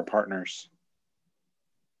our partners.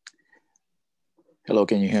 Hello,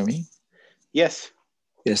 can you hear me? Yes.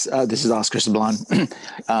 Yes, this is Oscar Sablan.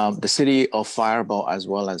 The city of Fireball, as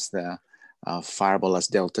well as the Fireball Las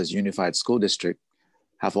Deltas Unified School District,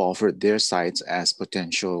 have offered their sites as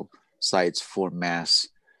potential sites for mass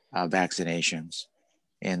vaccinations.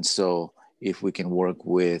 And so if we can work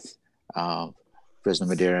with Fresno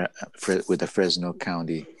Madera, with the Fresno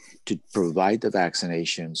County to provide the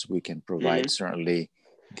vaccinations, we can provide certainly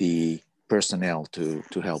the personnel to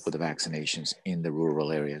help with the vaccinations in the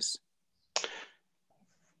rural areas.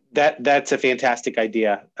 That's a fantastic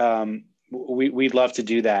idea. We'd love to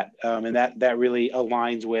do that. And that really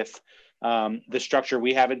aligns with the structure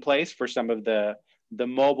we have in place for some of the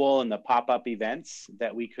mobile and the pop-up events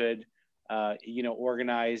that we could, you know,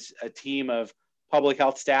 organize a team of public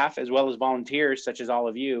health staff as well as volunteers, such as all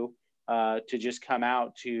of you, to just come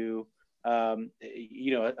out to,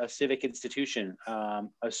 you know, a civic institution,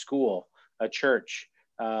 a school, a church,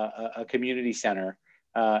 a community center,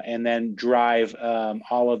 and then drive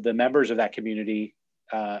all of the members of that community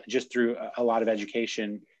just through a lot of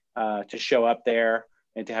education to show up there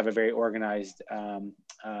and to have a very organized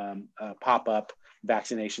pop-up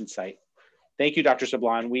vaccination site. Thank you, Dr.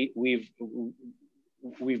 Sablan.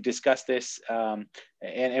 We've discussed this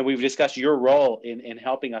and we've discussed your role in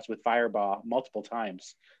helping us with Fireball multiple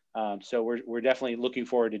times. So we're definitely looking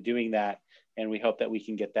forward to doing that, and we hope that we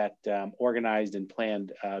can get that organized and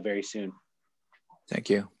planned very soon. Thank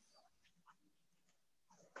you.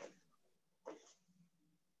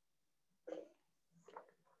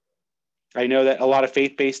 I know that a lot of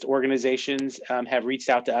faith-based organizations have reached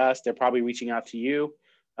out to us. They're probably reaching out to you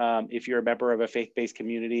if you're a member of a faith-based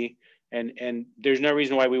community. And there's no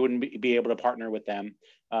reason why we wouldn't be able to partner with them.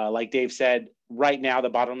 Like Dave said, right now the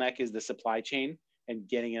bottleneck is the supply chain and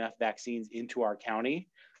getting enough vaccines into our county.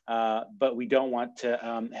 But we don't want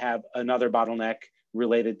to have another bottleneck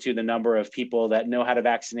related to the number of people that know how to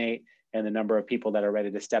vaccinate and the number of people that are ready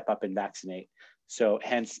to step up and vaccinate. So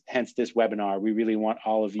hence this webinar. We really want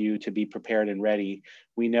all of you to be prepared and ready.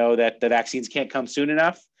 We know that the vaccines can't come soon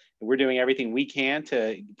enough. We're doing everything we can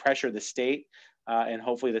to pressure the state, and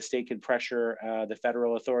hopefully the state can pressure the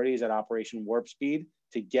federal authorities at Operation Warp Speed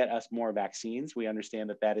to get us more vaccines. We understand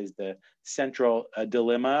that that is the central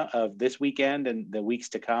dilemma of this weekend and the weeks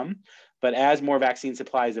to come. But as more vaccine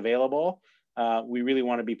supply is available, we really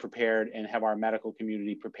want to be prepared and have our medical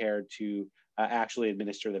community prepared to actually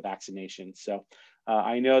administer the vaccination. So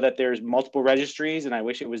I know that there's multiple registries, and I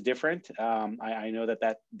wish it was different. I know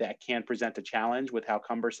that can present a challenge with how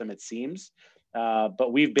cumbersome it seems,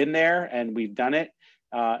 but we've been there and we've done it,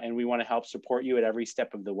 and we want to help support you at every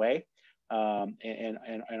step of the way.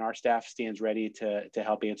 and our staff stands ready to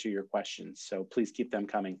help answer your questions. So please keep them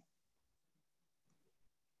coming.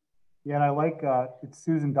 Yeah, and I like it's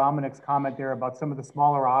Susan Dominic's comment there about some of the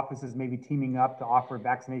smaller offices maybe teaming up to offer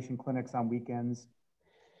vaccination clinics on weekends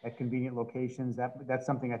at convenient locations. That's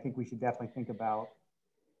something I think we should definitely think about.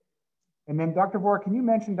 And then Dr. Vora, can you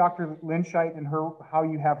mention Dr. Linscheid and how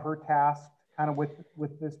you have her tasked kind of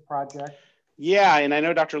with this project? Yeah, and I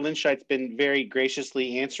know Dr. Linscheid's been very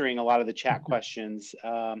graciously answering a lot of the chat questions.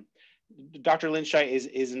 Dr. Linscheid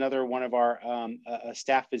is another one of our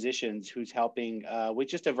staff physicians who's helping with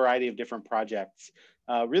just a variety of different projects,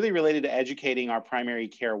 really related to educating our primary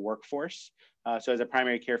care workforce. So as a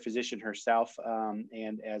primary care physician herself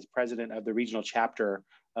and as president of the regional chapter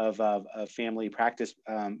of family practice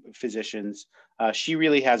physicians, she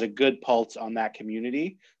really has a good pulse on that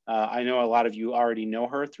community. I know a lot of you already know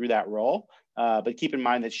her through that role, but keep in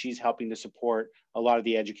mind that she's helping to support a lot of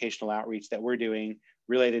the educational outreach that we're doing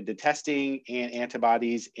related to testing and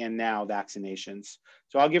antibodies and now vaccinations.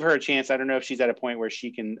 So I'll give her a chance. I don't know if she's at a point where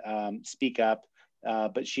she can speak up,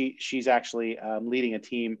 but she's actually leading a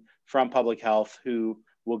team from public health who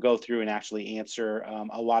will go through and actually answer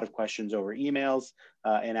a lot of questions over emails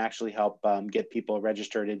and actually help get people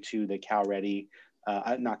registered into the CalReady,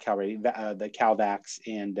 not CalReady, the CalVax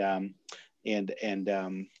and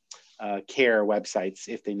CARE websites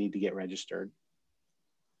if they need to get registered.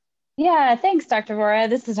 Yeah, thanks, Dr. Vora.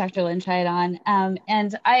 This is Dr. Linscheid on, and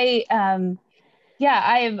I'm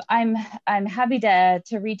happy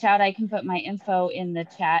to reach out. I can put my info in the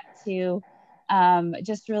chat too.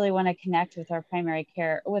 Just really want to connect with our primary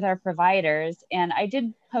care, with our providers. And I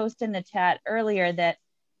did post in the chat earlier that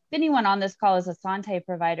if anyone on this call is a Sante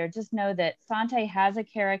provider, just know that Sante has a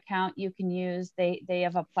care account you can use. They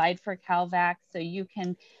have applied for CalVax, so you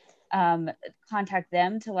can contact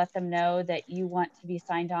them to let them know that you want to be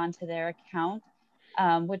signed on to their account,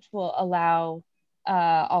 which will allow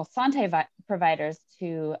all Sante providers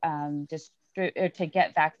to to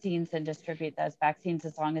get vaccines and distribute those vaccines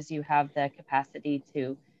as long as you have the capacity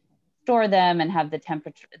to store them and have the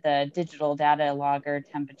temperature, the digital data logger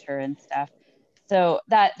temperature and stuff. So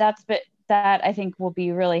that I think will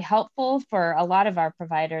be really helpful for a lot of our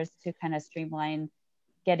providers to kind of streamline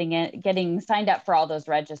getting signed up for all those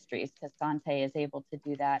registries, because Sante is able to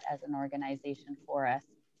do that as an organization for us.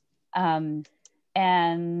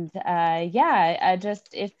 Just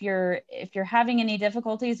if you're having any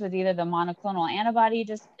difficulties with either the monoclonal antibody,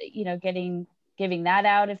 just giving that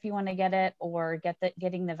out if you want to get it, or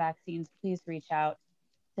getting the vaccines, please reach out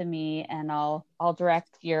to me and I'll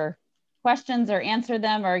direct your questions or answer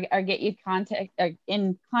them or get you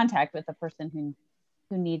in contact with the person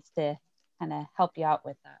who needs to kind of help you out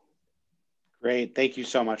with that. Great. Thank you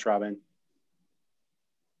so much, Robin.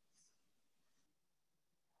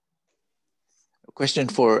 Question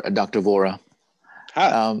for Dr. Vora.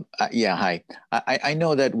 Hi. Hi. I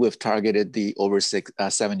know that we've targeted the over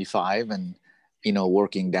 75 and,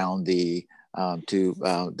 working down to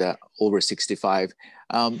the over 65.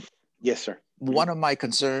 Yes, sir. One of my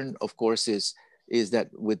concern, of course, is that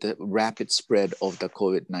with the rapid spread of the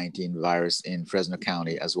COVID-19 virus in Fresno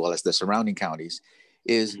County, as well as the surrounding counties,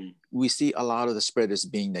 is we see a lot of the spread as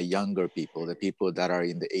being the younger people, the people that are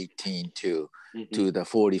in the 18 to the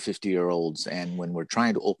 40, 50-year-olds. And when we're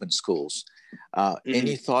trying to open schools,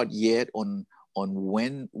 any thought yet on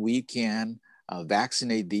when we can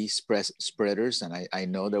vaccinate these spreaders? And I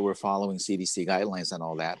know that we're following CDC guidelines and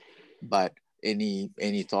all that, but any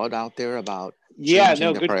thought out there about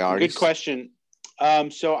changing the priorities? Good question.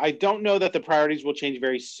 So I don't know that the priorities will change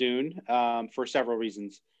very soon for several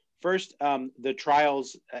reasons. First, the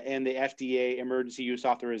trials and the FDA emergency use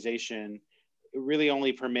authorization really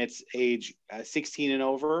only permits age 16 and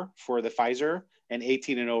over for the Pfizer and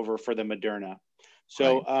 18 and over for the Moderna.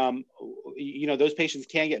 So, those patients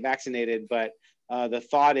can get vaccinated, but the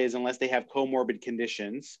thought is unless they have comorbid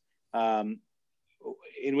conditions,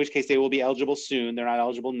 in which case they will be eligible soon. They're not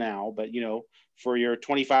eligible now, but for your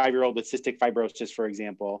 25-year-old with cystic fibrosis, for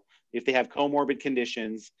example, if they have comorbid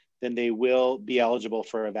conditions, then they will be eligible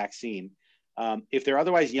for a vaccine. If they're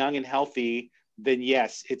otherwise young and healthy, then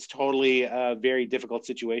yes, it's totally a very difficult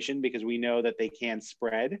situation because we know that they can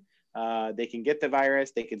spread. They can get the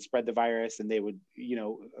virus, they can spread the virus, and they would,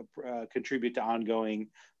 contribute to ongoing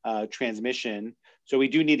transmission. So we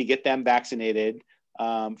do need to get them vaccinated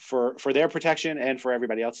for their protection and for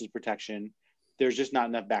everybody else's protection. There's just not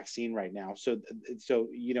enough vaccine right now. So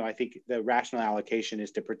I think the rational allocation is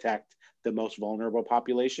to protect the most vulnerable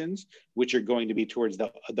populations, which are going to be towards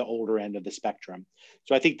the older end of the spectrum.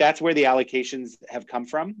 So I think that's where the allocations have come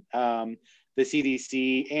from. The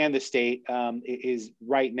CDC and the state is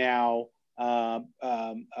right now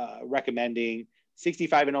recommending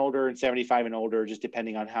 65 and older and 75 and older, just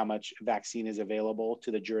depending on how much vaccine is available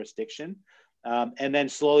to the jurisdiction. And then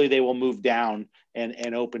slowly they will move down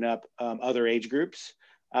and open up other age groups.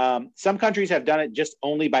 Some countries have done it just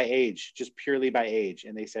only by age, just purely by age.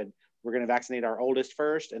 And they said, we're going to vaccinate our oldest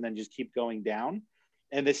first and then just keep going down.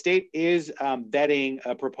 And the state is vetting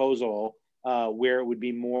a proposal where it would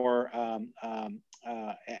be more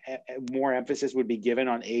emphasis would be given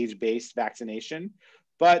on age-based vaccination.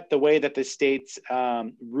 But the way that the state's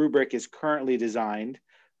rubric is currently designed,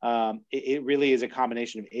 it really is a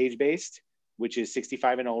combination of age-based, which is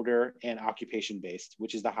 65 and older, and occupation-based,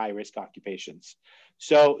 which is the high-risk occupations.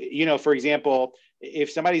 So, you know, for example,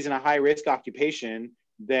 if somebody's in a high-risk occupation,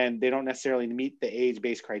 then they don't necessarily meet the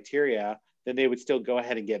age-based criteria, then they would still go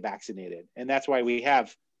ahead and get vaccinated. And that's why we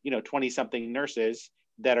have, you know, 20-something nurses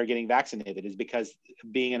that are getting vaccinated, is because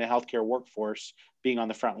being in a healthcare workforce, being on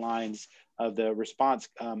the front lines of the response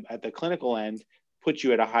at the clinical end, puts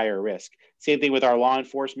you at a higher risk. Same thing with our law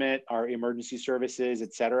enforcement, our emergency services,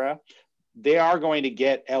 et cetera. They are going to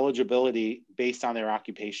get eligibility based on their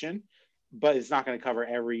occupation, but it's not going to cover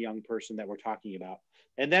every young person that we're talking about.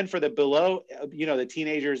 And then for the below, you know, the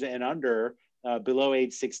teenagers and under, below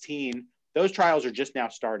age 16, those trials are just now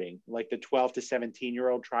starting. Like the 12 to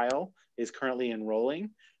 17-year-old trial is currently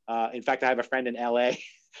enrolling. In fact, I have a friend in LA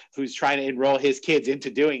who's trying to enroll his kids into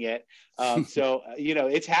doing it. So, you know,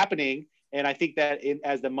 it's happening. And I think that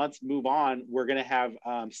as the months move on, we're going to have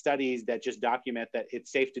studies that just document that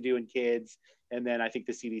it's safe to do in kids. And then I think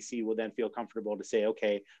the CDC will then feel comfortable to say,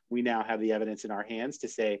 okay, we now have the evidence in our hands to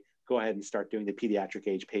say, go ahead and start doing the pediatric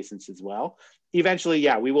age patients as well. Eventually,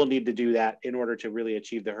 yeah, we will need to do that in order to really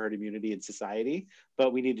achieve the herd immunity in society.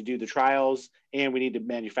 But we need to do the trials and we need to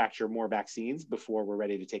manufacture more vaccines before we're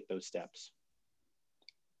ready to take those steps.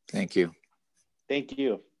 Thank you. Thank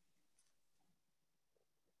you.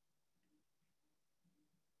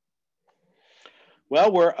 Well,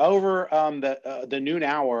 we're over the noon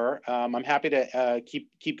hour. I'm happy to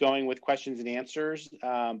keep going with questions and answers,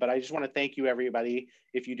 but I just want to thank you, everybody.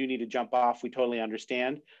 If you do need to jump off, we totally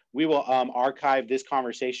understand. We will archive this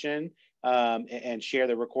conversation and share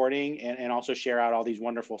the recording, and also share out all these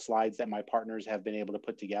wonderful slides that my partners have been able to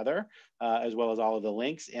put together, as well as all of the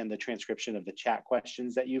links and the transcription of the chat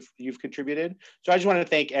questions that you've contributed. So I just want to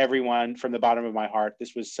thank everyone from the bottom of my heart.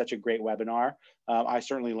 This was such a great webinar. I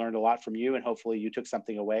certainly learned a lot from you, and hopefully you took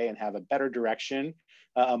something away and have a better direction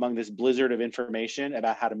among this blizzard of information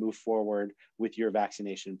about how to move forward with your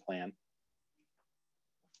vaccination plan.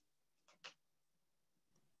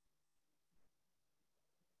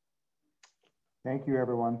 Thank you,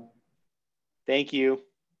 everyone. Thank you.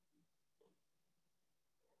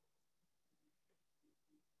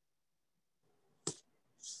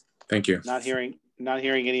 Thank you. Not hearing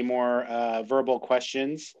any more verbal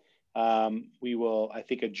questions. We will, I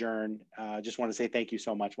think, adjourn. Just want to say thank you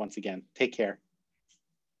so much once again. Take care.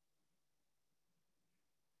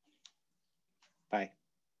 Bye.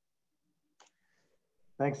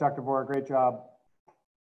 Thanks, Dr. Vora. Great job.